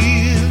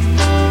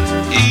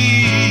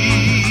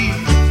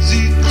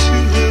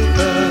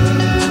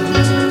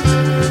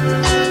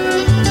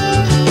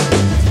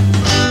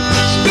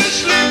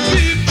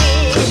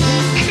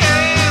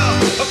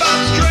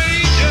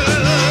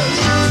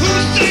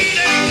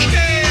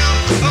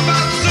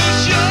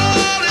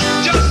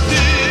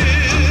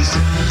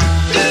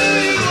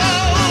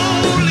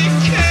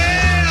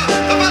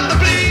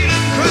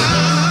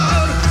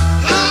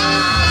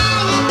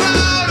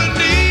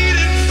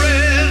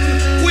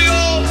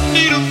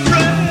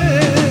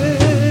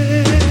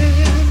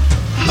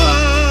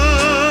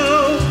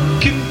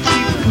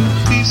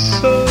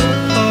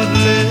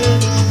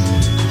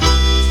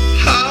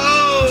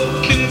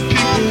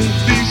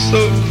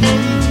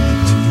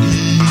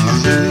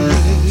No,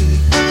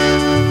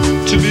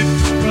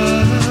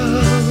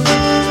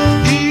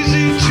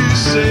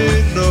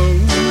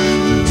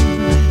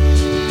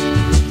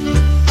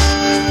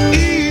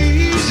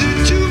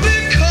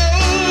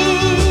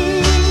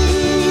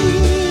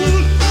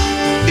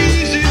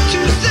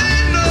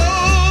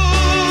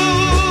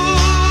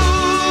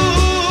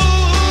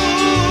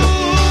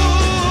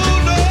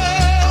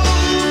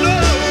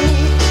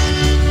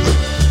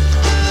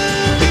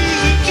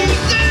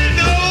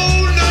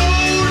 no, no,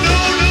 no,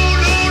 no,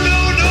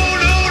 no, no,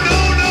 no.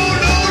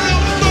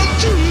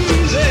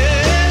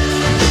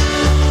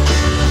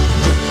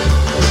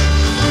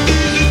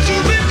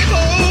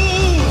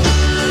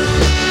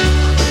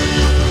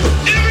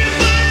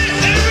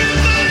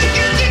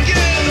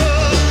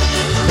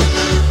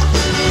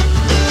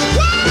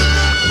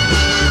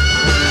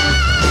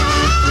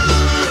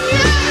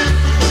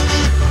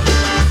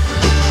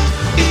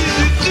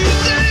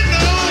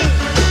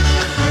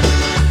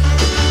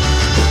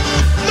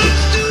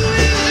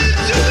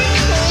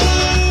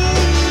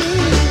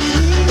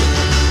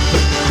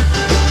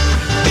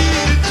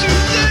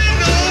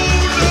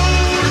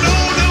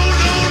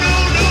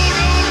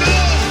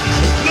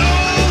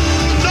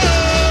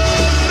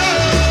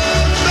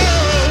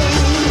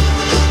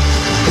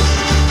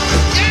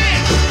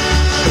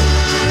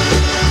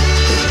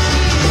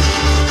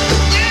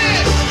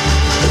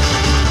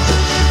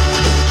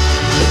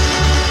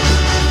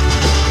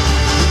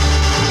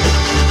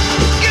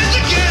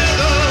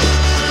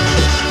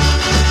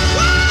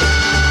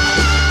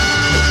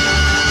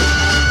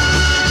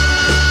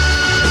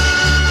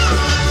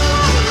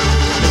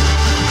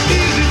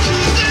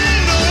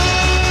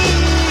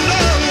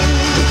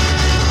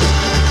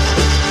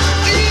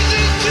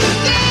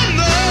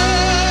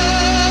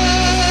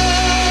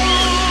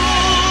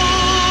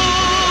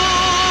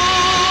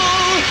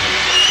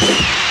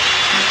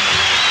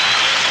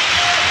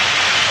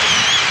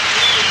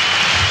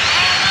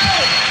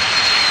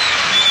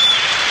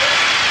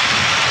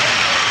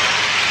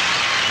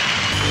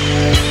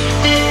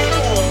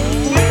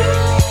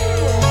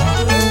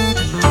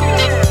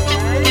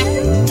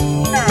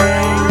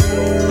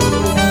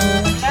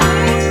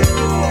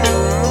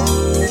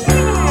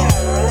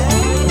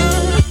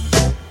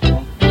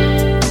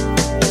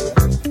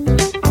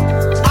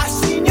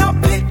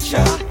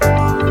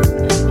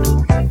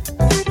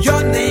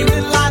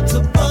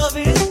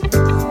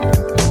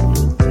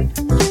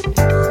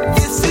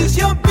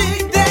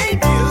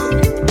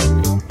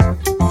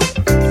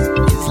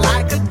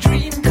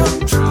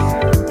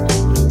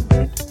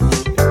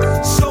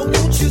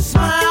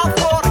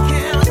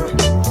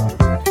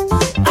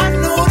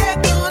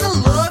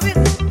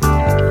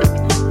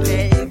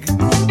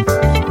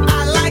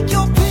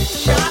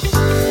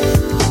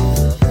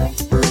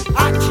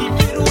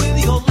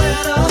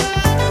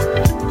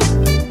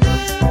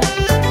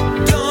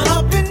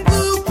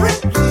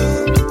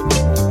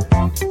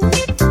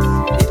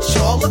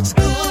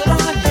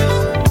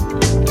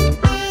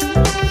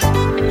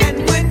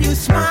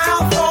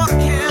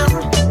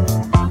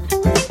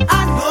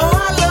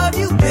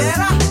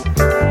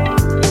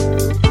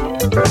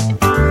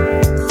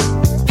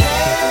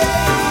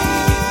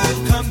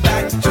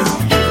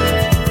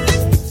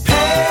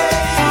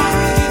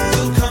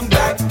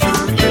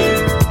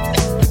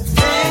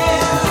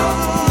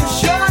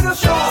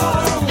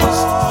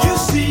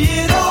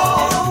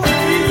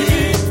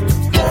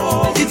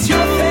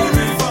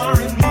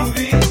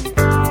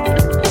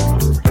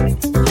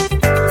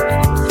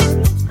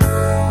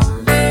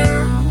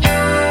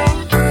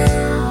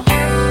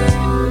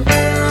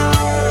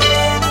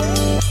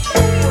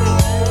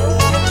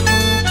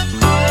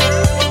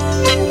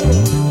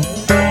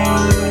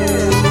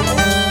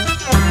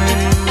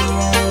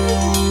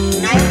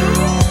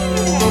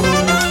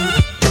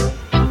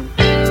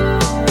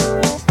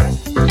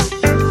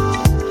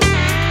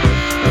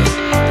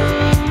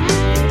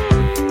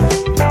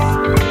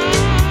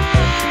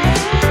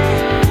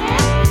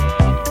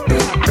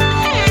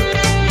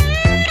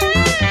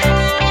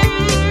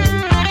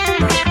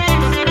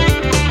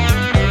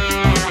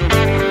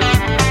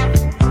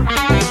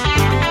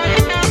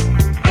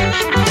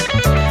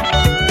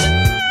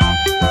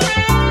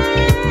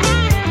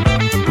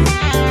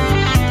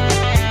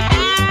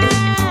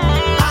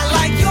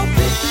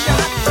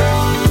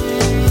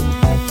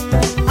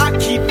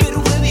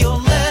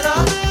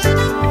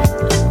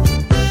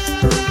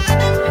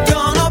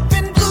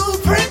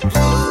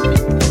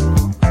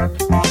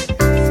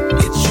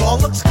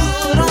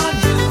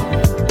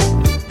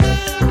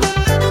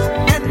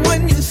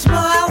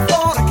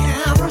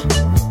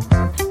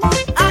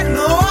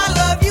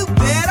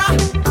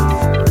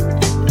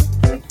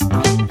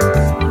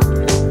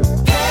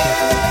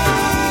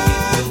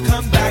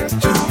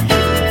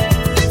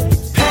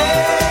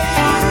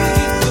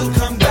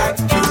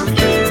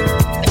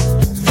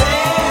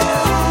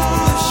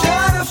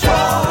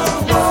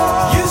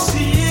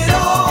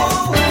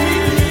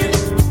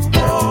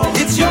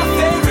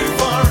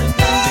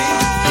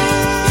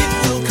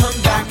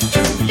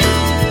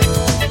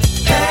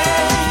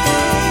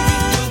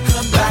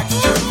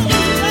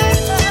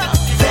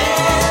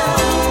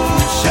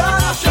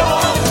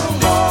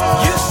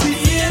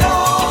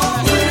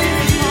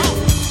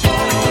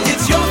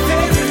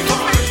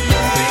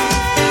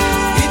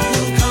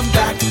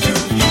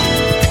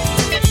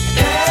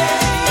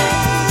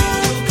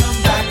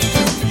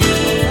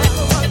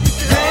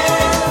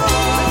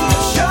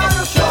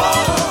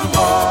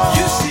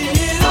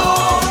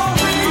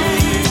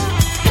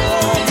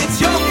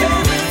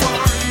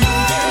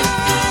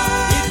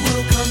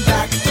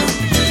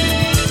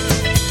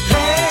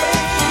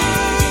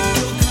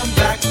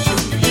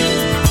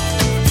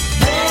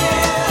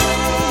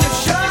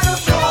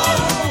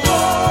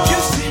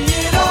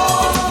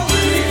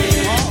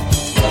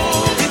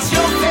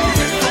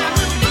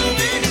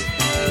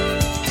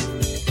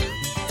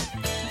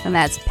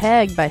 that's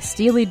Peg by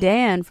Steely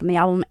Dan from the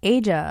album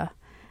Aja.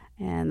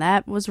 And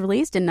that was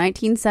released in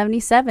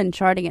 1977,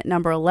 charting at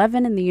number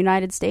 11 in the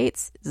United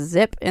States,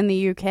 zip in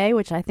the UK,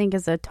 which I think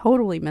is a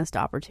totally missed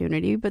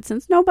opportunity. But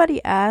since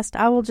nobody asked,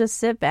 I will just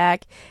sit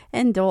back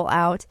and dole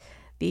out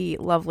the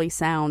lovely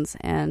sounds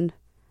and,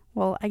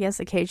 well, I guess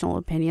occasional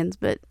opinions,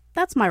 but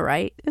that's my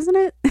right, isn't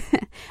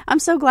it? I'm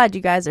so glad you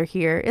guys are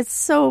here. It's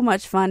so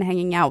much fun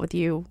hanging out with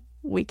you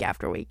week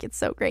after week. It's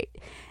so great.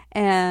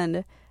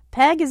 And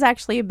Peg is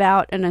actually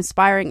about an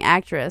aspiring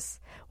actress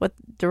with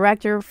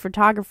director,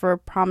 photographer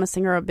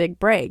promising her a big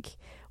break.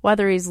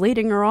 Whether he's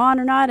leading her on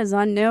or not is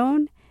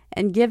unknown,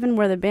 and given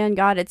where the band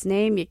got its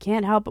name, you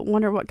can't help but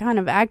wonder what kind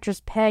of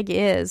actress Peg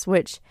is,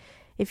 which,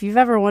 if you've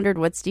ever wondered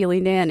what Steely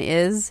Dan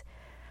is,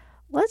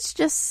 let's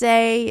just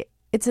say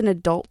it's an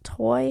adult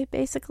toy,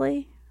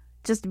 basically.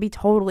 Just to be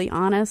totally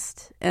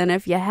honest, and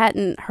if you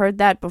hadn't heard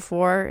that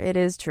before, it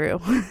is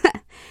true.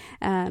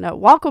 And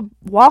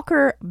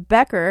Walker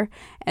Becker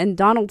and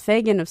Donald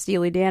Fagen of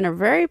Steely Dan are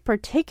very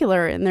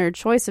particular in their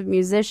choice of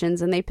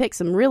musicians, and they picked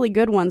some really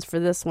good ones for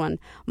this one.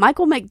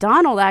 Michael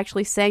McDonald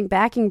actually sang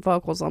backing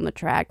vocals on the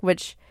track,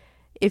 which,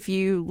 if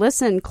you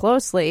listen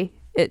closely,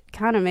 it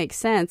kind of makes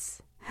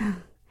sense.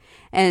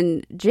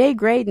 And Jay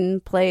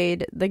Graydon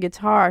played the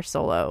guitar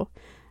solo.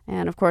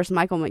 And, of course,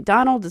 Michael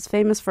McDonald is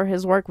famous for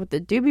his work with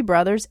the Doobie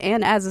Brothers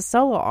and as a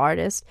solo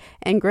artist,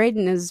 and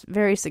Graydon is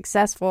very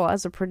successful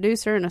as a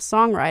producer and a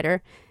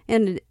songwriter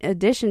in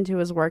addition to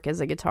his work as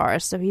a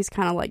guitarist, so he's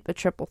kind of like the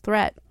triple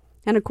threat.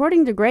 And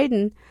according to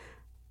Graydon,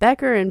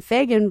 Becker and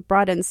Fagen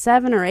brought in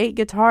 7 or 8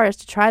 guitarists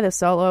to try the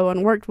solo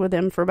and worked with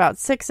him for about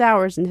 6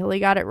 hours until he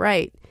got it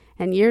right.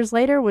 And years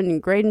later, when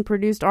Graydon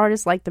produced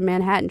artists like the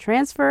Manhattan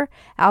Transfer,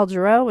 Al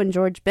Jarreau, and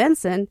George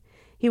Benson,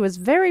 he was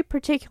very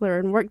particular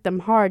and worked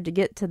them hard to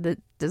get to the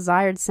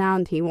desired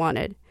sound he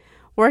wanted.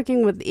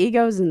 Working with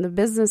egos in the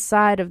business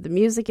side of the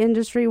music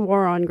industry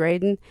wore on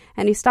Graydon,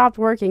 and he stopped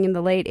working in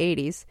the late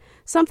 80s,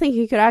 something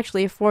he could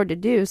actually afford to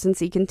do since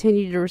he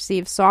continued to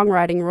receive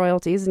songwriting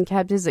royalties and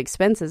kept his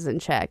expenses in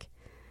check,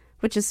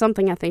 which is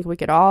something I think we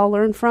could all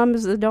learn from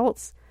as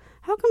adults.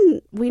 How come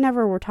we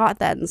never were taught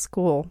that in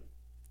school?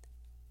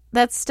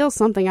 That's still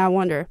something I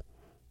wonder.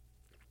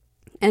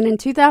 And in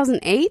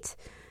 2008...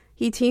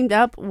 he teamed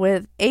up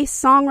with ace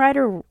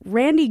songwriter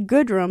Randy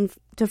Goodrum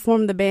to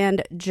form the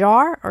band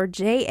JAR, or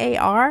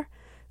J-A-R,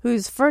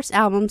 whose first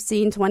album,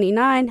 Scene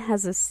 29,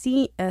 has a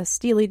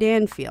Steely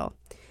Dan feel.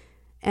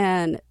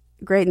 And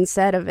Graydon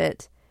said of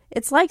it,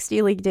 "It's like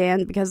Steely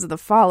Dan because of the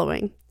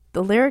following.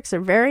 The lyrics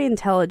are very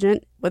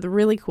intelligent with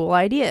really cool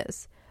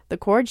ideas. The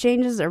chord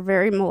changes are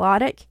very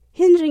melodic,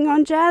 hinging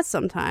on jazz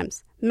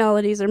sometimes.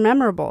 Melodies are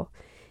memorable.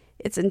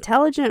 It's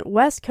intelligent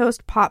West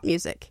Coast pop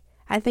music.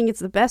 I think it's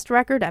the best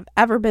record I've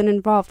ever been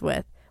involved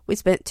with. We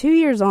spent 2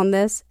 years on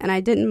this, and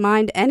I didn't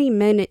mind any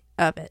minute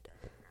of it.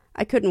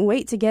 I couldn't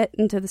wait to get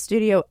into the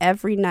studio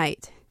every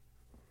night."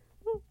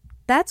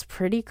 That's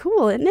pretty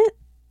cool, isn't it?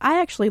 I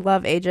actually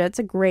love Aja. It's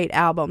a great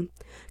album.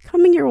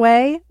 Coming your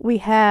way, we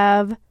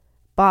have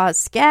Boz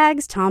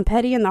Scaggs, Tom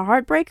Petty and the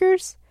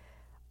Heartbreakers,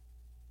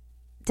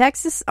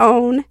 Texas'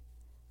 own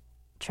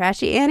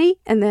Trashy Annie,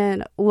 and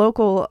then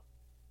local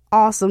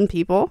awesome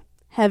people,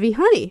 Heavy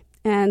Honey,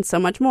 and so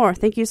much more.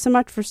 Thank you so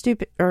much for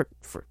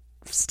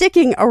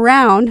sticking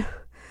around.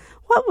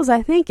 What was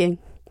I thinking?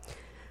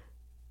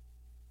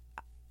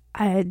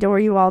 I adore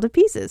you all to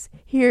pieces.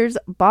 Here's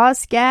Boz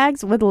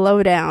Scaggs with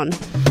Lowdown.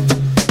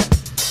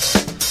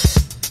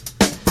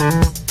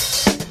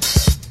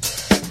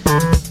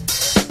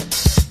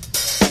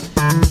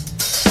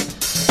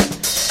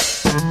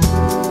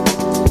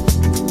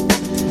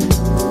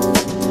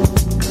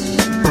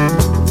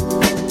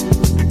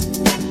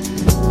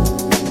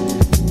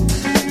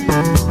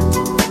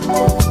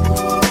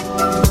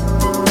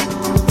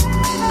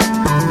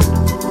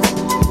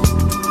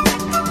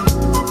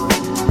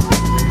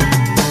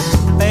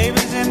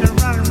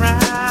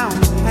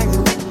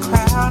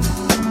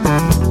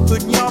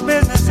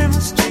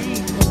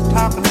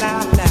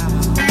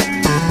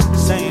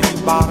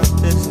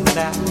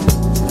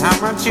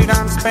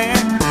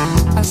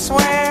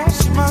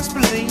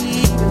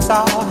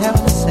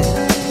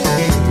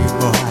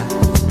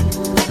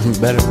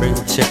 Better bring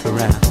the chick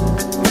around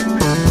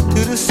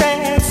to the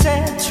sad,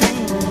 sad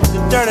truth, the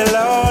dirty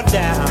low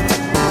down.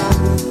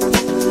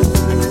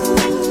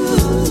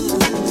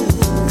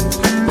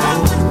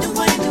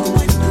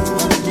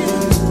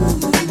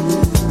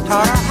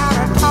 Taught her how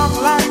to talk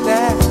like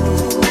that.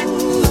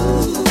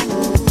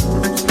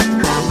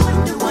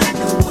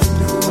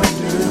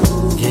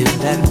 Give her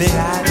that big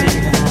idea.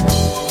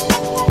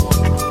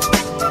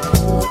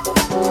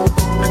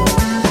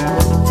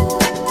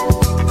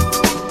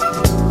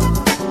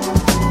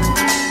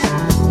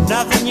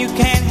 Nothing you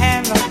can't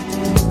handle,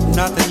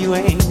 nothing you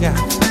ain't got.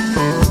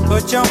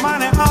 Put your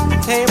money on the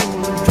table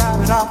and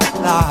drive it off the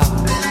lot.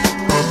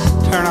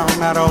 Turn on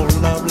that old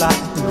love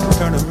light,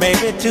 turn it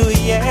maybe to a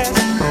yes.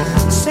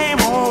 Same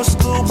old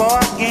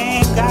schoolboy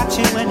game got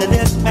you into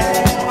this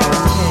mess.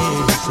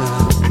 Hey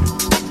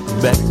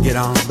son, better get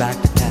on back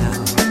to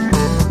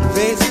town.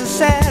 face the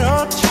sad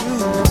old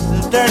truth,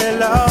 the dirty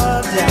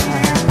Lord died.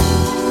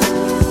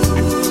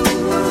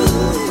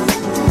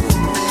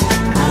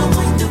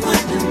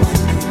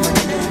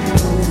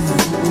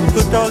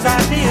 Put those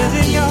ideas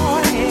in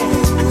your head.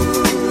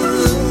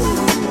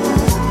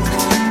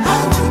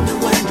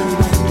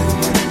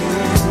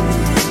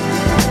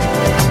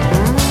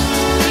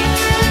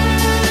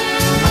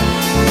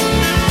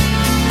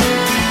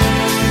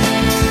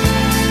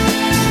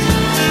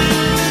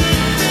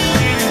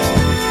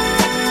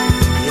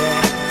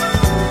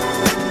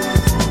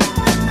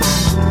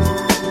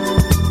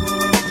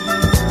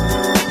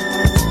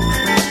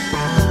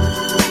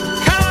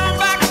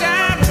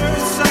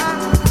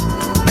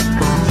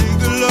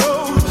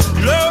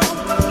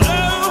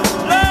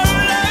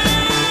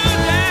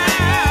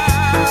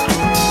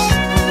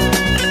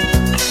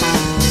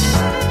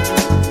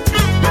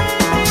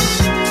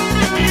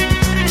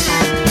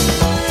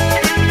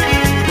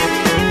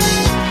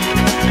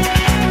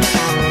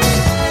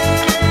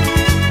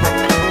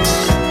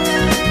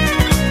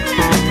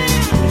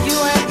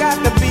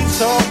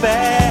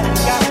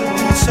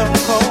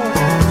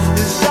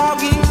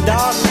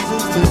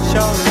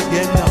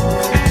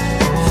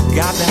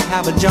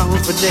 Have a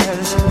Jones for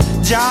this,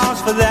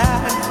 Jones for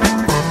that.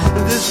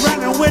 This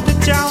running with the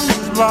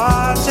Joneses,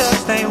 boy,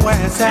 just ain't where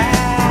it's at.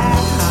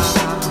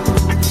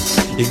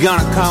 You're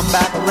gonna come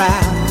back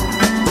around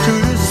to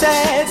the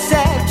sad,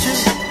 sad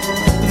truth,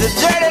 the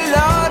dirty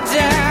low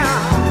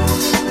down.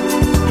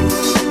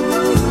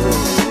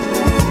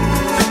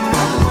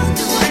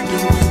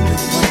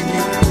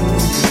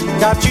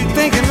 Got you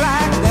thinking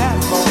like that,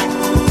 boy.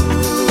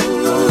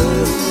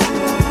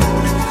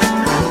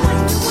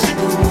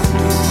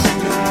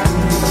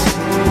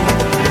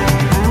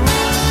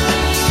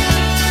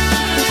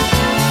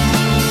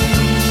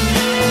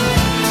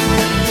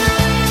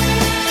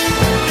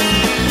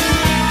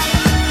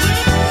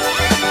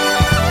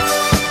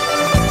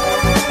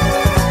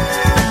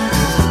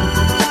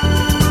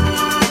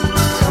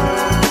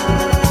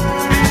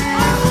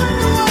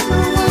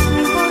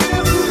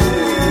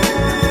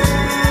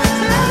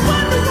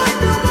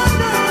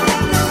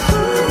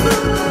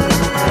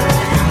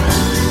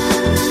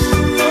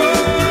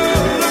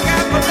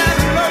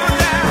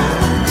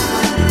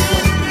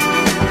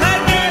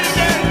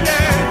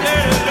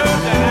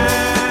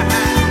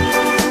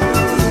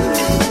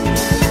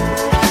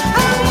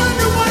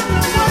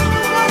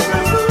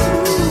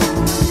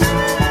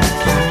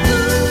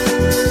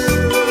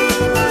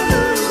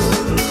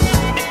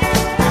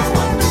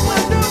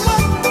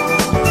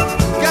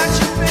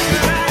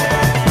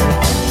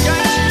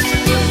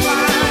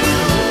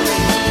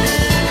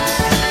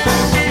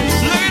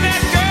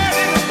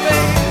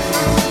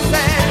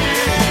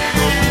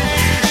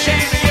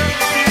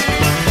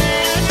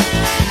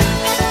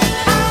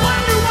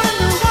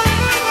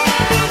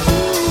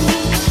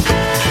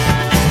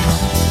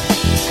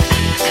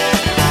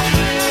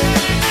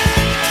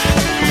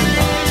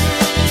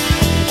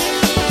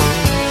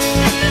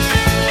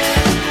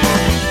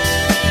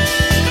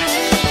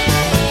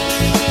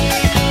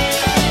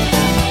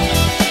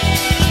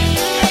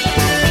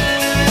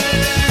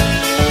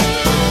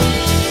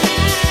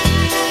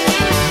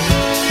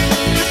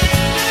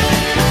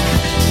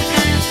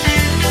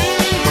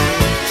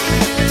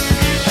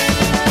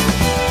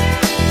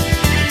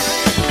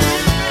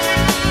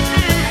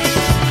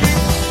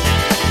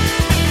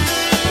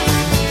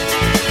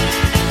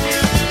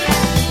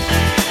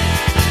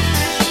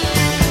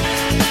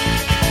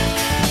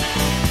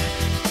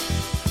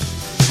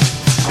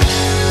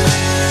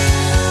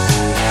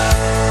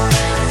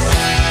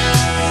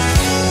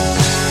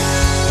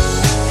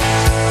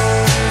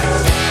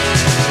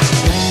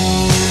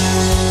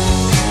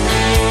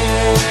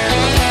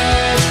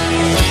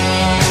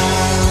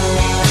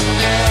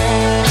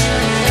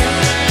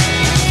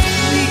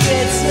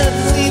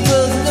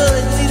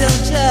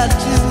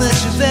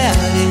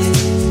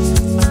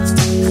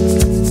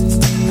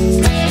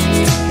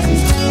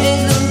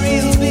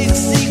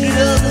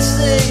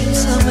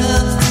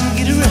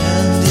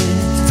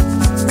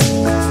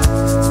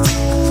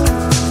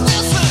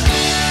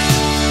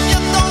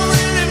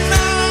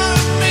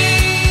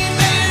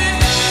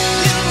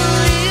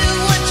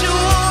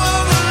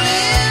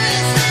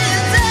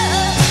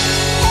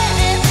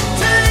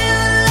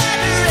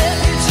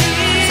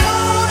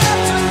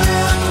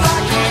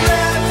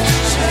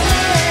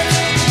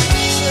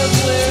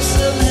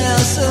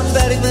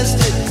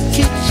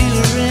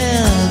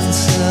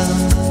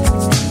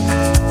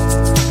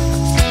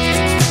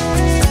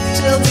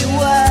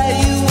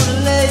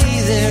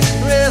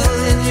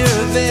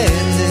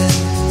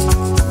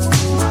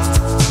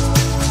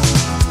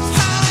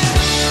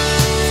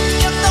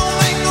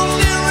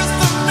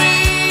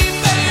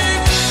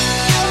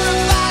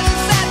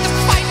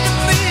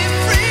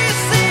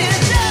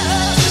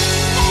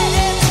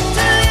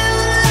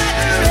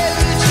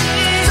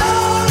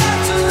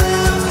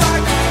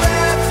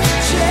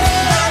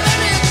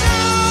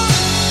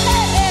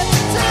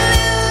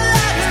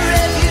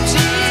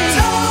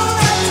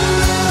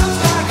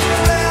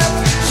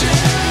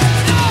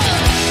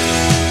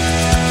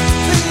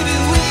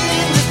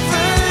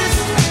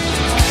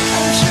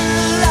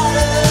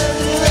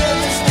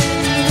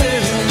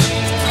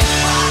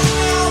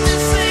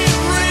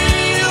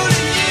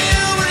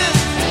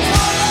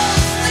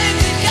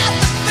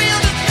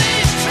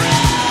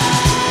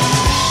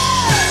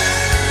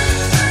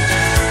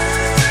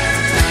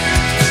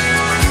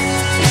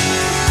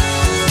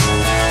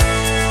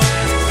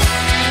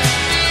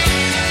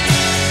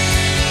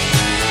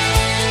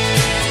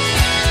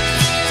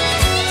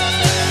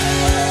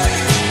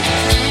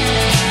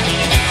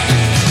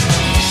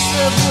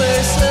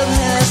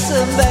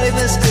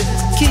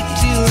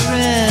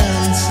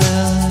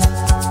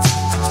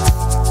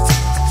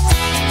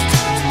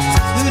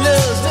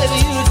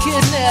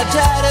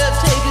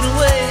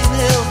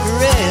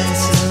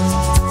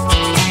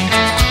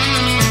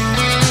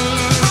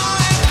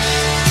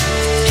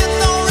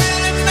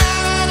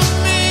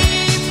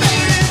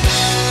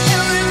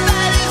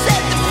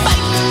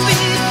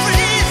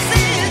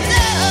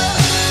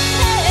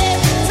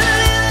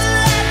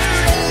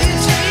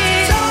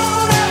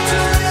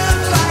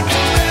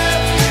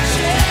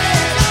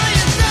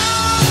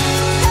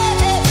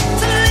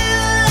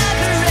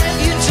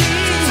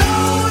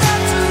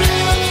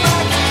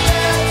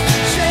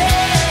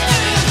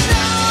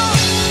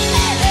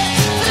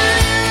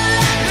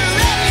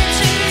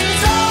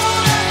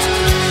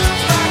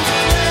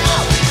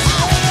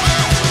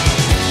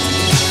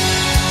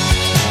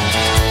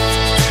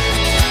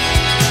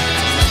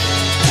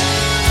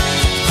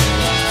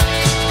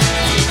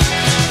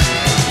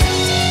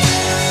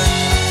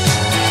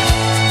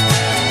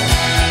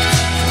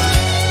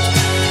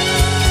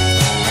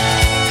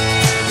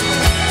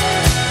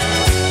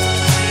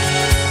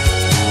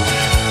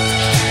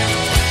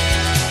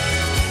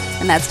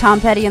 that's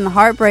Tom Petty and the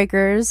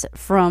Heartbreakers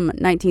from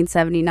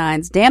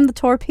 1979's Damn the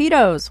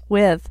Torpedoes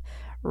with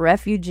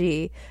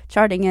Refugee,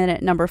 charting in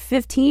at number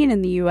 15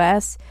 in the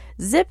US,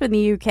 Zip in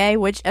the UK,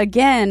 which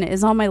again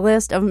is on my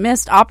list of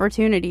missed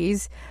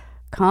opportunities.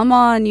 Come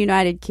on,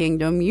 United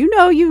Kingdom. You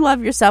know you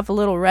love yourself a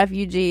little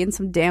Refugee and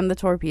some Damn the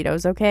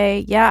Torpedoes,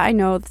 okay? Yeah, I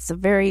know that's a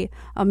very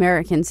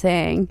American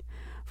saying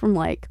from,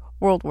 like,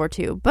 World War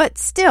II. But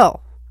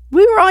still,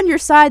 we were on your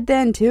side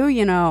then, too,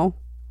 you know.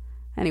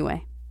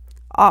 Anyway,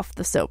 off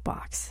the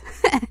soapbox.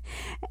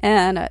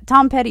 And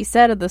Tom Petty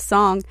said of the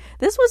song,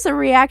 "This was a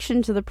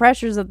reaction to the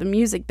pressures of the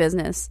music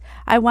business.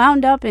 I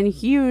wound up in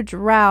huge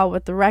row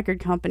with the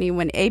record company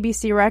when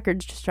ABC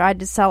Records tried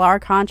to sell our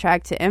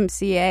contract to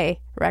MCA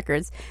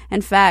Records.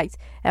 In fact,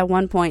 at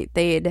one point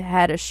they'd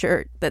had a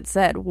shirt that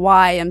said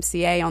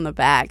YMCA on the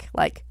back,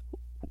 like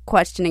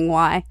questioning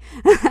why."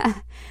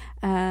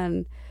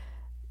 And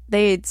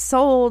they'd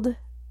sold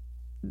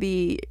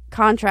the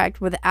contract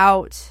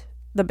without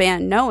the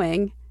band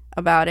knowing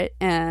about it,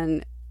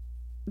 and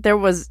there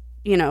was,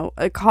 you know,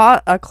 a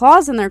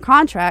clause in their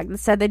contract that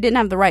said they didn't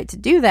have the right to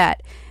do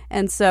that.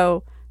 And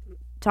so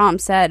Tom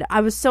said,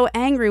 "I was so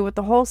angry with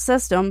the whole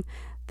system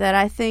that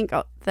I think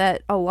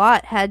that a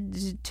lot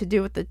had to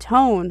do with the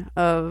tone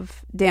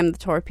of Damn the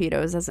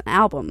Torpedoes as an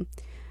album.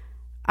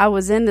 I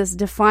was in this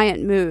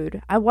defiant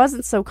mood. I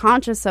wasn't so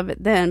conscious of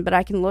it then, but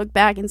I can look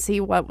back and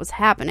see what was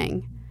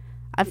happening.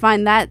 I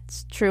find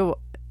that's true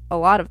a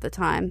lot of the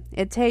time.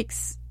 It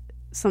takes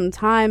some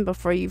time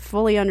before you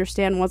fully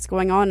understand what's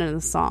going on in a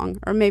song,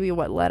 or maybe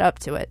what led up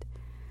to it."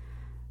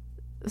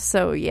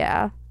 So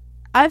yeah,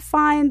 I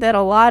find that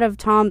a lot of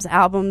Tom's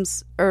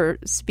albums are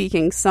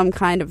speaking some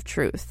kind of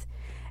truth.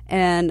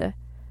 And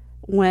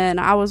when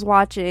I was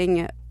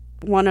watching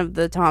one of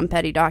the Tom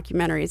Petty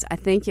documentaries, I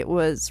think it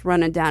was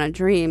Running Down a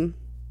Dream,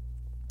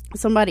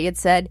 somebody had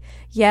said,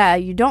 "Yeah,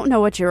 you don't know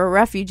what you're a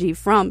refugee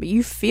from, but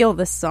you feel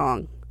this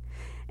song."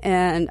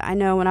 And I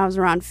know when I was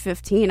around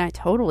 15, I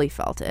totally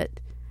felt it.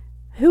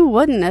 Who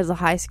wouldn't as a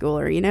high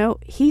schooler, you know?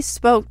 He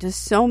spoke to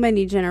so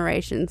many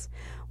generations.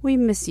 We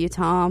miss you,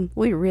 Tom.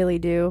 We really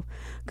do.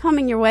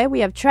 Coming your way,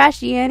 we have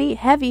Trashy Annie,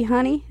 Heavy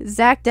Honey,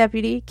 Zach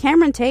Deputy,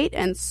 Cameron Tate,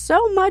 and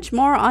so much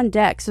more on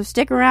deck. So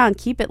stick around,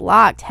 keep it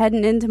locked,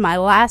 heading into my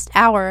last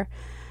hour,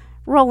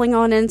 rolling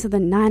on into the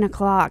 9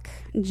 o'clock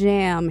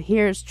jam.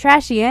 Here's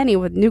Trashy Annie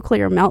with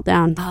Nuclear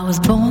Meltdown. I was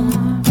born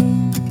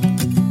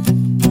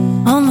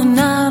on the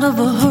night of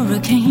a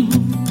hurricane.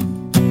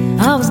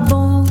 I was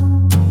born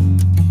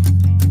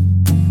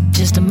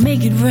just to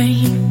make it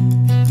rain.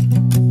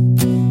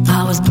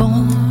 I was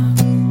born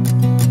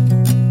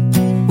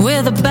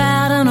with a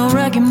bat and a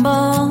wrecking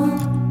ball.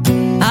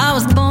 I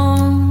was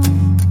born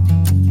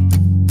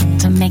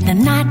to make the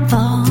night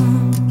fall.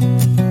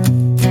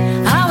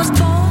 I was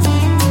born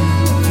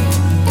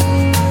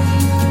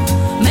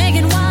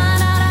making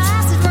wine out of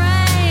acid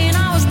rain.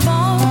 I was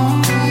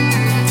born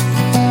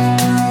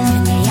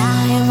in the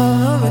eye of a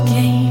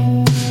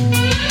hurricane.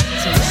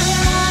 So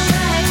everyone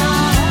break my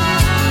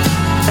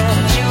heart,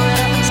 better chew it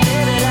up and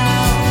spit it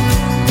out.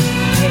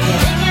 If you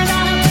think you're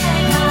gonna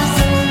break my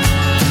soul,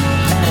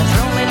 better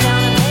throw me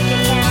down and make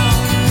it count.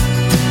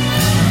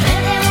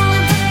 If you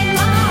wanna break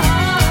my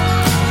heart,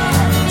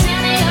 tear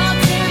me up,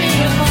 tear me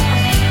apart.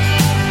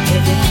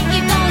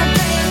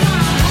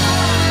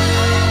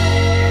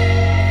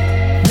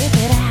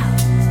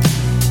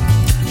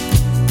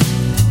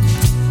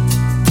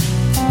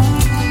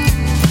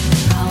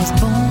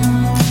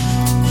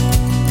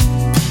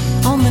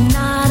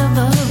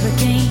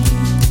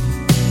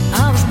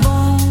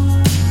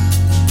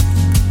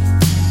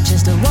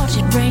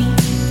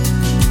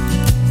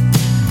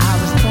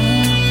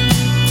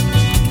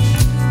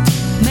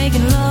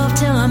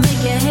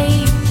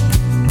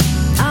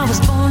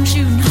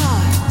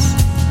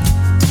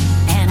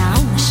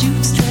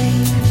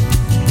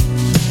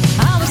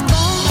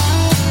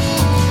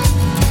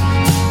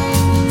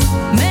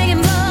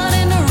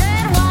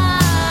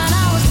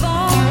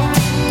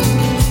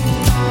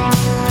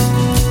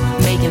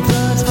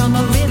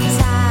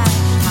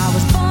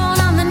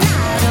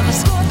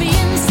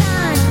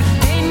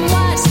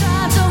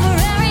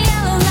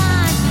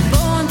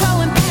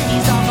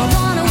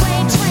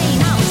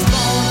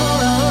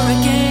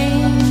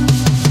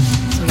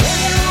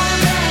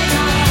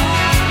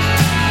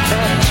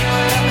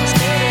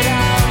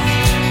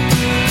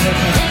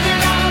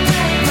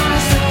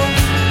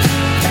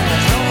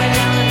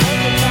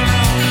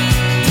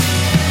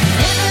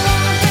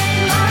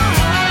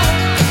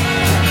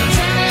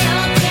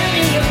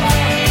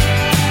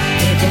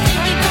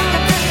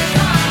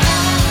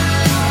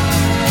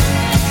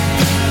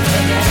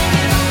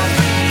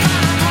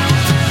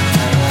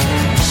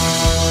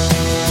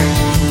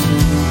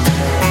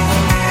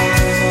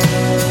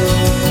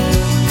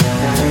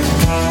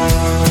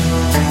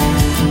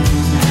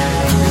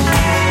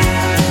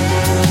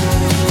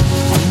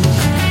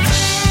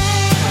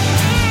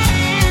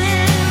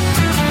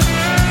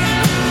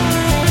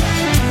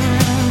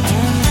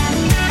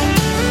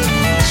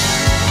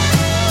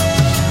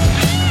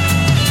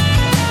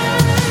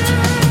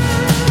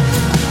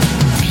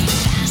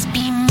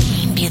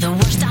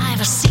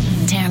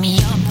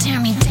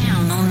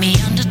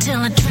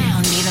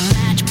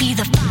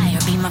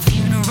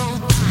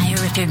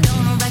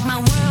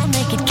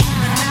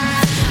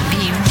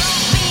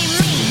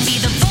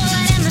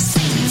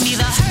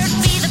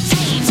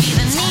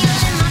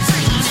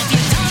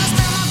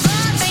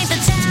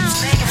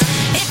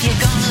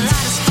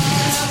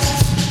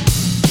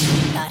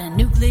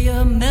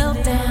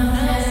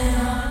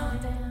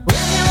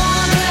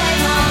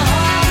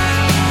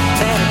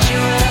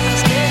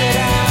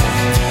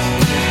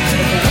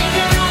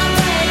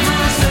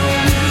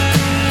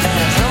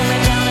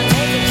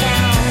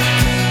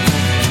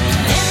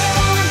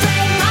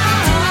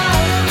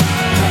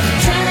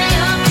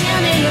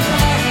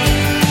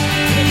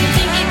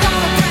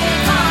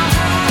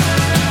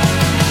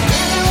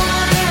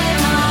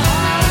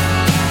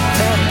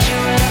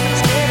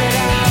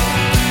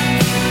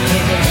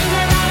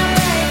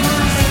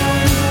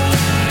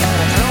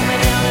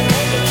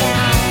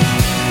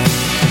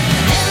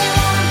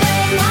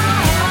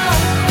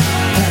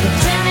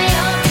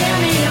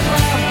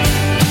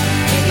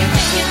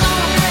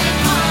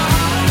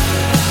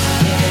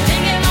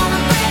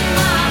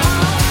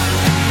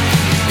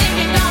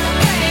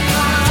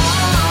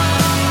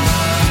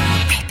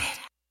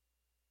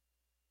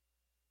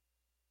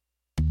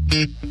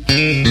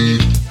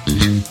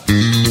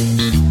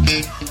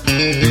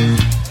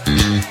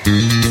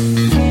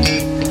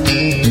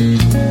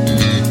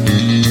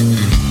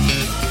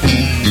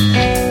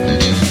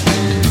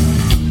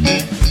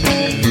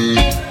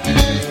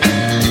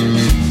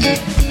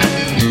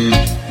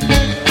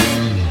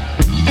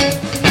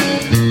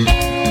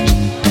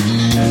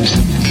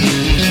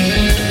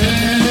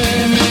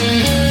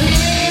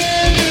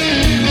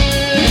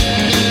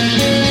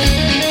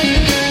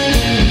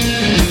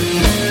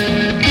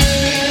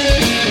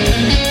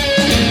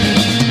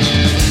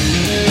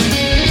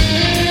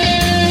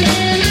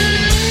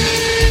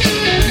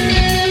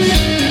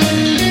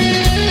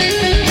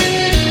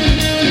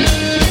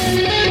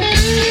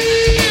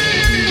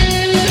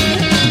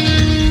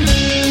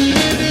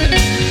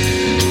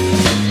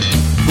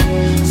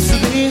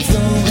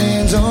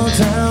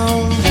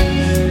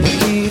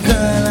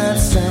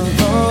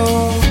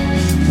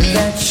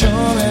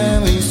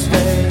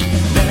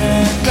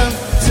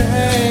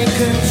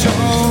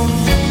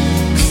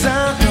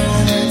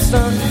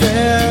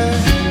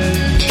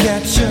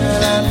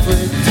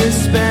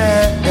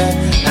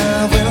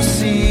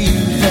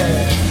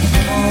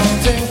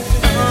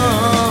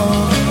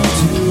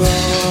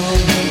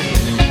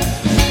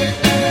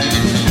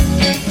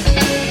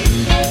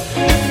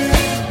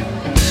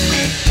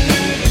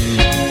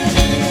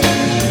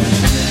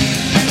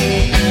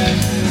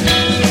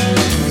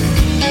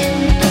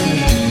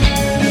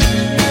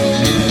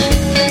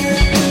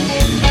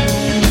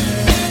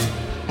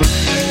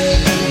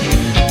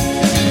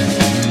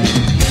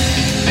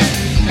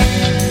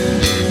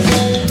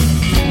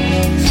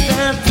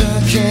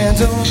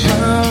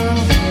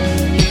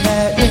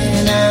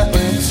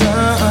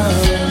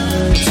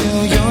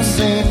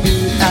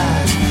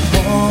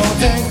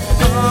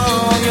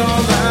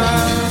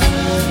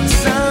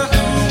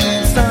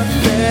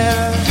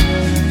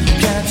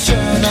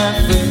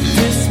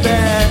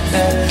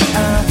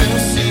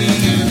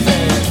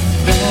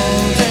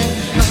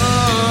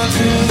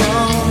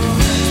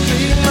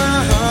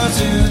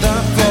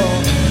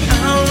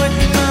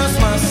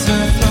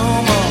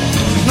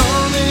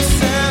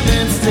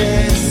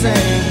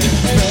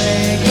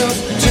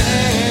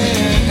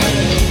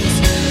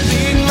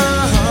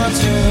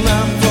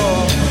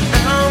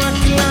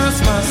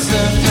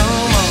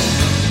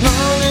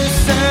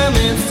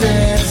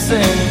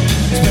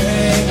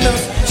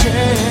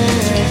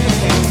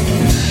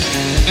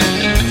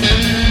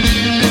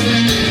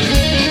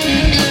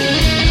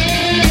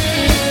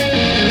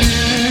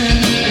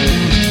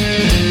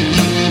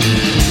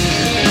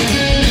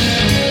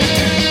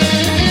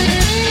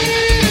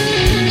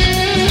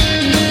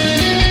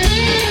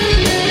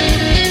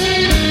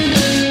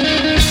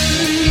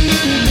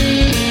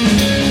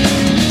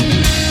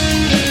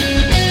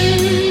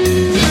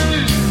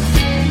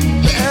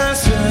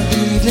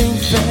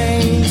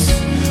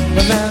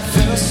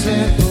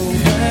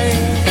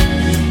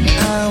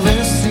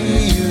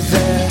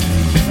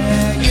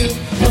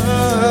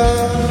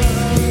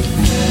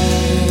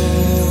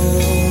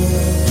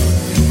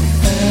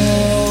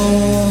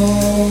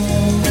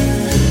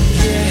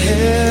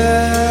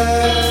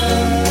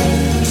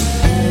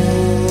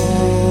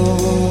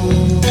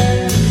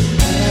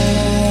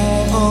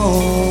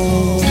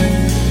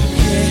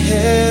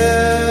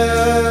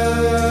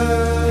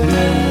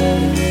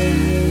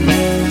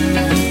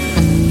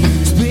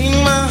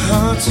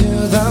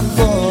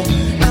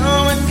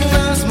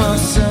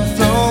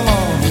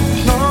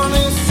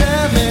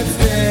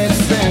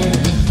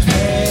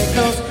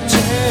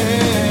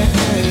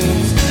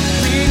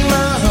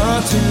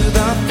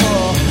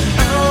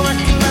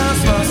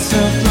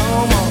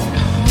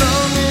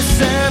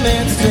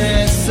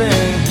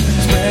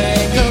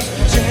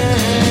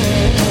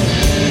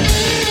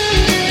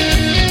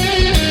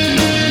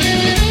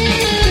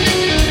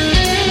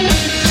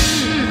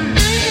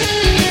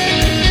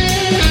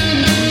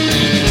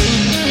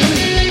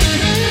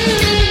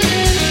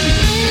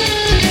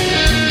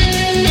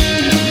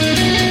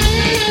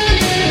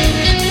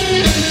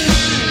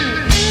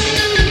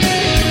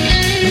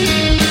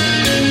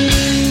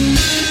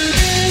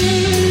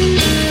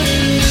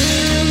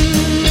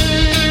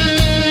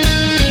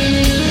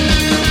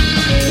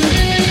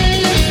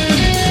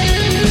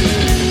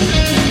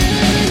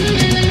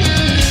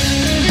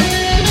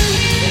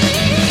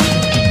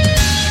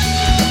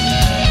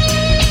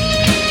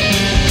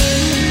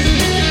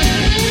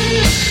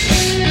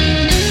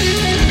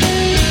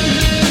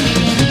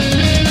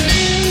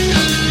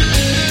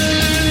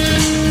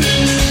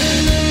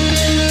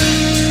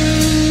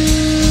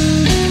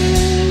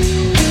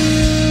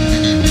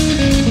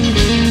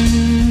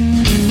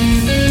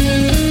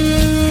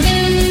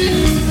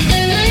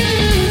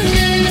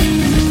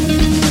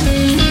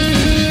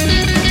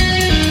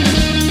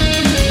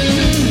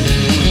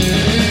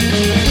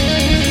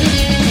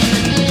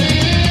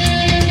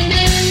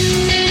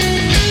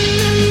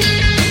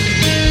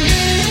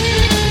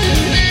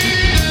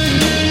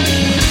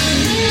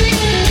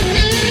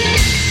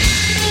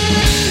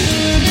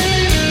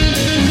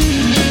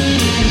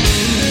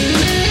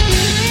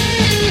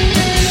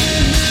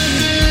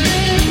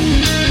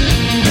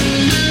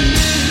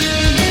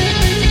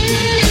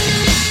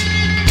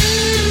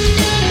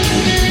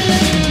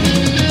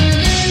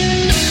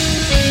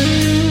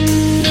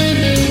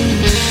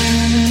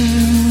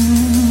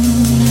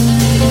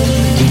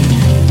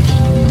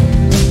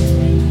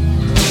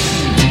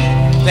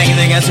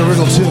 That's an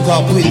original tune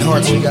called Bleeding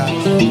Hearts we got.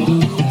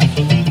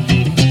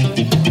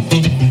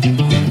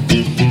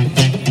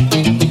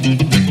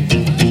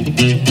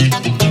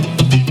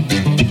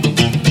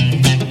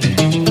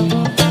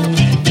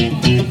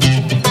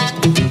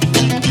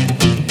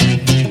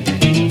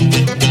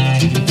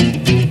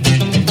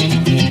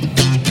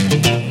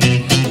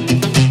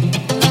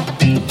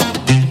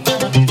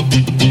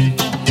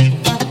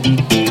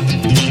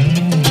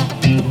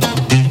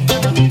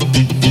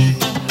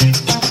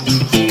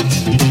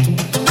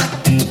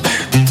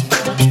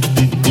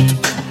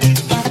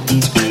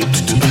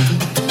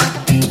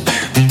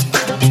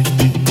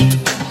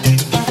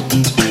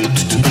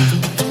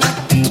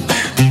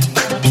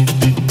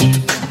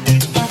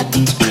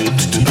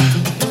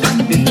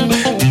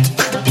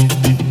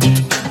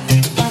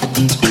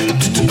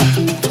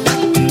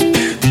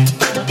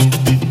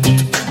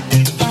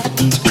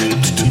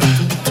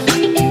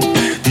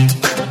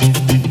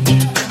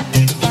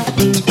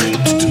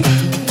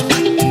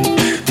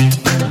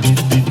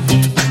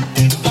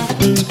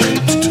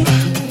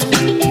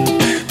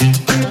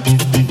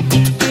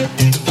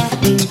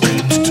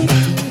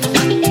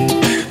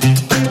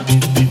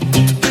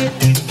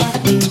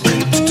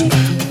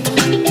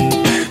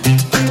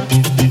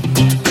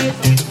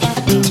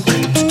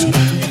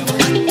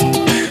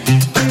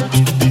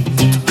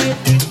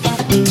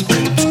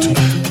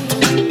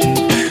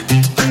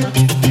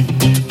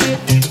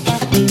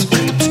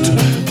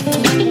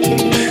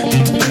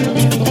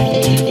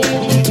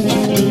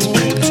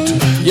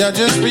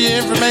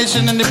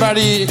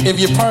 Anybody, if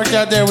you park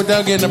out there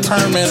without getting a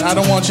permit, I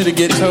don't want you to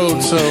get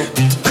towed. So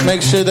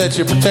make sure that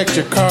you protect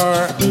your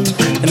car.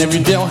 And if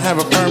you don't have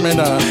a permit,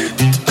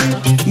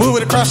 move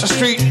it across the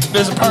street.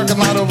 There's a parking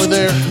lot over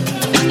there.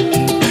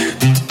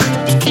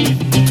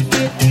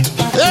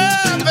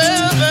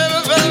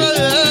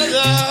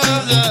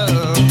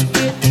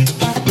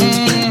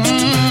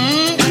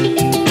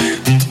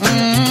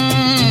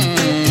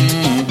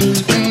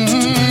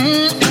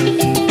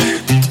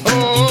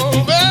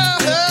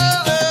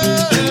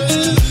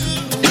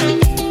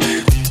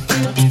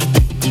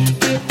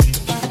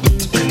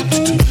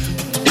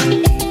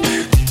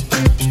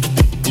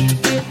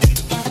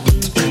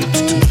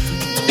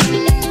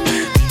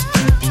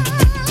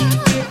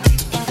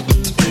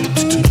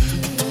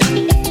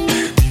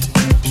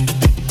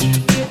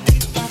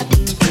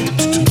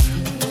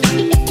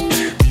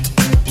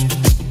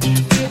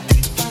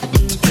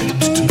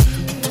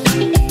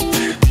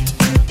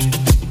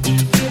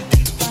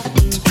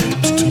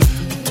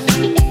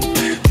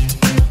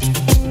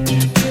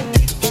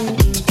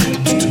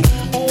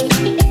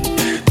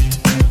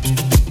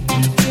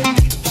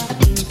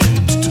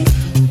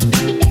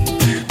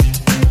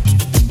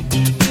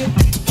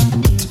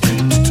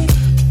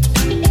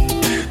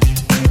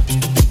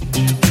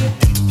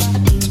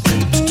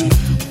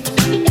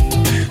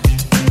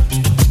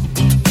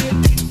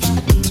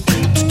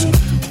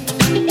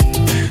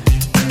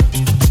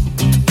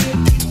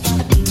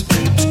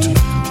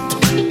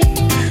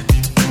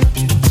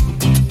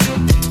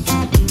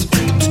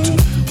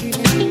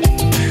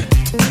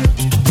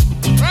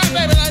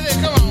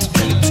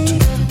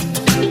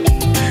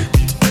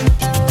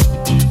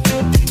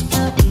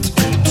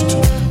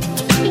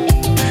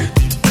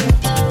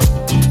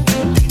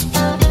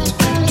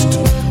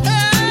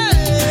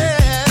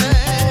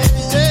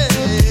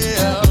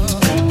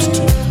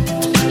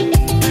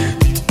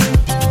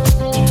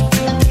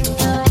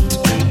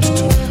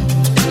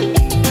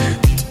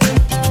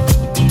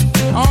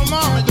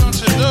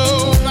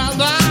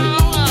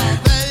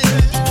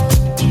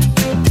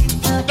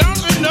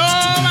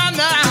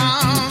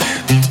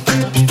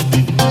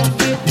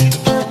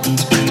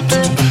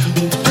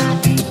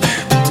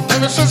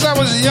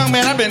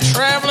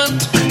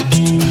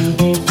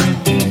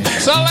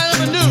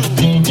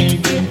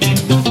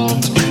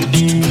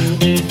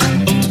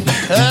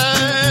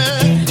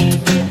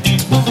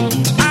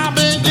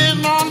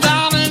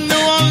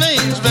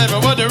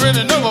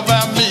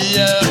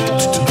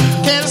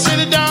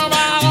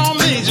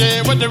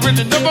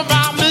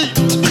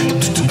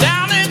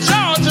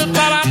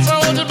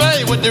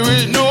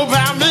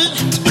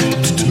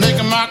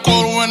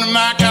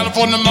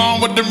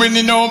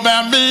 Really know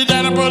about me,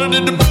 that I put it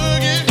in the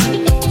boogie.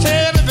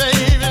 Tell me,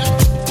 baby,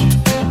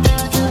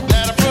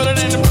 that I put it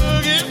in the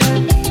boogie.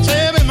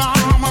 Tell me,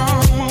 mama,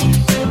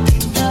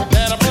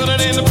 that I put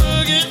it in the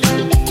boogie.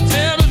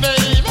 Tell me,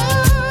 baby,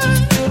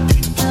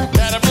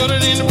 that I put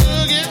it in the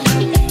boogie.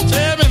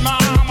 Tell me,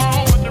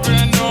 mama, what they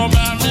really know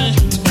about me.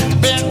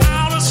 Been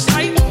out of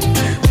sight,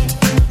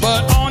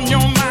 but on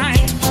your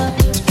mind.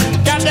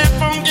 Got that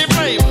funky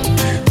flavor,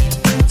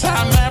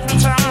 time after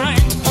time.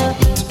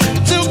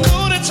 Too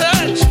cool to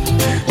touch.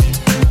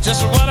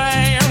 Just what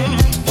I am.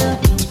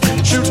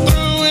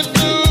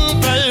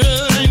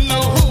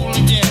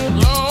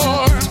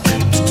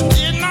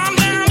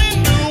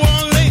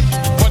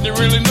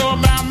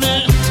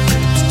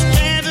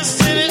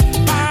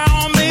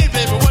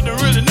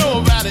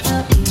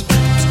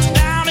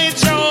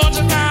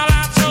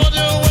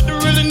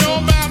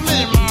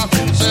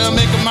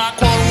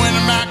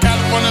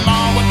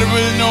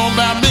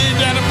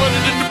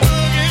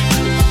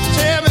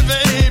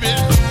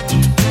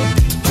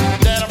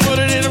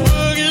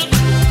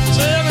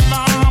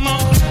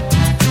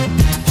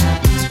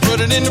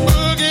 put it in the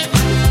boogie.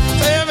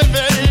 Tell me,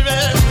 baby,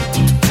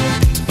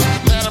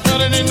 that I put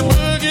it in the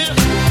boogie.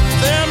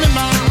 Tell me,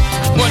 mom,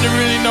 what you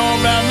really know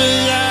about me.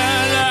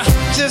 Yeah.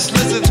 Just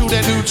listen to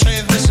that new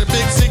transmission.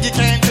 Big Ziggy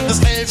came to the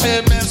stage,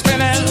 head been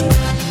spinning.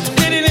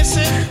 Getting this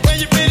shit, when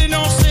you really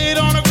don't see it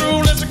on the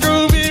groove, let the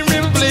groove be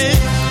real bleed.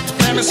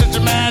 Let me set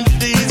your mind to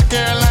these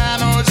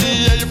Caroline OG.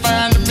 Yeah, you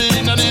find the beat,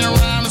 nothing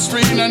around the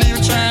street, not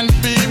even trying to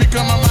be.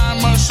 Become my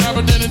mind much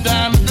sharper than a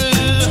diamond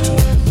bill.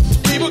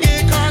 People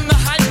get caught in the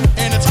hype,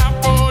 and the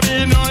top 40,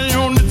 you know they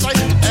own the tape.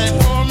 Ain't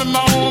for me,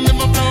 my home, in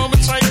my flow, but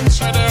take.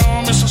 Try to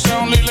own me, so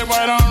strong, legally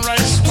white on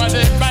race. Why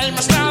they bang my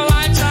style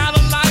like child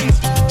of light?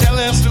 Tell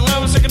them still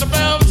love us, sick of the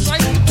velvet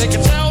sight. They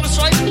can tell the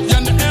straight,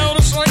 yonder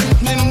elder straight.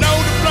 They don't know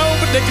the flow,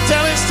 but they can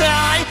tell it's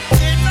tight.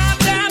 Getting on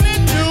down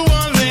in New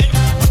Orleans,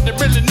 they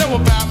really know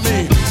about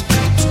me.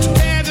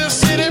 Kansas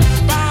City,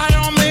 by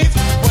on me,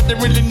 what they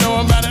really know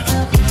about it.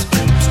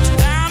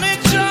 Down in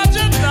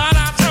Georgia, thought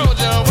I told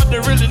you what they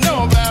really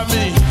know about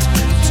me.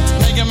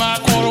 Making my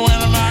quarter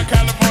and my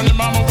California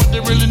mama, what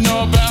they really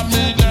know about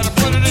me. That I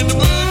put it in the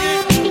boogie.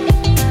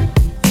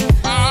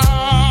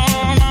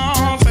 Oh,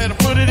 no, said I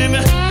put it in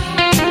the.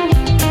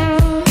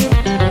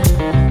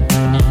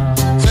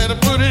 Said I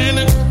put it in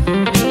the.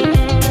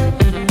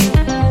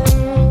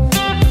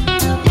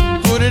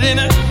 Put it in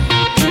the.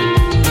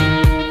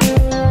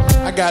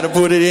 I gotta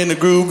put it in the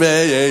groove,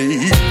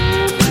 baby.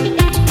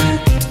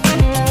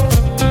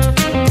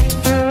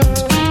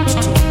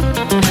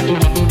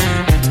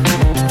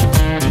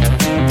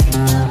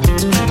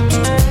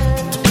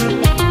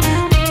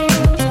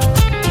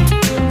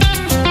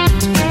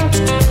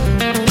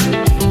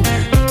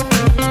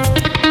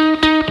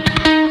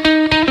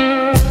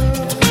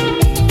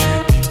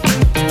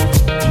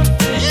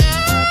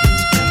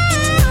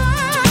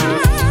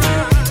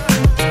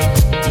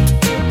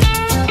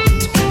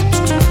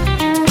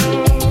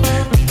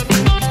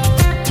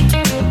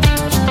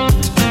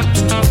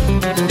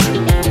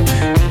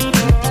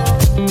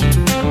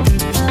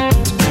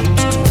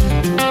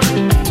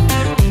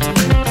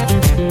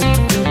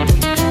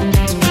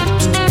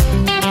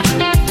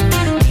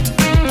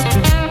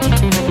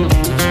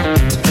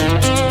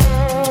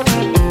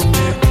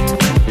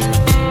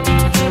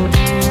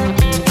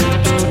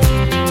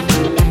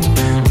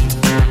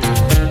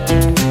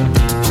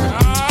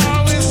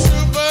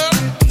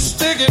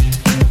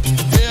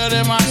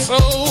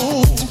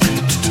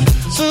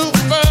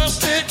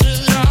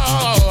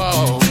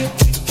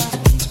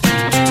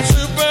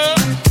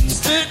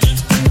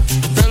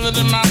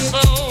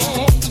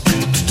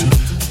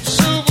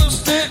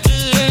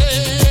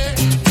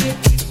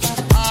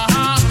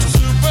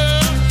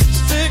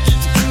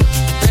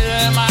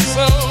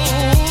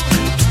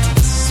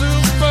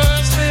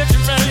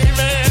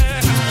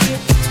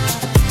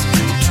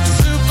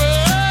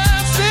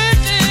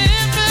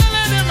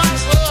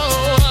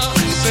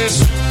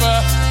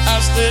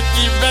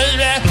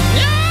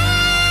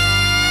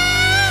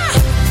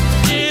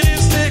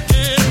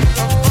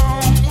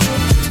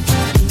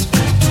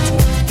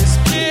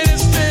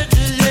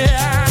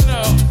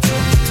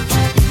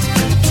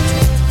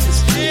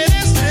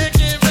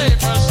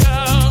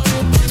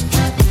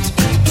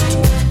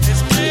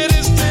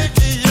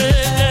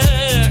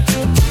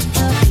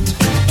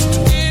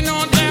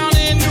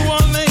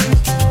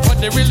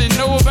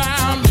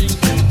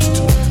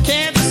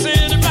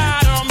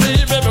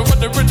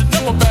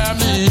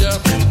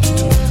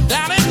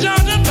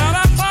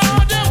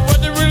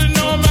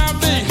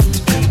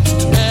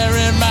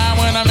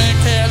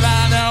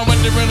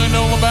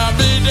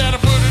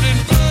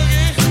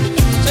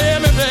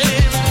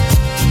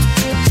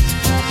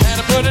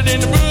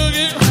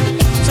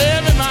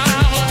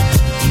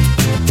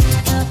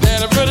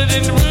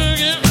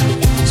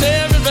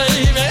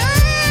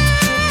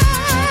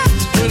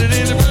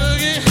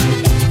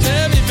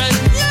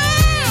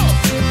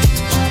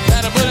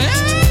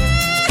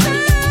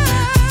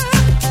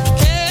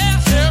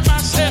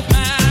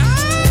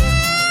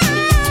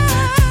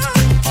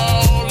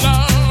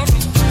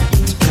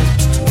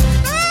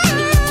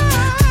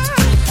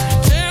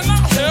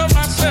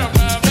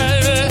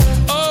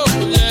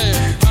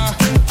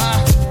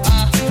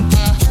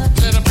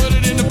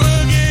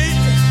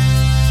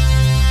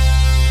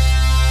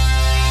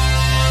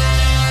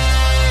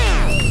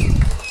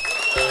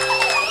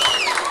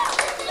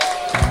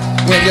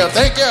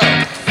 Thank you.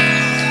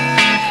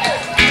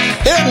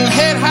 Hitting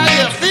head, how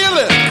you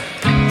feeling?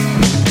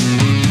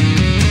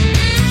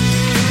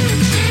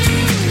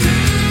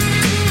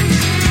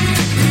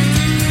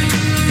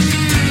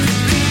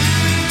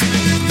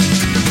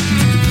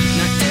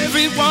 Now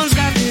everyone's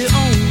got their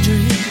own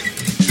dream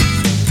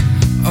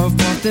of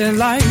what their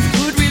life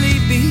could really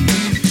be.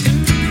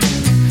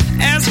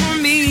 As for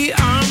me,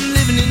 I'm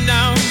living it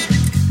now,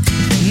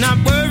 not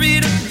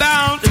worried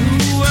about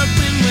who, what,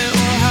 when, where,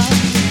 or how.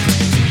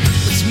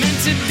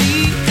 To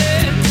be,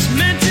 it's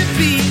meant to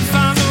be.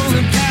 Follow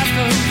the path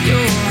of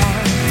your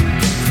heart.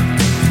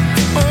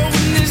 Oh,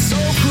 in this so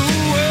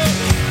cruel world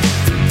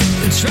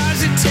that tries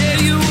to tear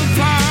you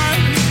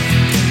apart,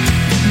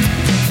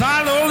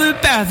 follow the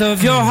path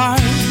of your heart.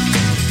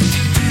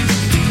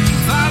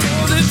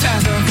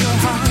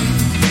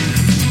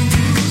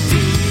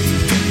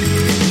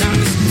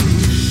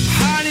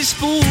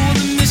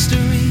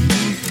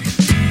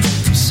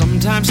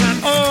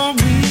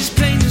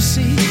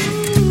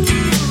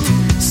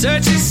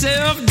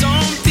 yourself,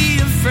 don't be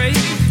afraid.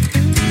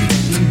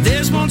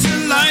 There's more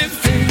to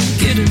life than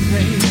getting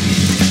paid.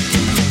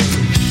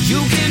 You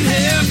can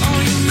have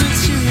all your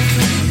material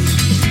things,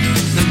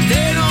 but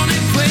they don't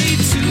equate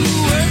to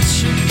what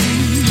you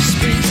need.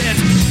 And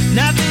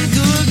nothing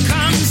good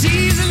comes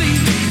easily.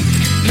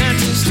 Not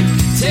just to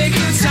take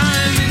your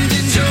time and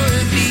enjoy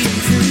being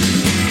free.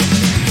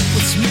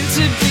 What's meant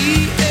to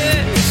be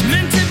is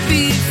meant to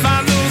be.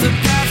 Follow the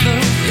path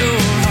of your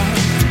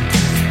heart.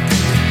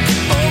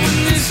 Oh, in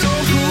this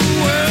old cool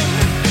world,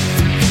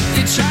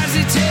 it tries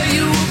to tear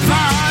you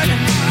apart.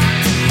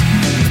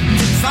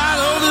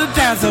 Follow the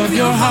path of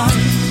your heart.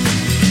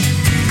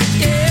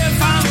 Yeah,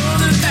 follow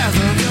the path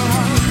of your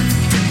heart.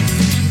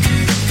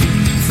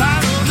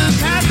 Follow the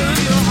path of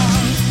your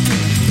heart.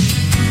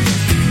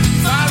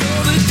 Follow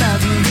the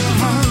path of your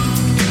heart.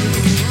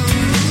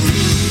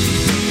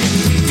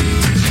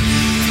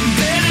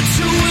 Better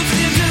to have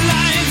lived a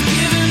life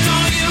given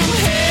all you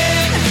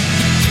had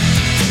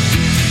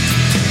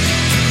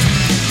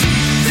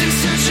than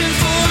searching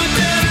for a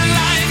better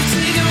life,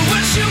 taking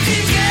what you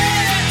can get.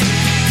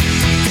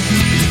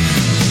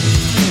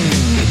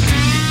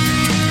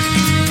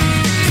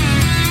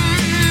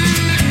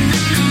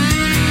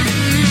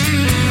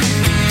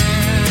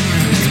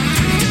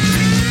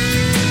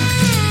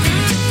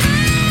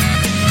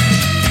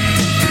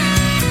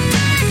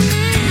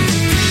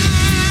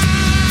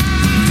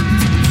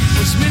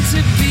 What's meant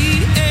to be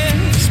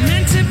is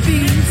meant to be.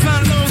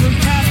 Follow the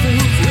path of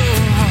your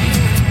heart.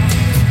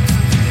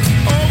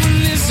 Oh, in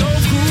this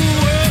old cool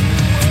world,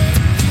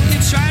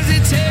 it tries to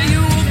tear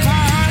you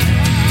apart.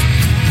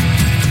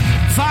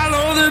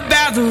 Follow the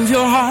path of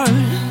your heart.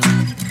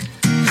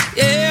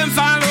 Yeah,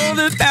 follow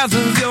the path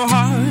of your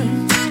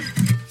heart.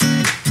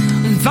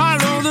 And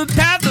follow the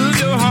path of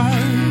your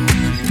heart.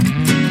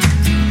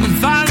 And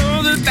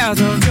follow the path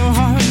of your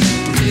heart.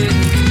 Yeah.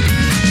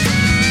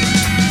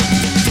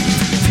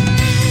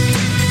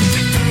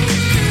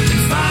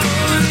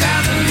 Follow the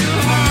path of your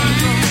heart.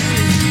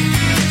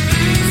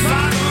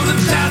 Follow the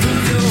path of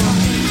your heart. Follow the path of your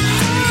heart.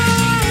 Follow,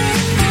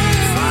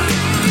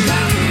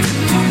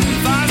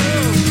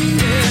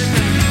 yeah.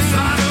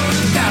 Follow the path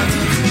of your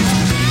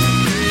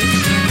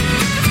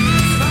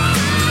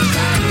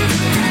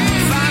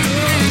heart.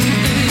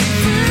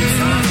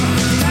 Follow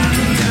the path of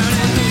your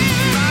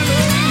heart.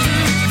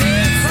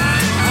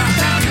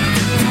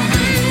 Follow, yeah.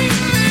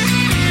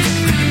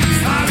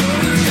 Follow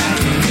the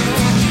path of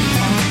your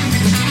heart. Follow, yeah.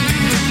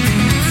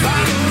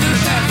 Follow the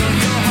path of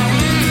your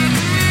heart.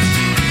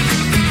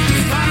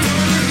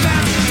 Follow the path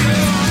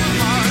of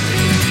your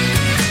heart.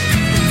 Follow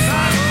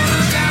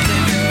the path of your heart. Follow the path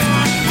of your heart.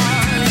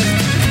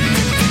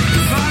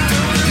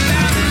 Follow the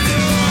path of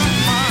your heart. Follow the path of your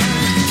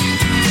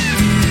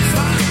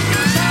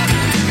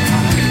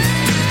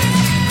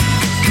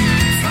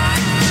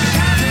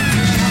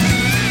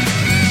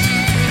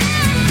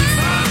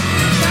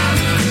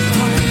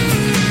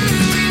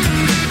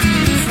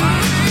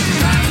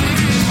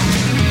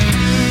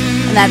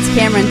And that's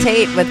Cameron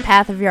Tate with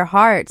Path of Your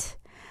Heart.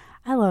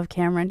 I love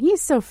Cameron.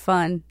 He's so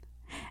fun.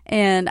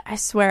 And I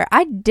swear,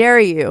 I dare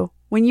you.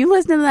 When you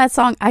listen to that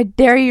song, I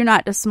dare you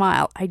not to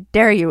smile. I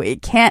dare you.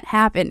 It can't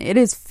happen. It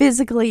is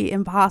physically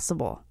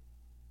impossible.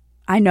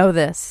 I know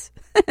this.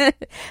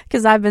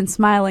 Because I've been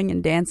smiling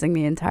and dancing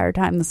the entire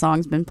time the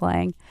song's been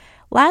playing.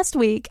 Last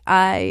week,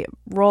 I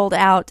rolled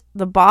out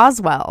the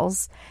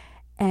Boswells.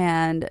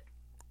 And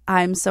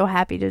I'm so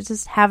happy to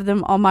just have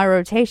them on my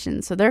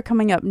rotation. So they're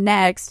coming up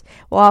next.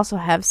 We'll also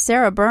have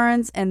Sarah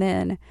Burns, and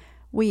then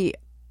we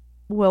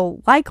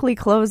will likely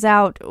close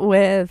out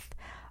with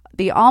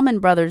the Allman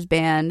Brothers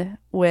Band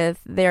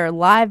with their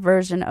live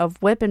version of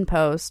Whippin'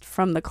 Post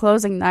from the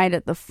closing night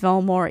at the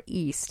Fillmore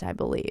East, I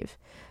believe.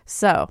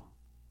 So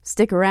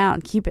stick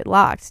around, keep it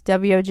locked.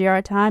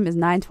 WOGR time is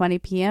 9:20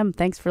 p.m.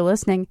 Thanks for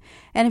listening.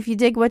 And if you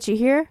dig what you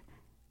hear,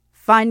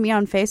 find me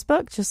on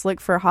Facebook. Just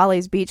look for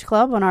Holly's Beach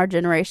Club on Our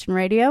Generation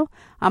Radio.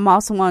 I'm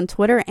also on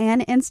Twitter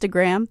and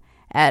Instagram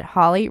at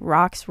Holly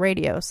Rocks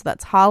Radio. So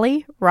that's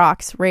Holly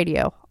Rocks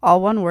Radio.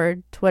 All one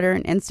word, Twitter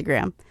and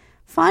Instagram.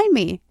 Find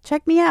me.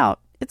 Check me out.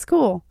 It's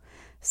cool.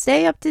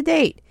 Stay up to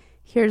date.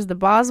 Here's the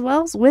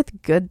Boswells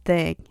with Good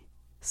Thing.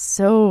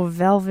 So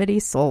velvety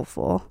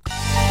soulful.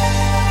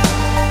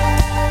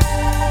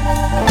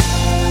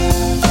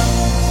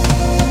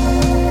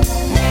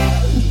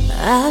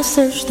 I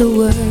searched the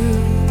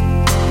world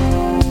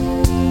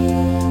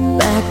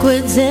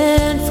backwards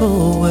and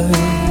forwards,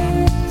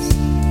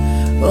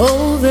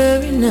 over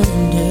and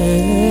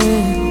under,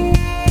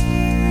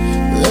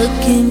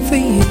 looking for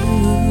you.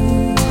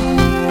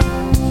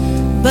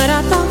 But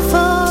I thought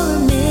for a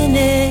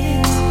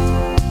minute,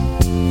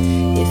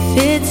 if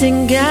it's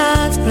in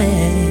God's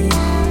plan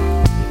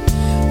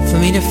for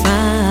me to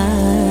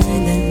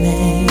find that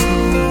man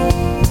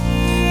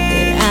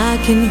that I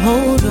can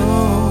hold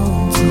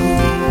on to,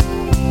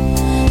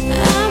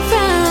 I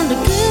found a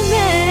good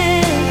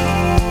man.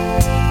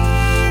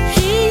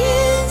 He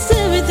is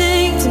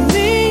everything to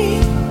me.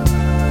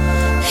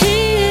 He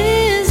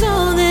is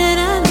all that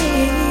I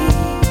need.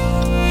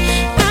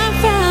 I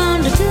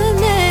found a good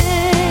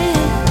man.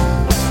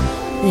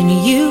 then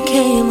you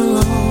came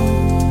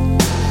along,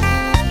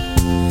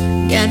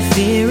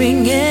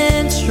 God-fearing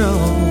and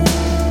strong,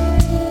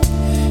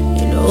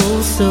 and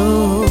oh so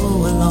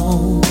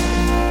alone.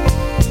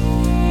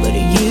 But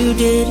you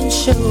didn't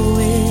show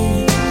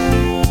it.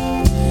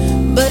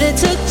 But it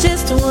took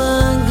just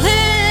one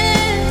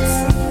glance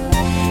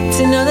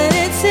to know that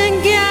it's in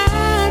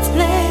God's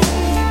plan,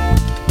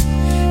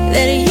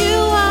 that you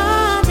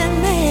are the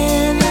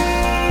man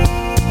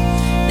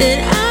that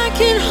I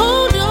can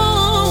hold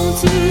on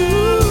to.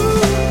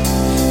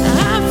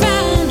 I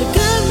found a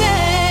good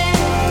man.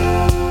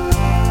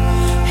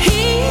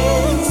 He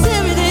is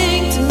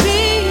everything to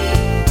me.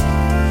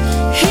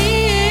 He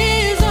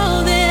is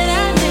all that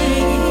I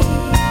need.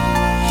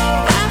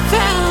 I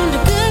found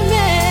a good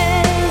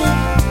man.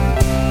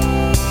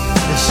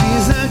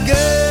 She's a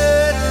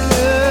good,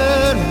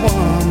 good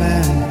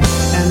woman,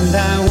 and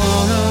I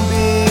wanna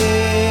be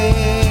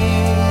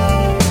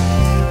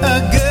a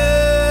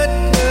good,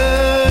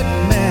 good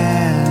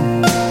man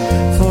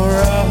for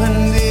all her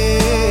needs.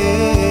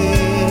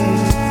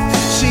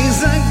 She's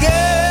a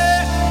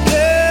good,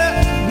 good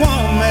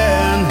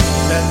woman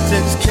that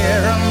takes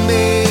care of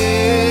me.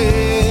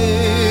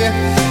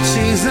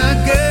 She's a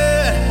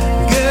good,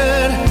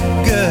 good,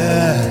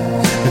 good,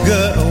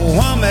 good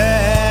woman.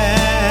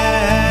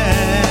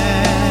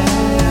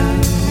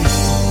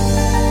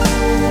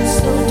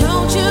 So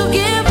don't you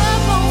give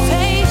up on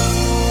faith,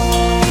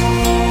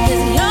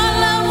 'cause your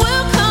love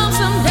will come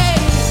someday.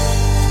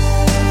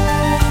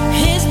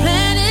 His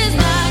plan is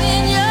not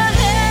in your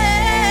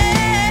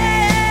hands.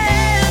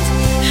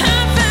 I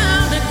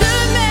found a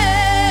good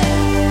man.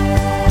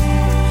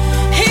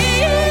 He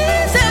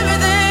is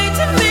everything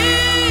to me.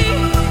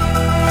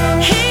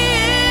 He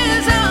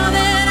is all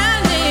that I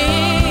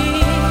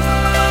need.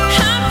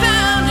 I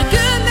found a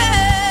good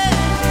man.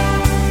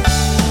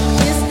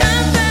 Yes, I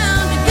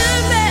found a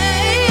good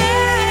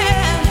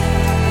man.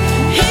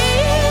 He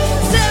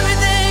is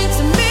everything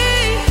to me.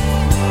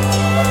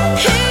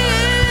 He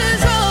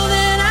is all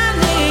that I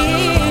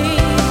need.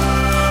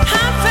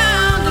 I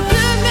found a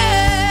good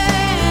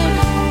man.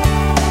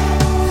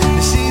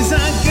 She's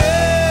a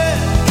good,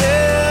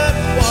 good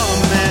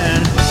woman,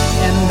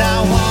 and I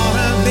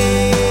wanna be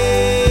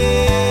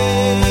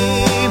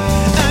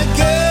a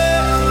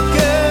good,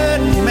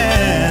 good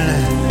man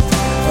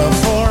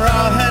for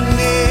all her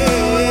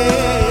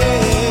needs.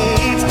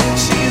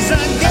 She's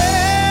a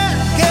good,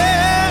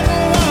 good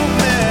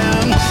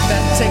woman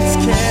that takes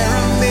care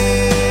of me.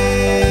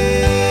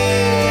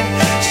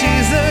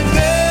 She's a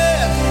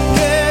good,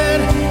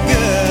 good,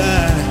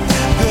 good,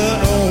 good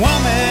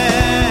woman.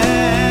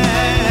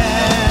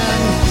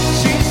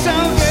 She's so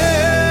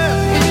good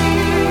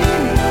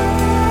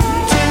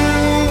to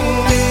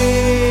me.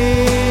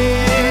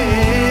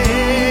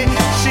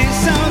 She's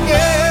so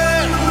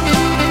good,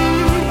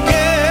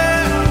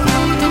 good,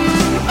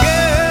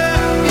 good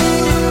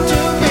to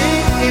me.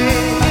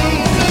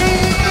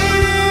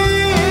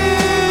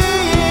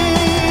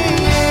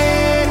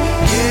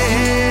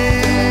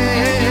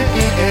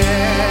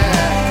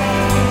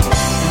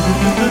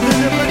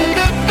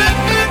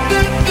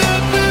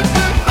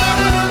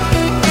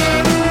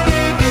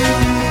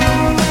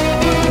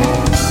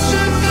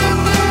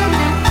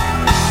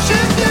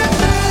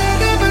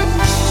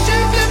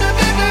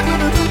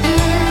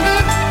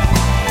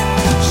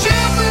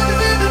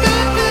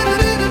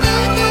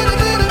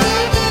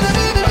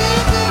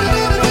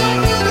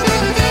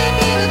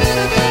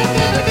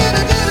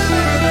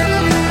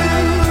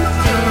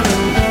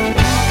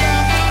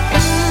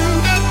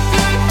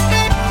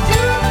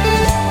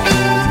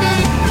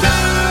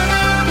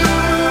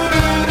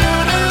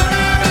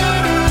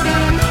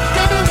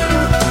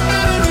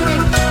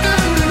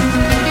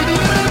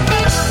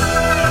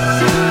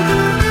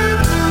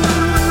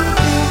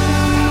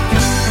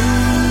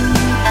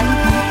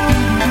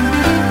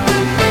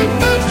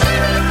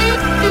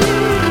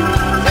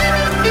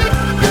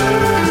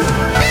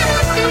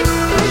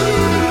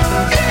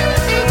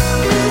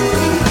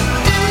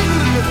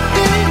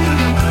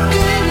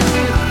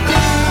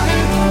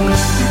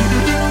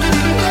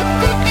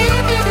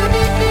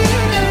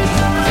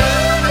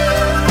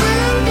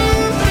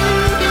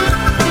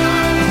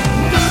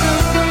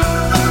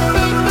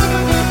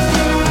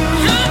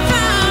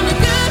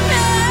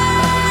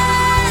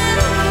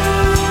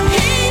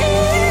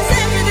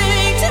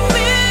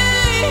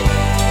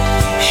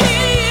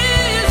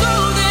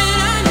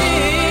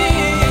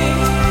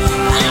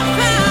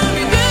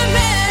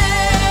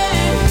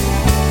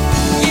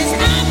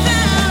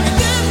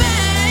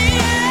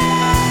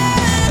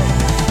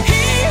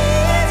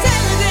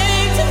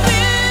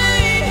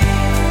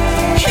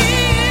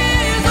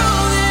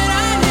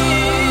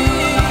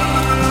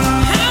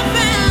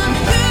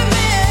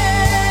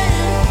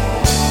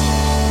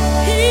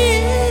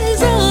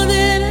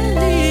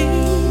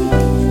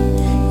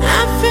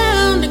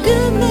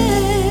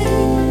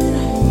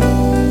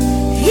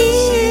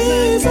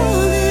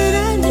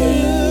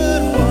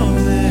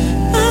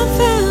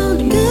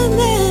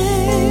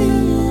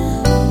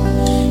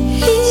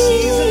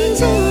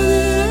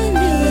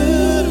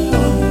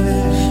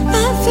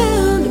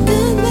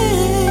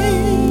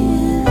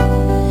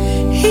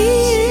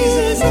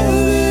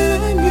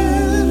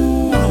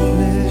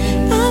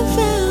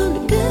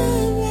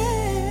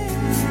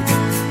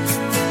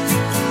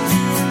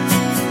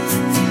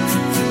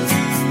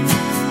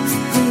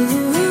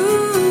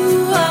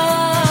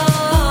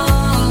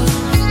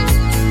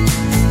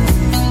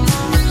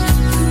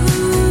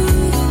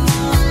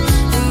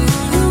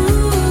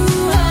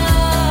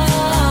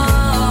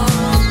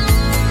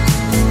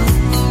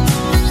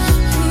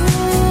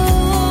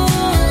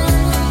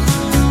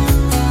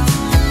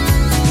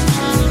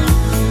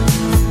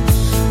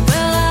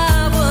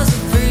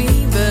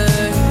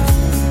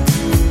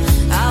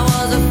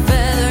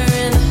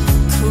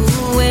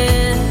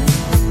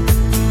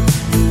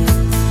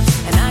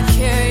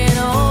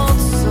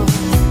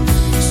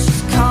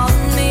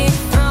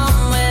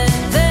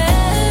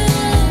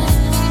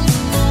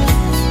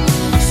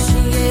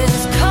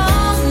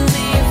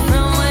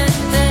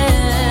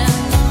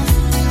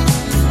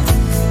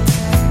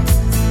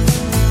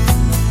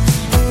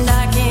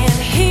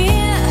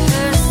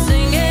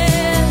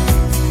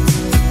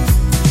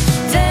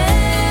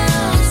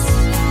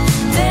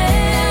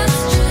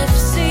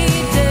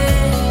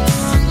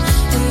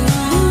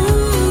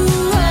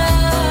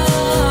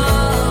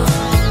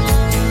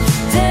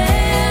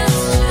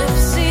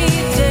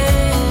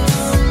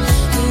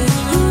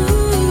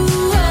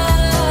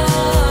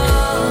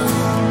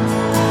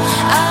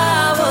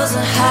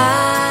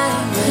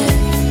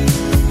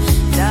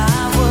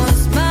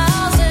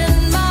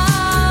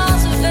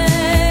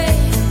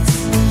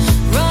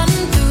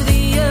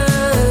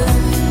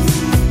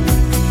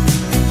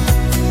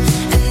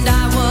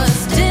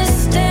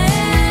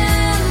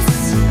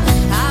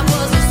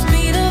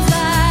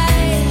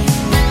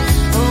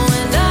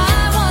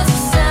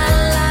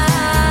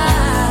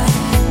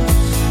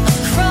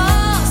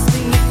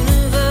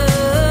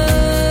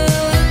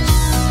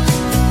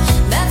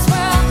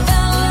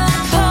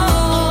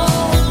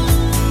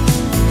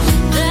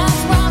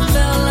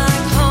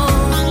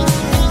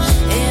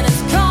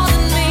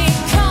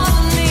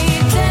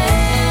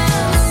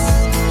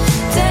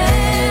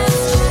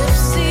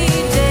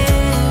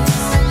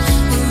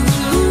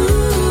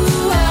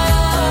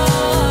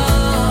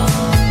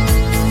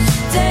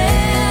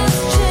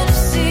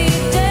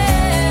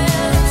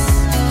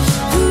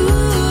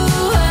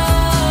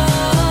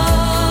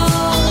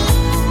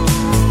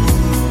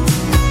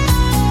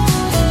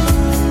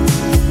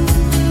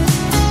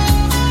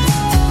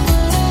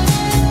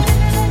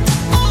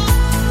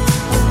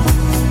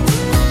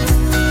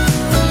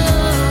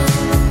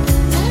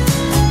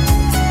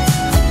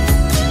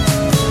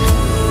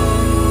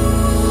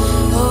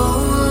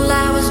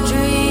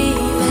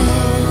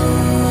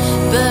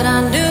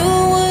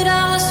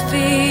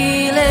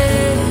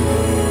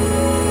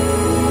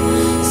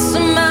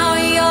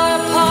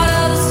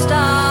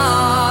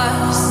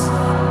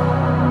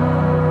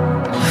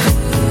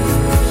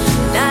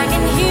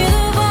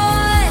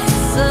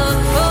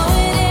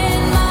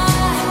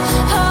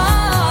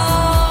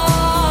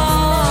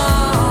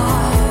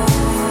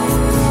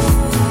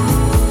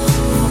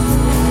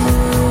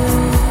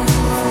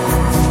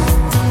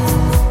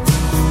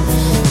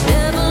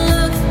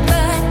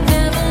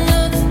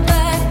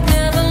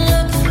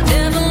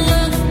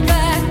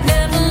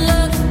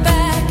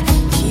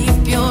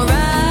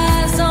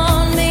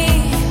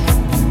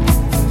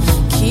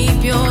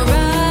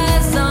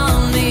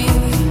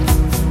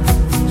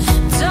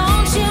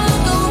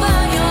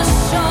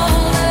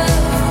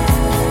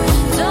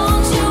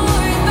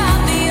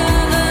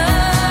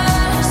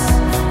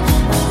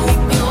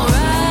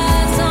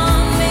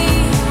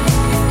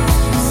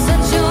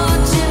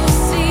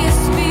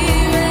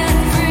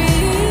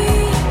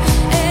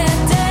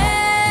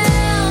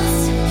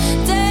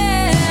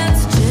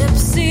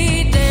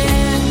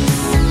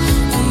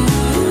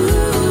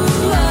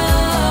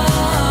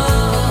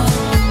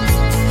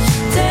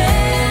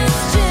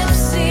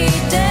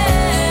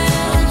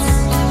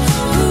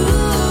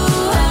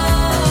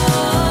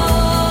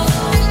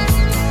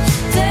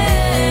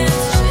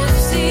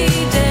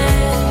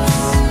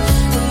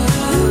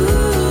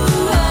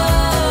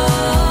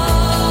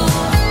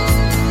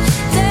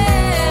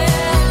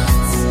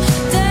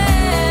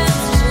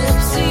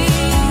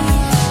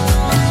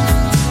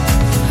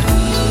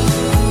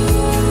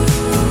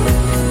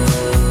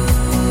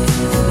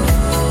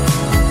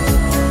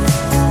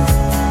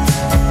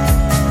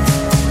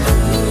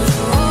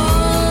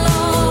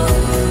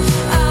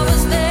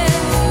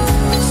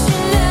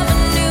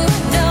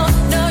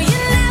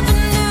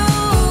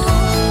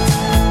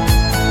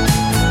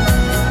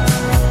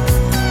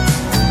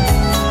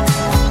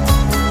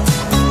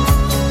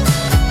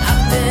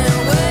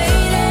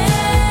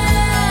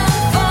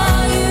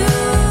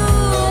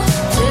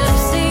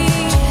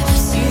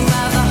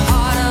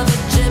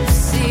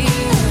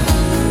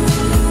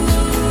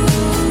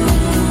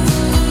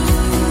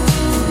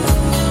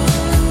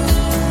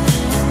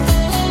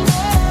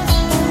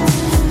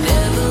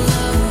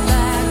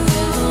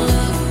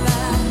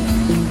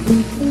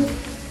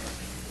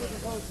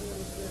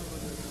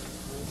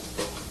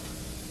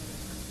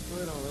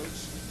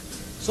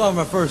 off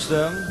my first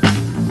album.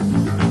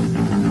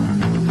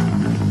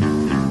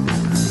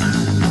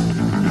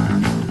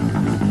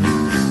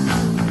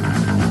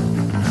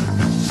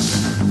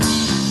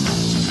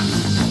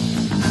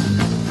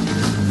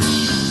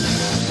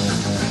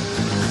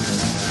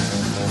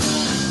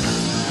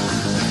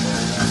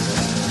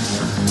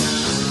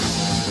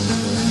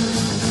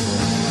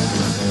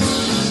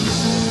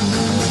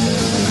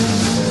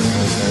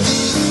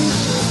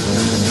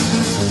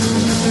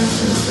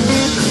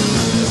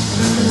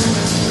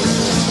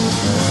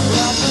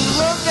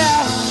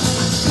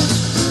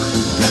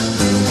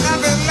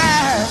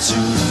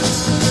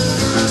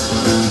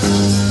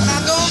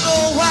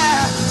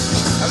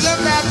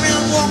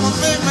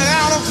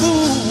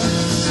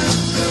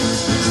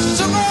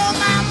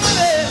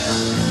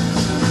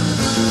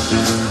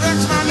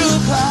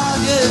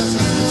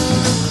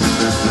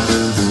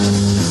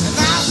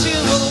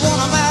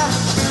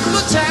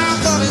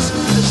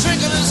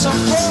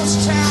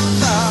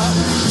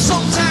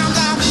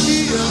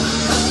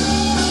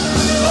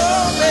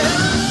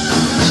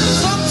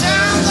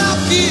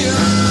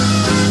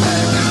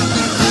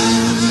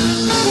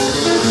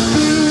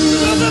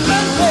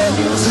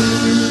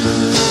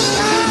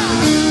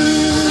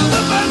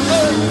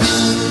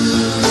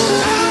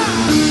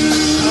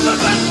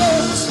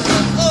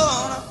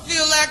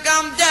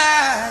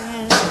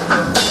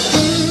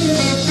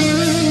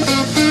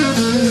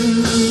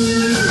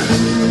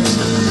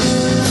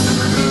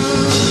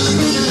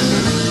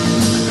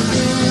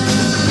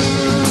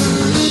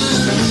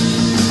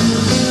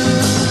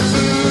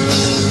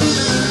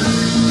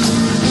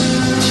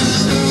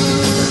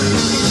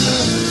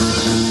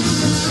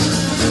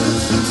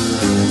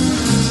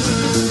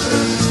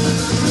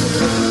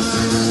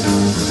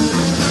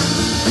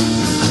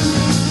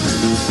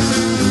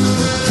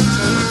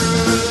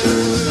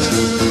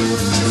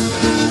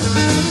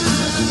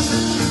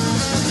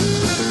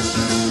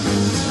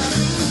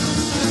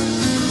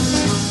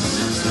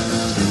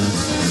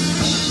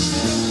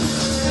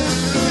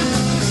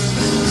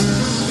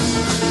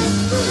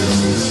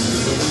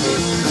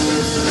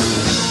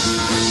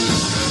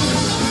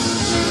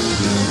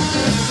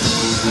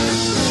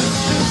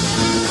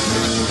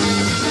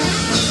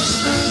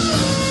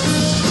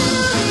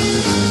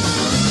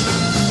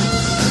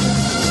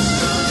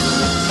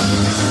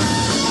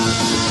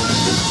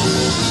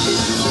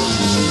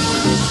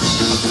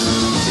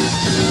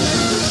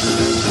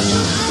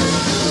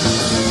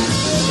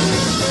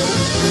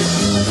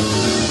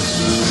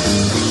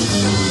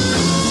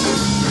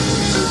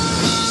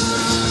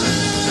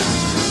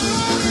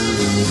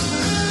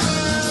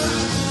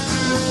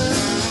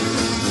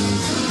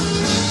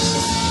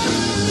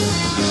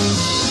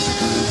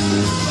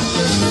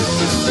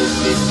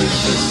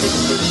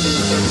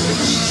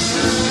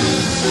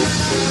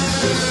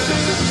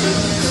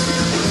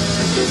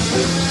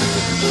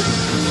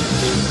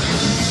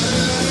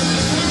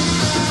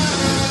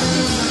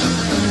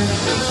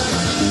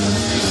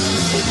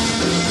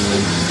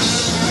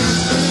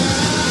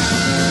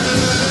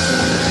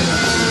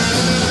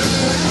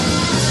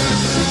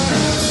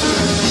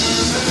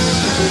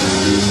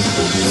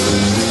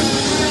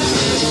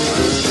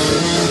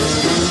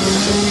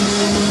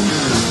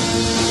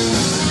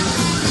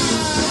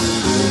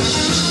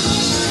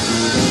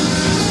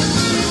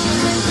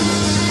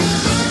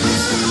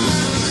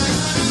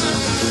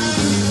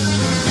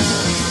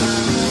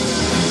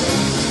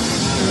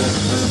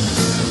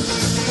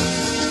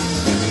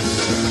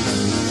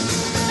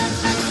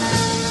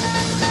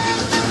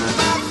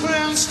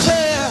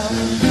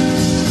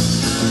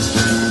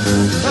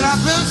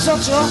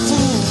 Such a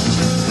fool,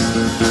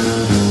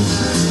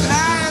 and I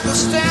have to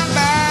stand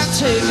by and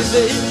take it,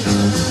 baby.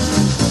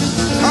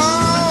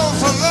 Oh,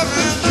 for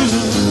loving you,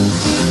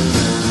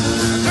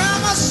 I drown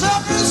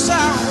myself in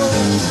sorrow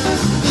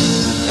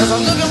as I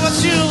look at what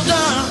you've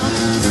done.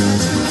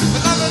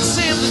 But nothing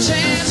seems to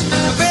change.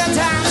 The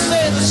bedtime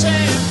stays the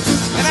same,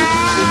 and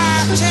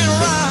I can't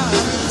run.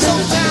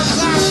 Sometimes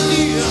I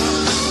feel,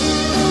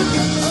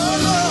 oh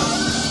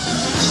Lord,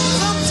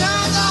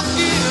 sometimes I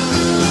feel.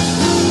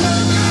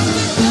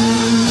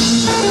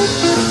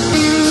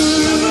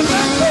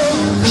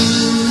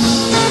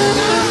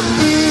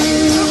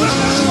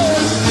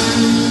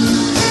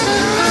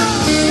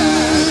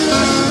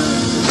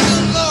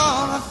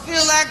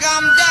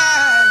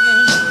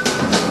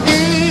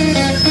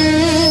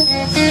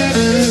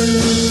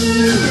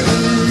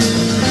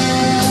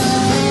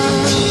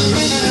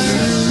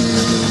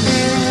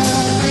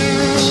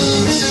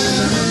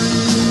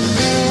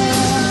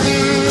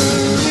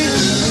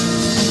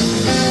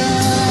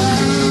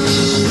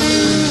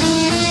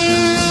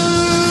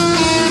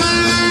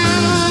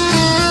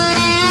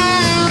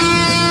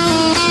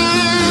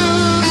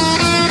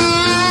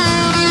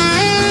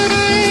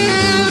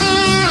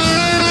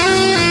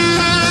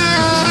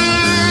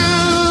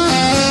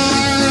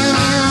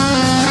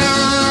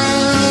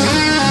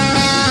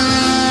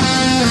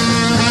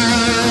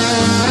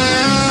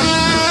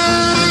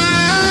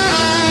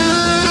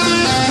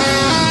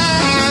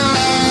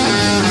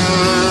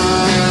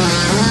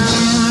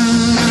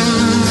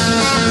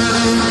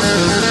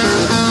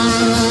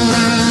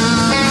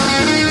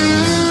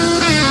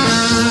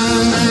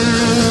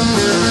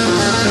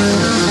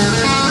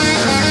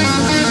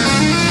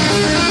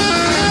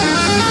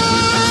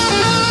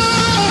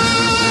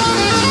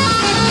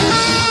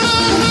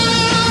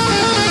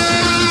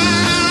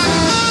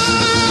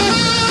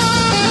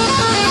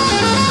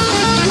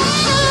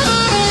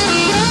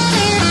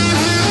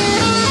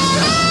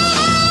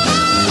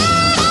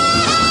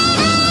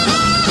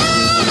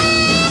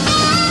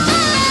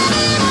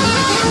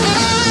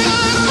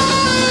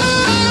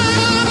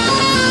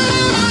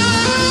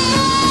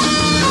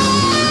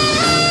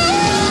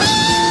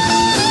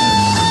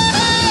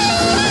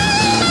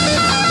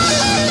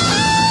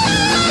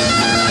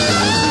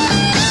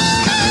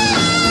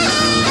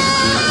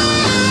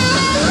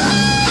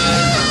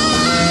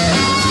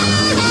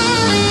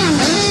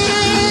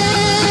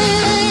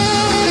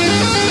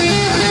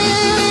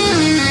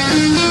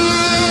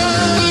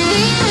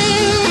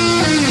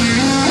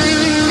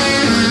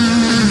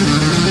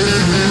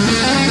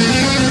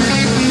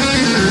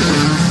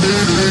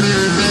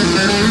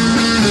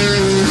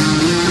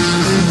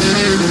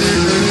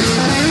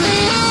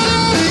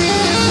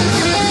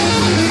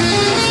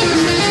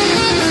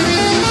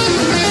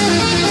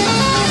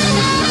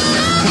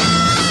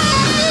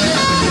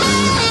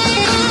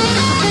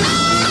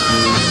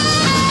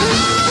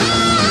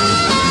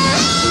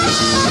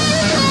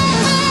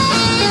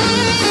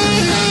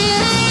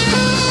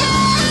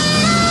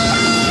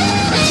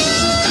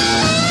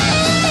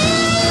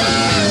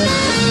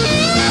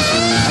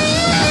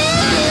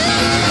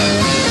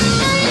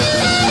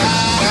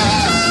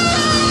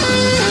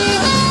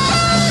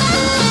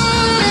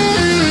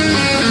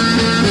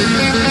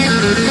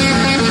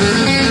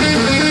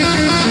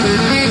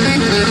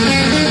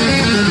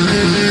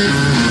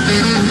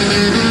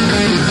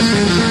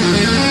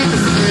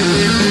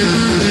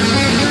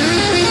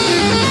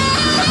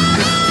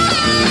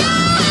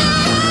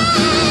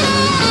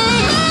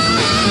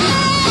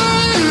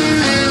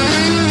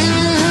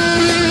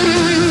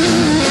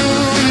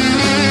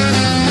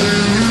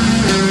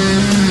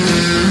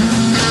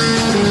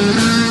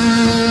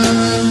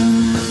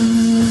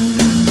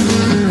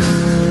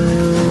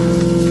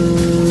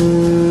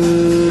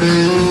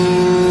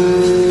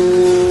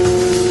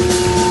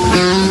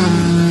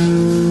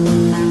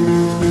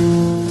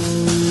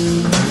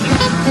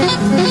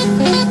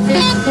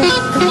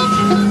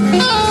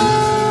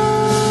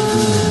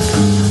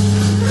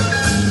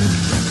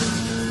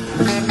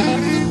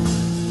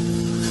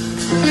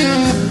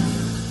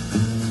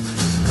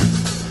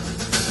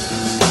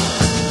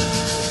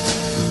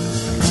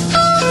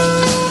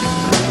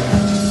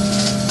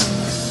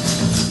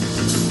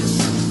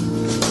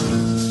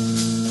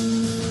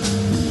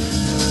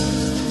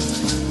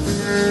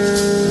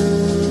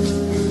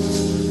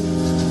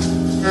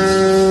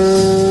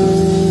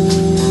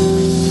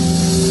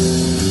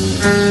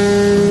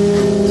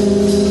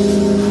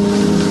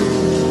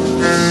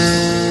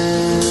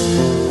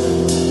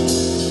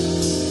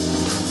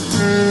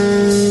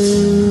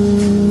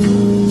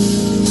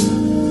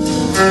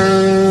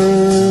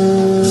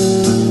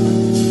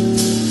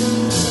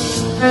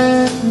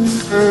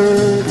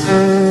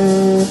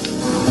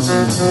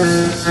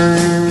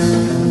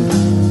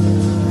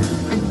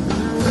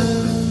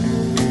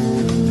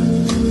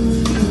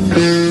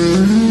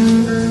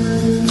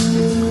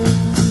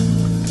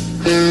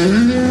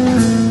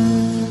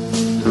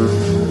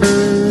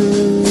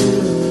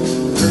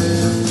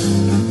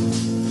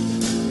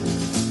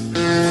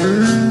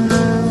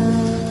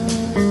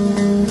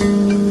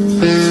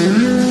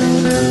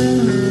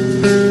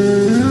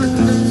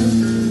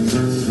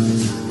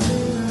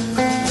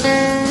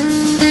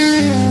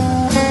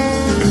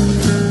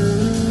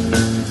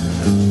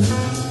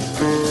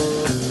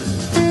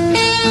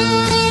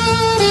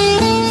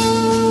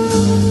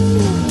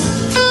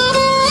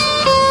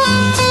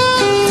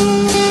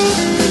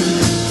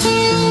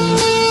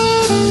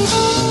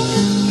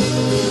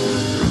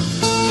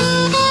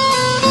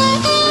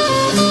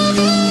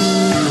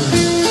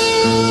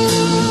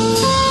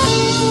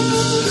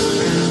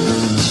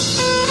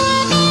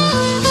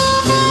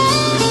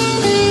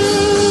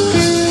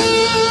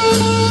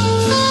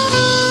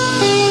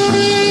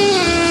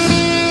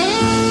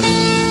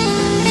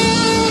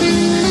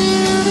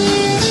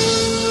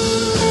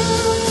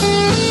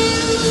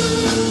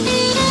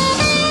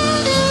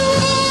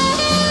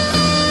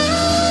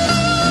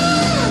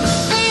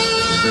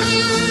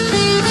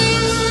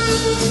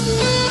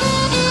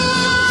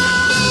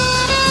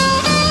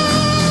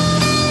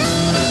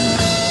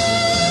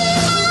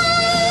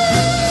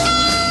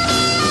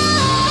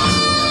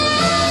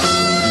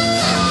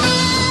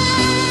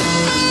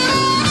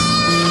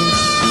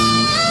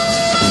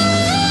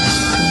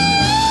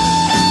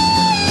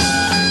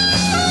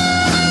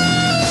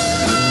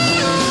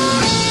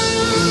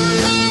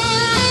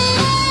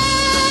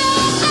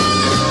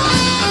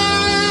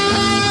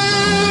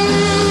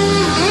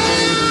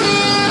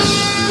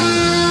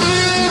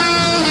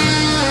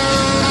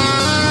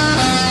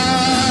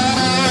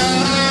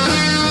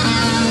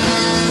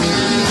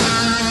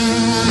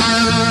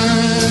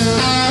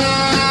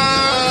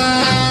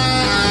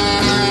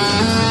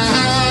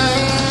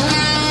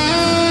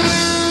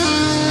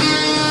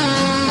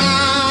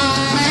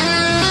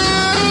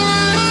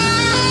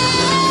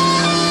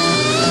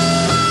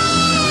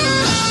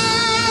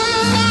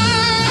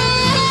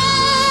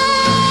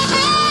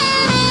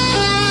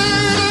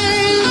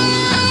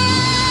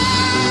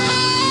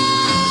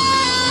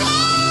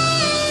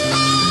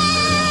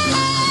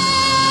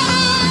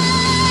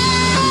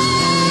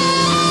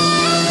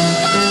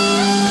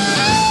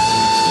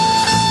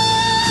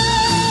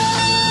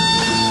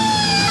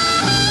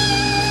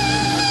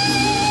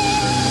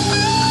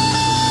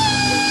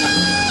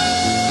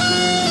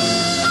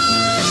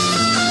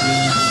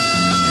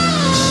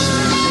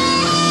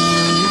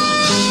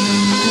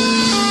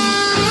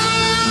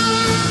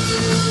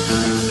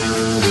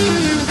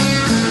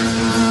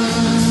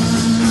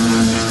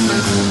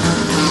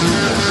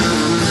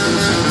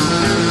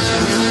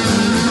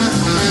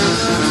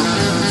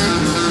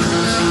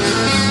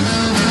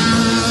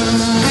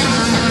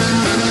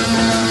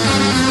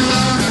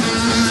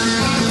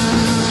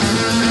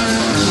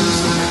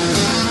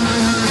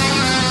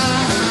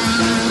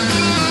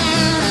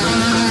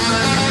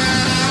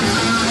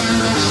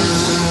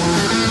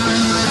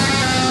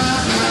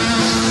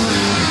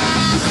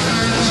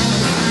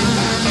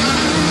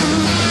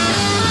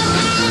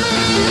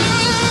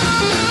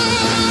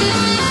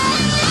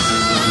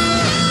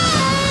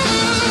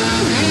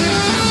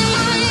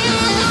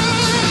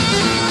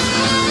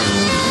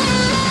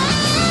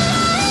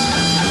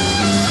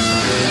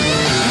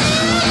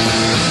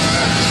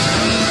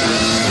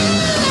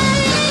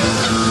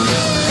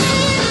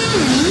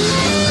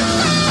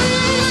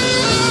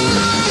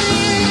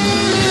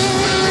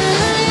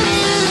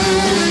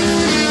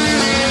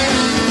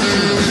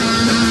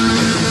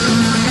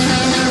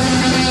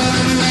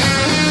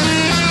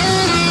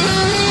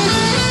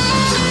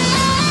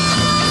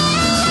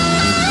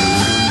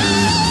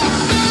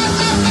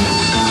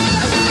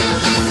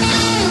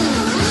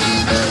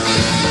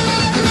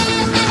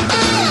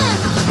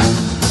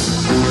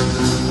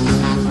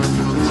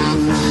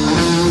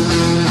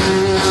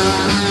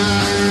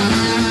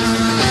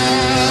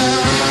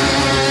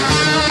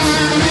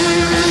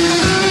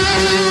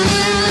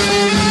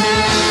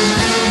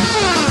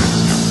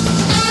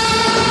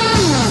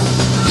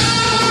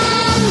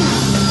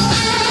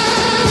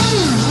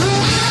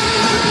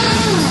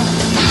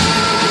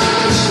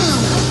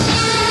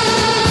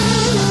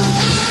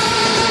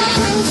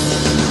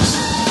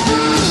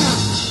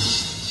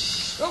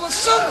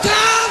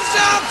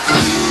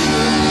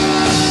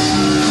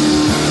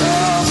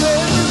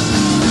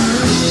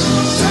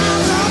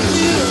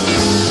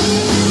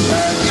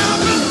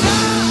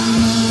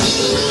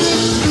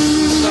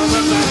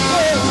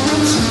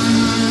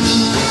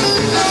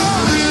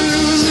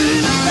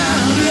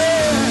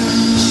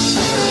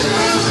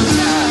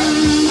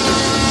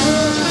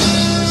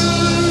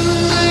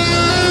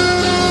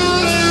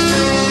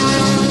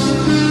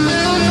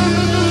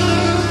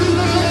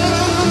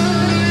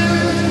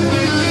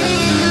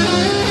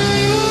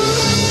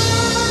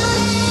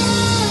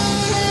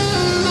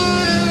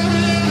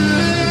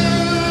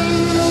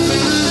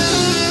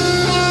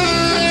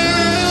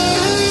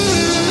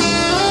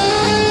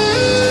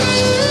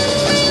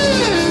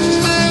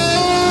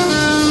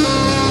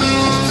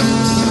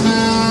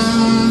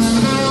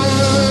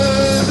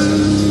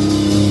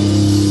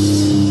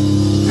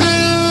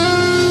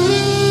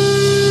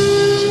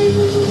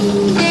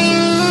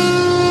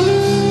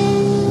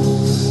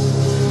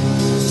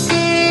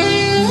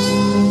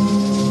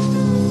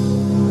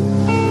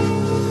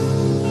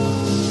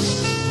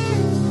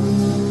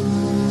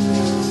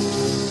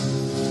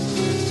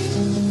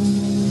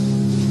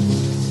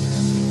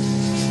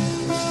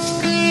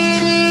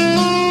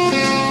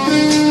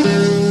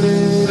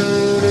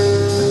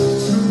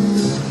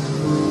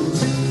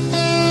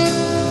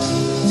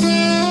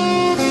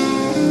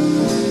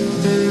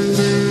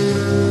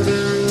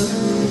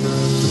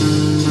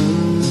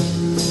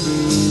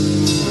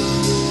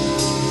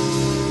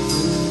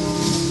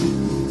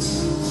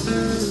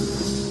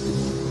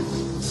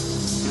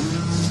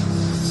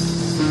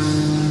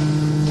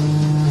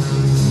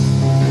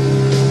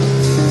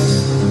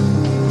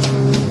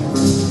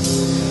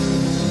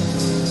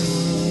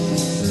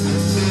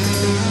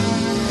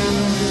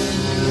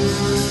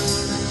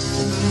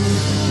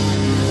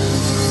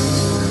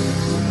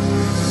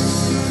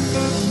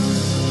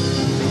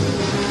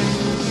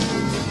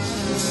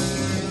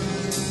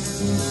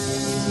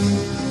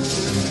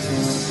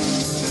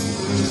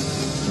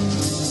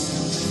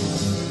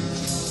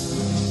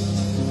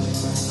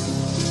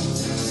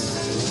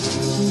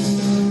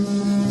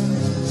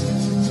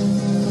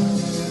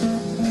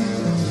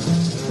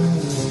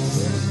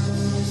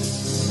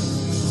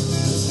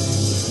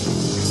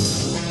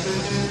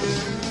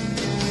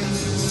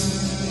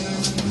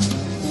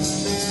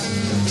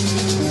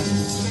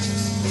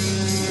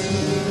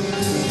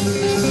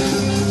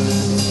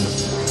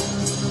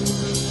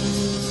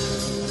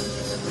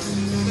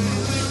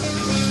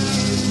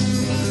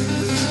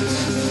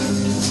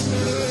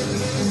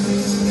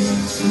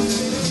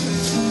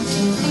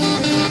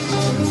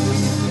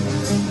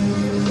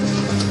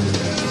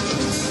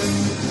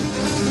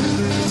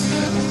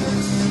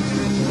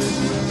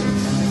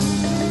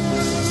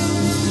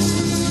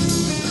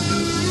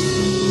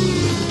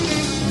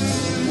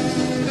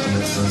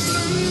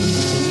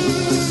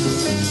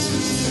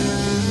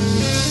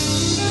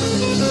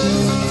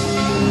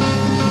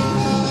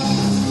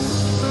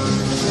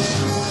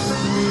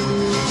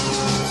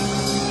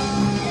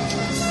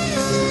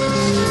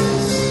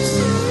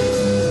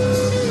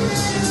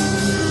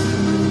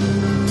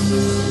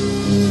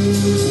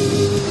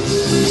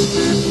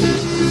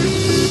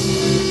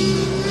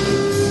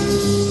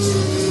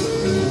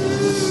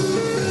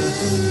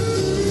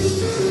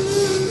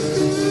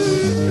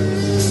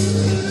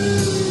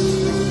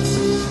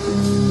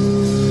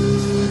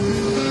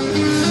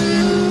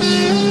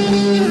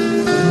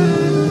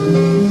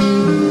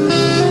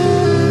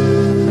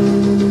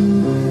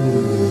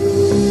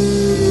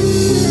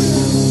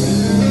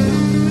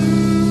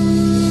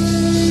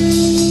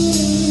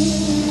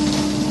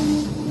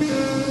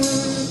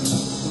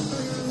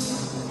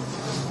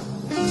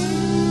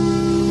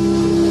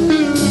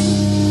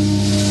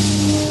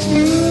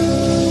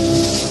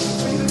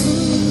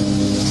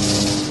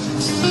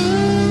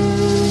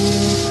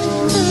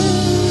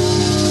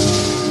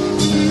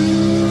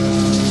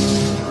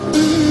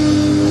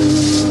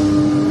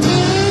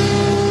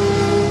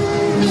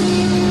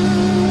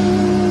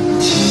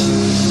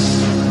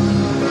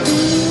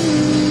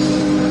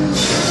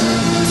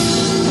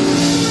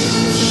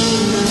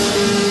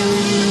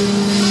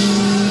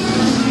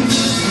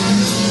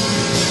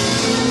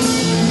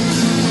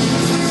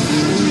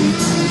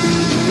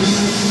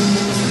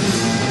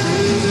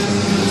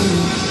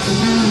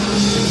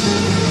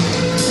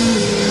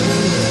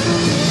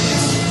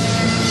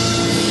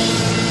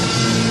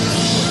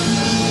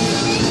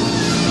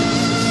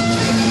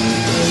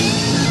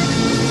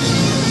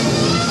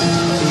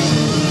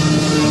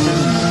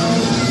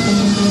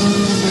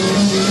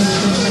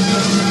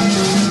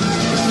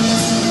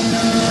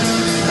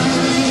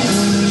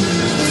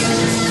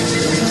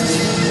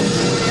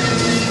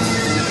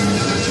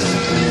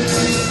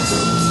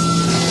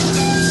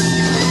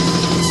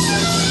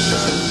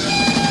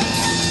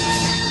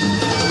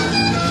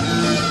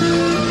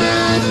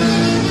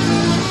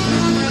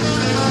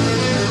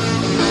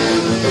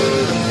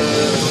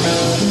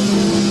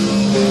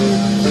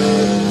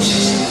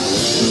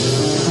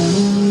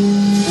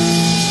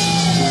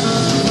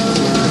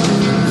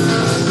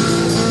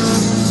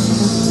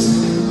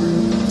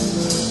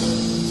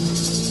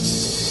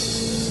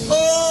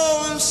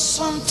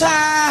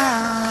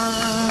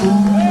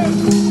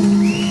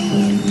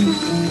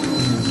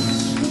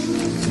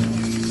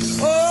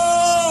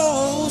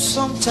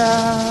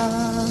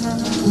 time.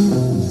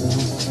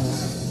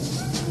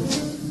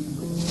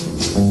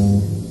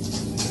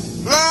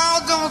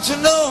 Lord, don't you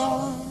know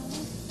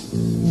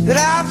that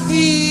I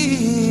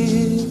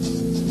feel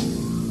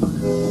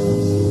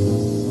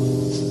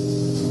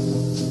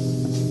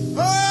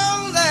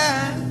oh,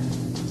 that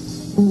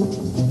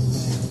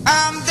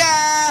I'm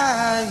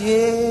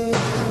dying.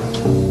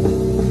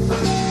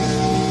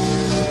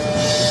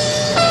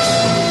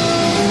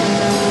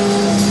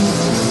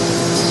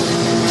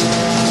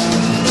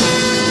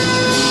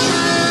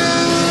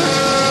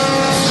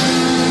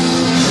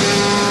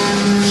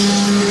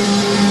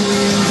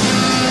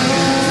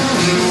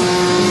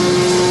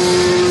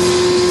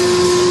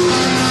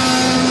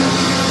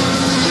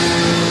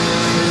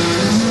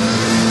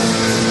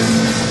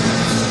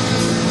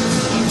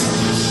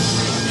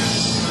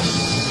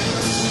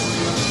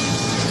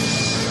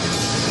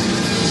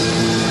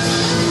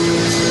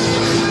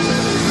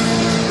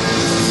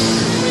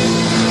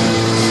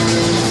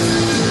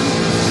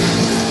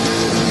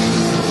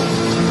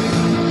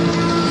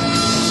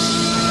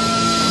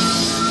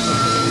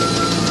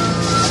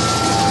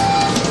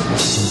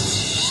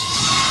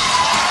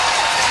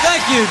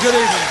 Good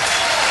evening.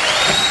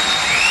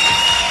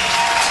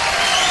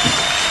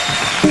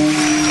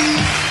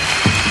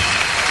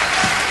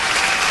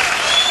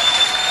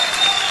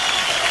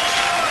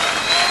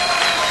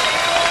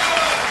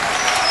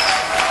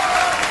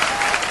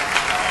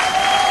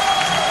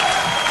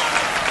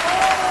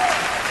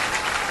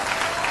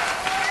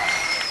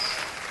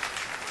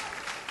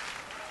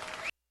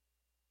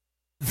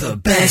 The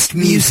best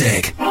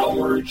music.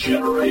 Our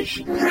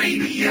Generation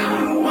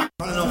Radio.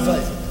 Running on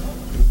faith.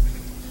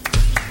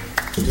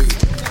 1,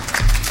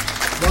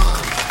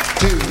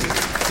 2,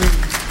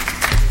 3.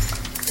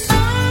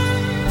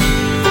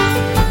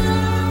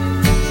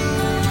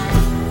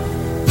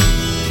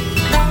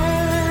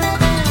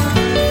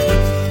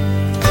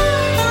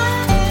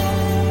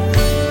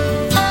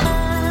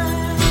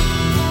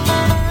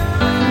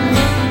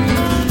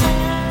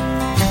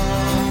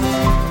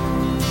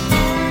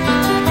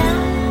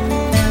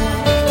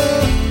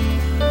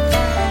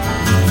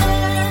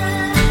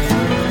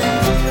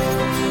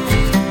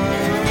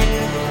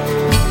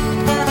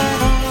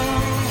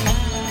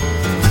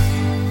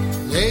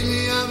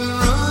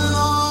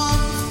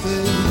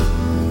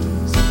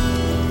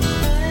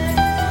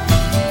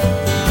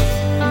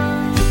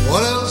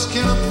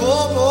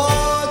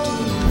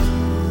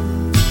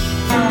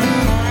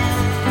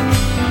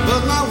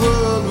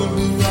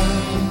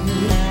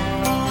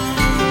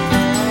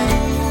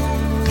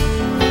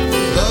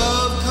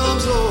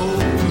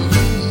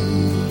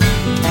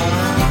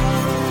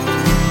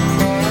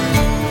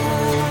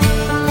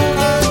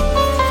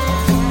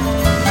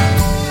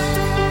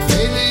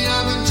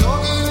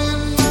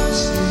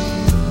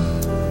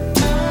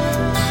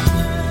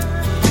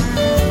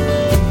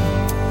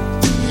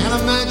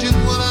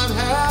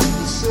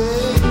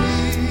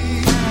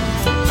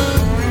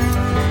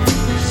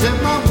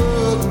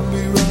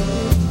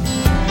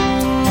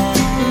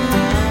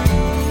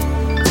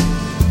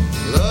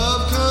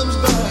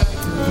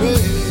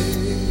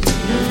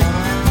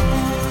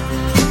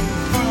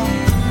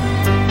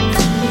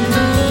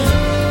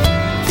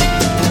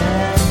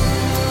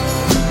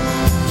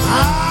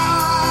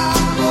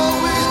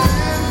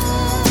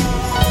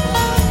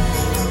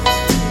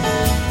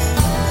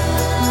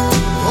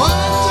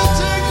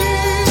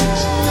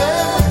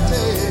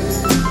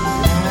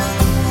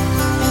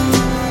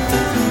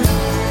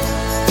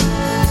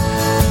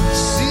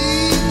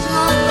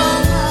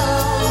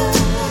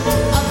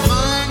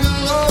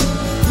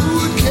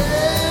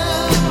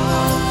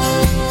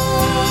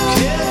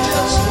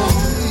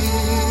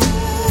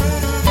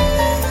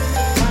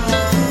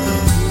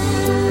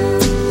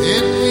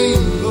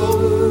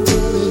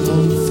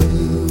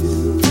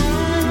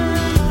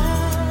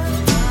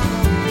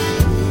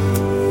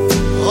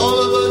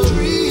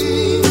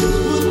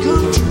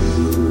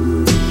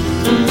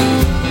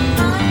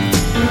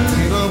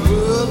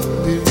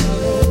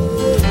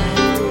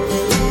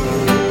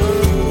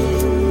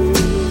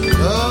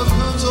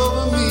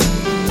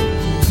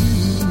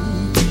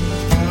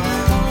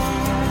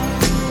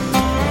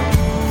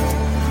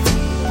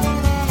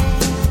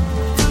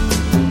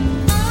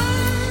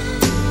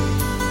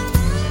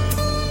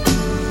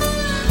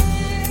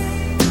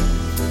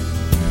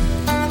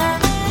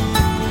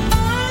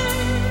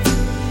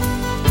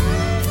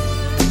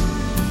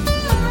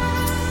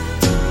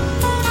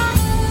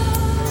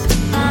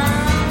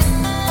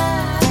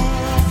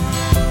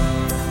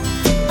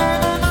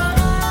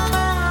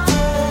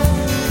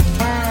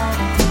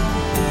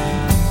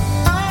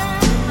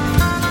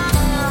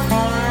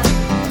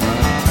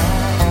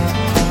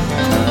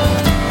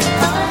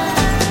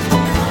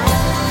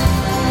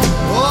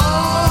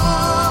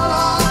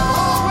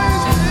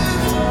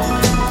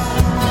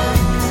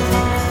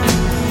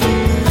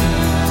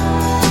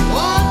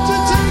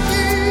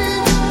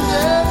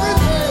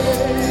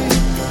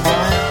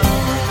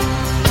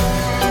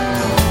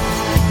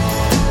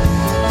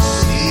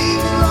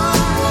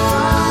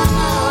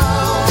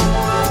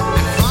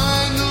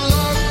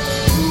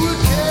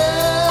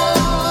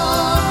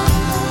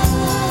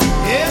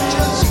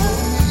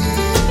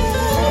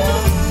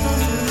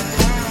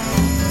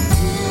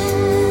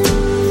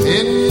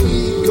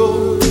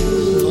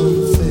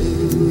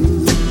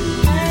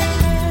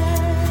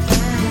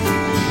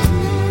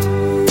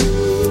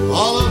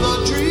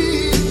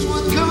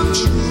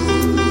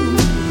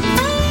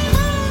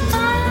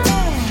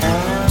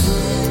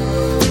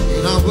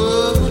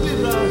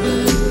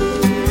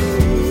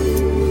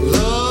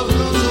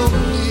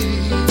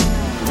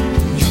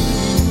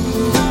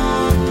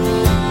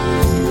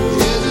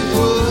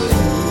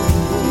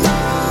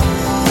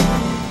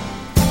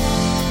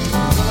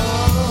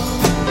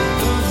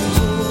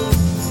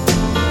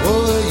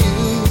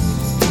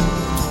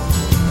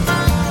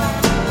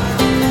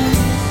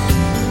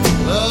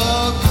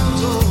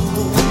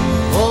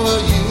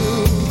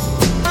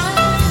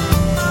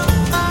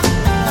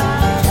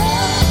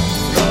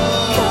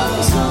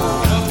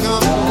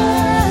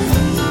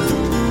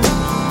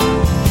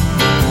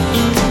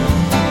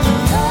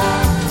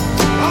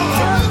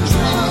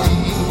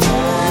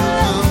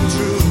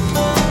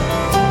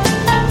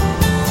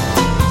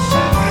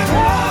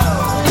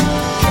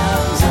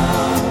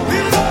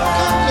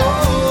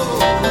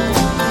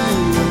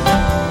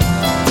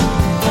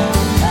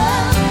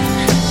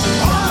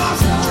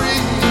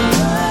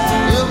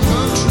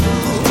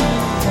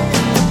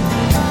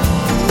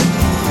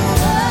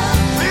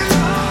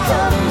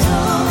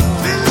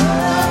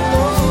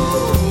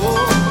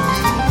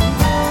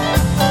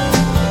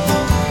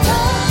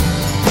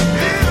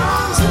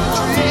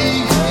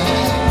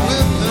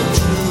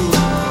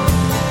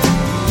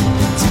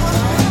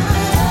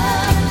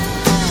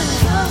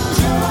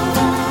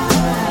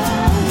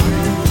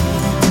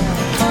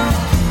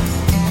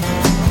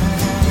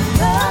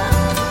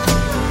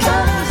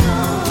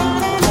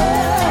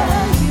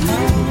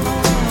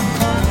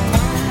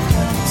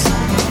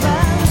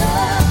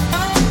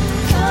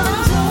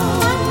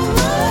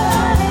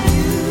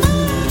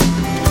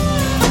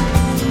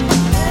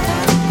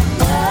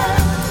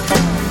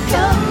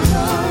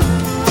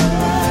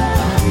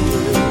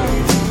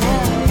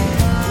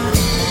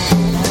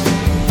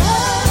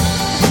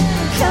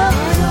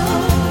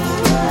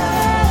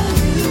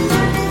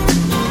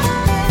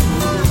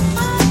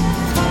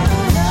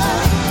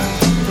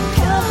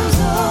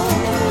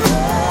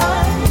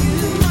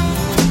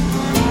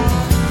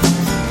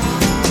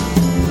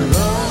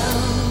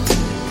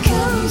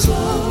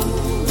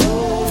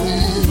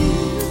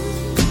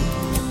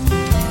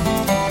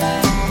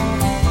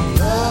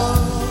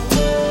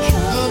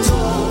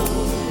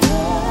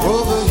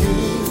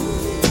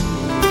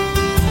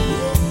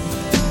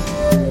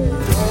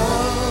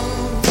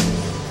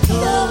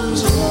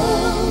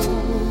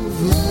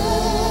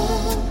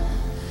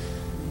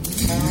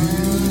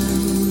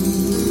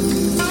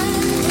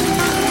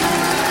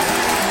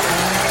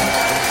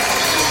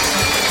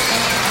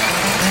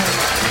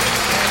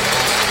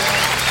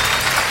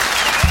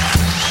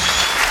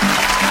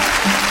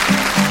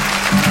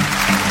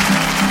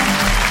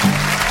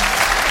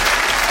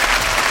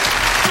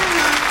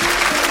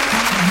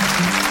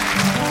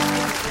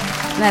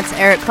 That's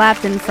Eric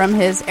Clapton from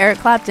his Eric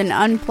Clapton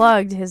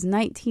Unplugged, his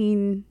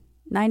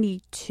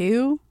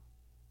 1992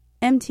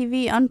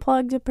 MTV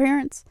Unplugged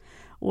appearance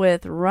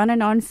with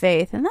Running on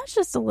Faith. And that's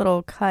just a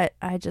little cut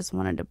I just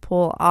wanted to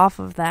pull off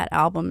of that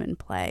album and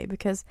play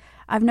because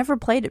I've never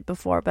played it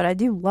before, but I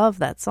do love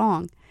that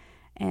song.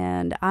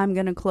 And I'm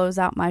going to close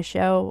out my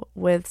show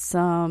with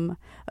some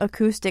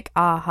acoustic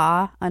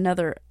Aha,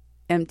 another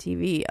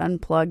MTV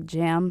Unplugged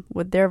jam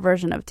with their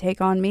version of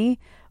Take On Me.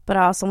 But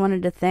I also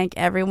wanted to thank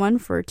everyone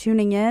for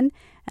tuning in,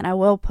 and I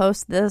will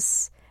post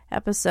this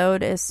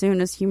episode as soon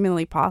as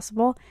humanly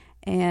possible.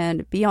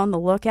 And be on the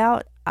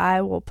lookout.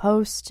 I will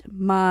post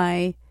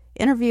my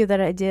interview that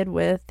I did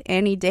with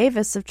Annie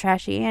Davis of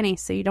Trashy Annie,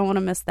 so you don't want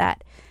to miss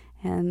that.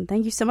 And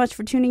thank you so much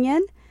for tuning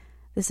in.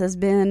 This has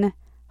been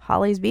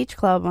Holly's Beach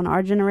Club on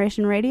Our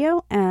Generation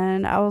Radio,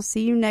 and I will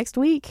see you next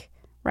week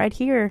right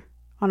here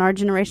on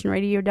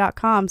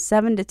OurGenerationRadio.com,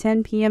 7 to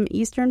 10 p.m.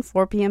 Eastern,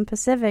 4 p.m.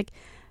 Pacific.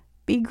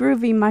 Be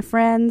groovy, my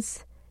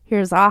friends.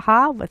 Here's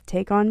Aha with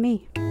Take On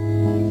Me.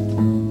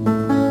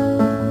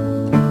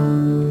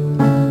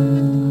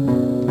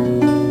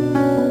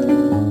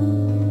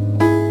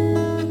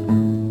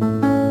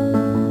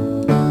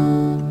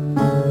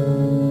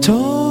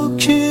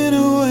 Talking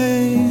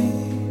away,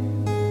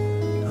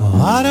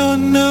 oh, I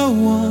don't know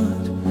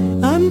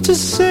what I'm to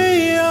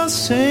say, I'll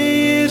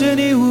say it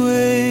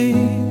anyway.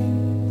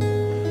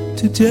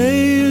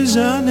 Today is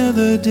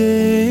another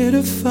day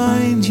to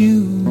find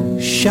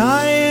you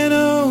shying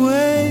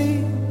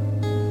away.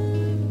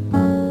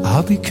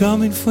 I'll be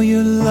coming for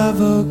your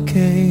love,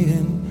 okay,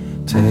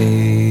 and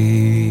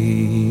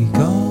take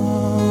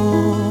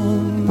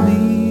on me.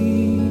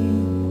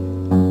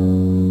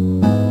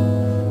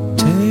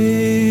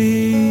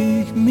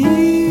 Take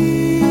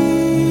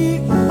me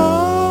on.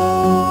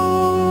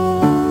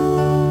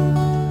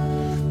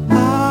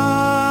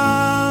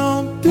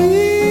 I'll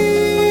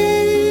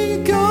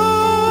be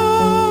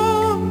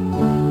gone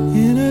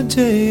in a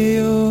day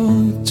or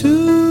two.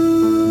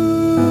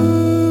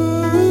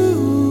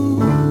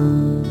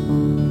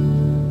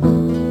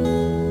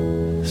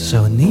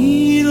 So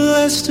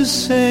needless to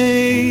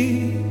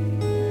say,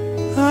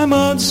 I'm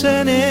odds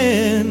and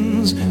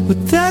ends,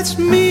 but that's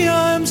me,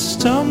 I'm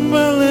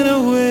stumbling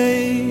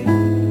away,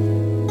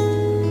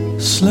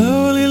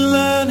 slowly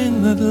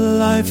learning that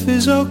life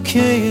is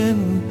okay,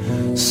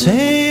 and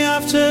say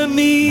after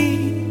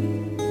me,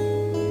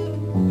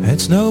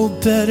 it's no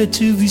better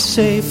to be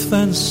safe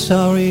than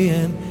sorry,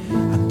 and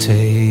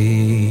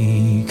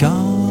take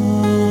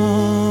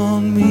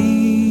on me.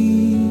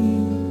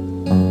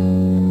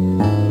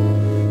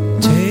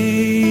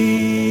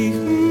 Take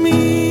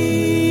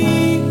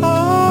me on.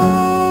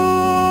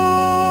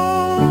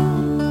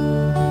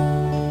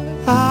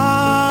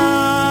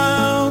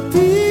 I'll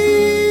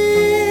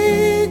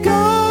be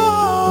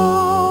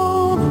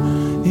gone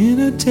in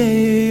a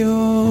day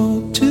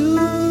or two.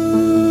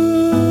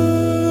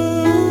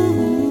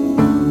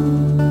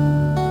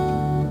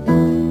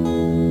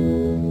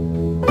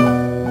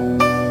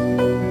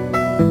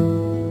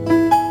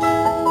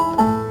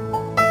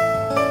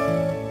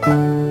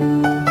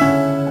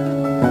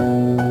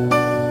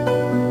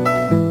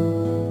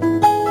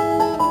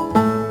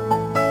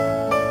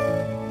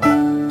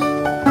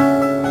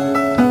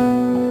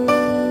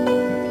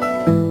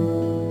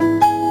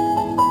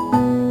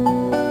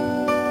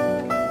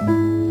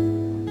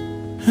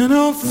 And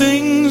all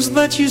things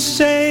that you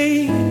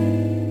say,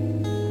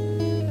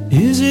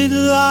 is it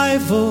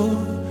life or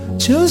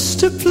just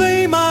to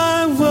play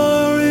my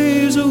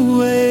worries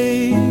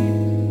away?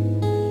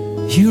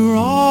 You're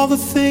all the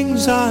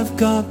things I've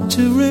got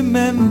to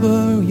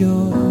remember,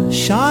 you're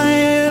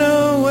shying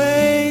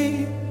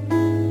away.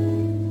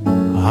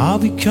 I'll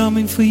be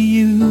coming for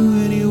you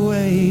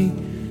anyway.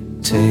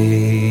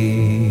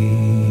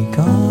 Take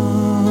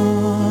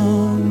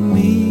on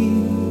me.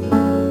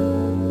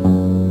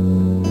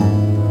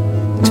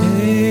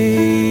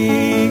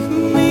 Take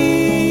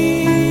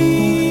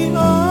me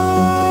on.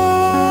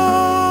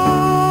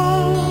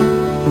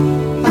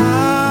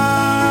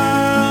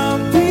 I'll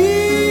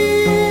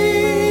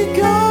be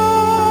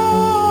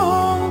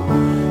gone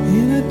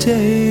in a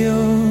day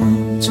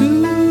or two.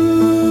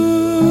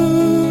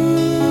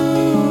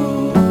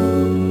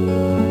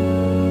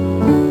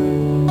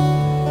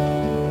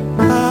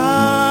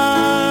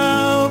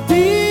 I'll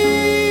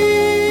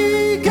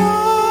be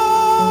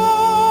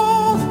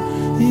gone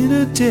in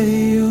a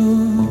day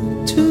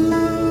or two.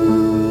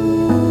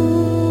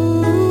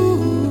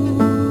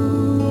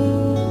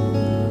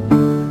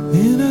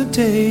 In a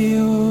day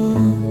or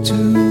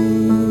two.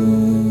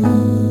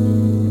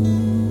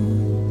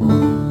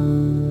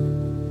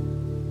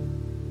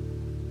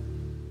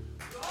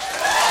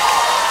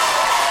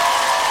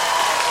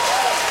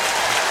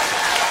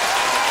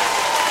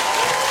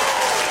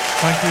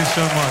 Thank you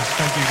so much.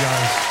 Thank you,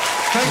 guys.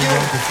 Thank you.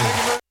 Wonderful.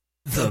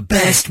 The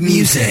best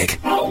music.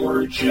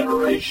 Our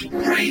Generation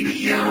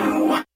Radio.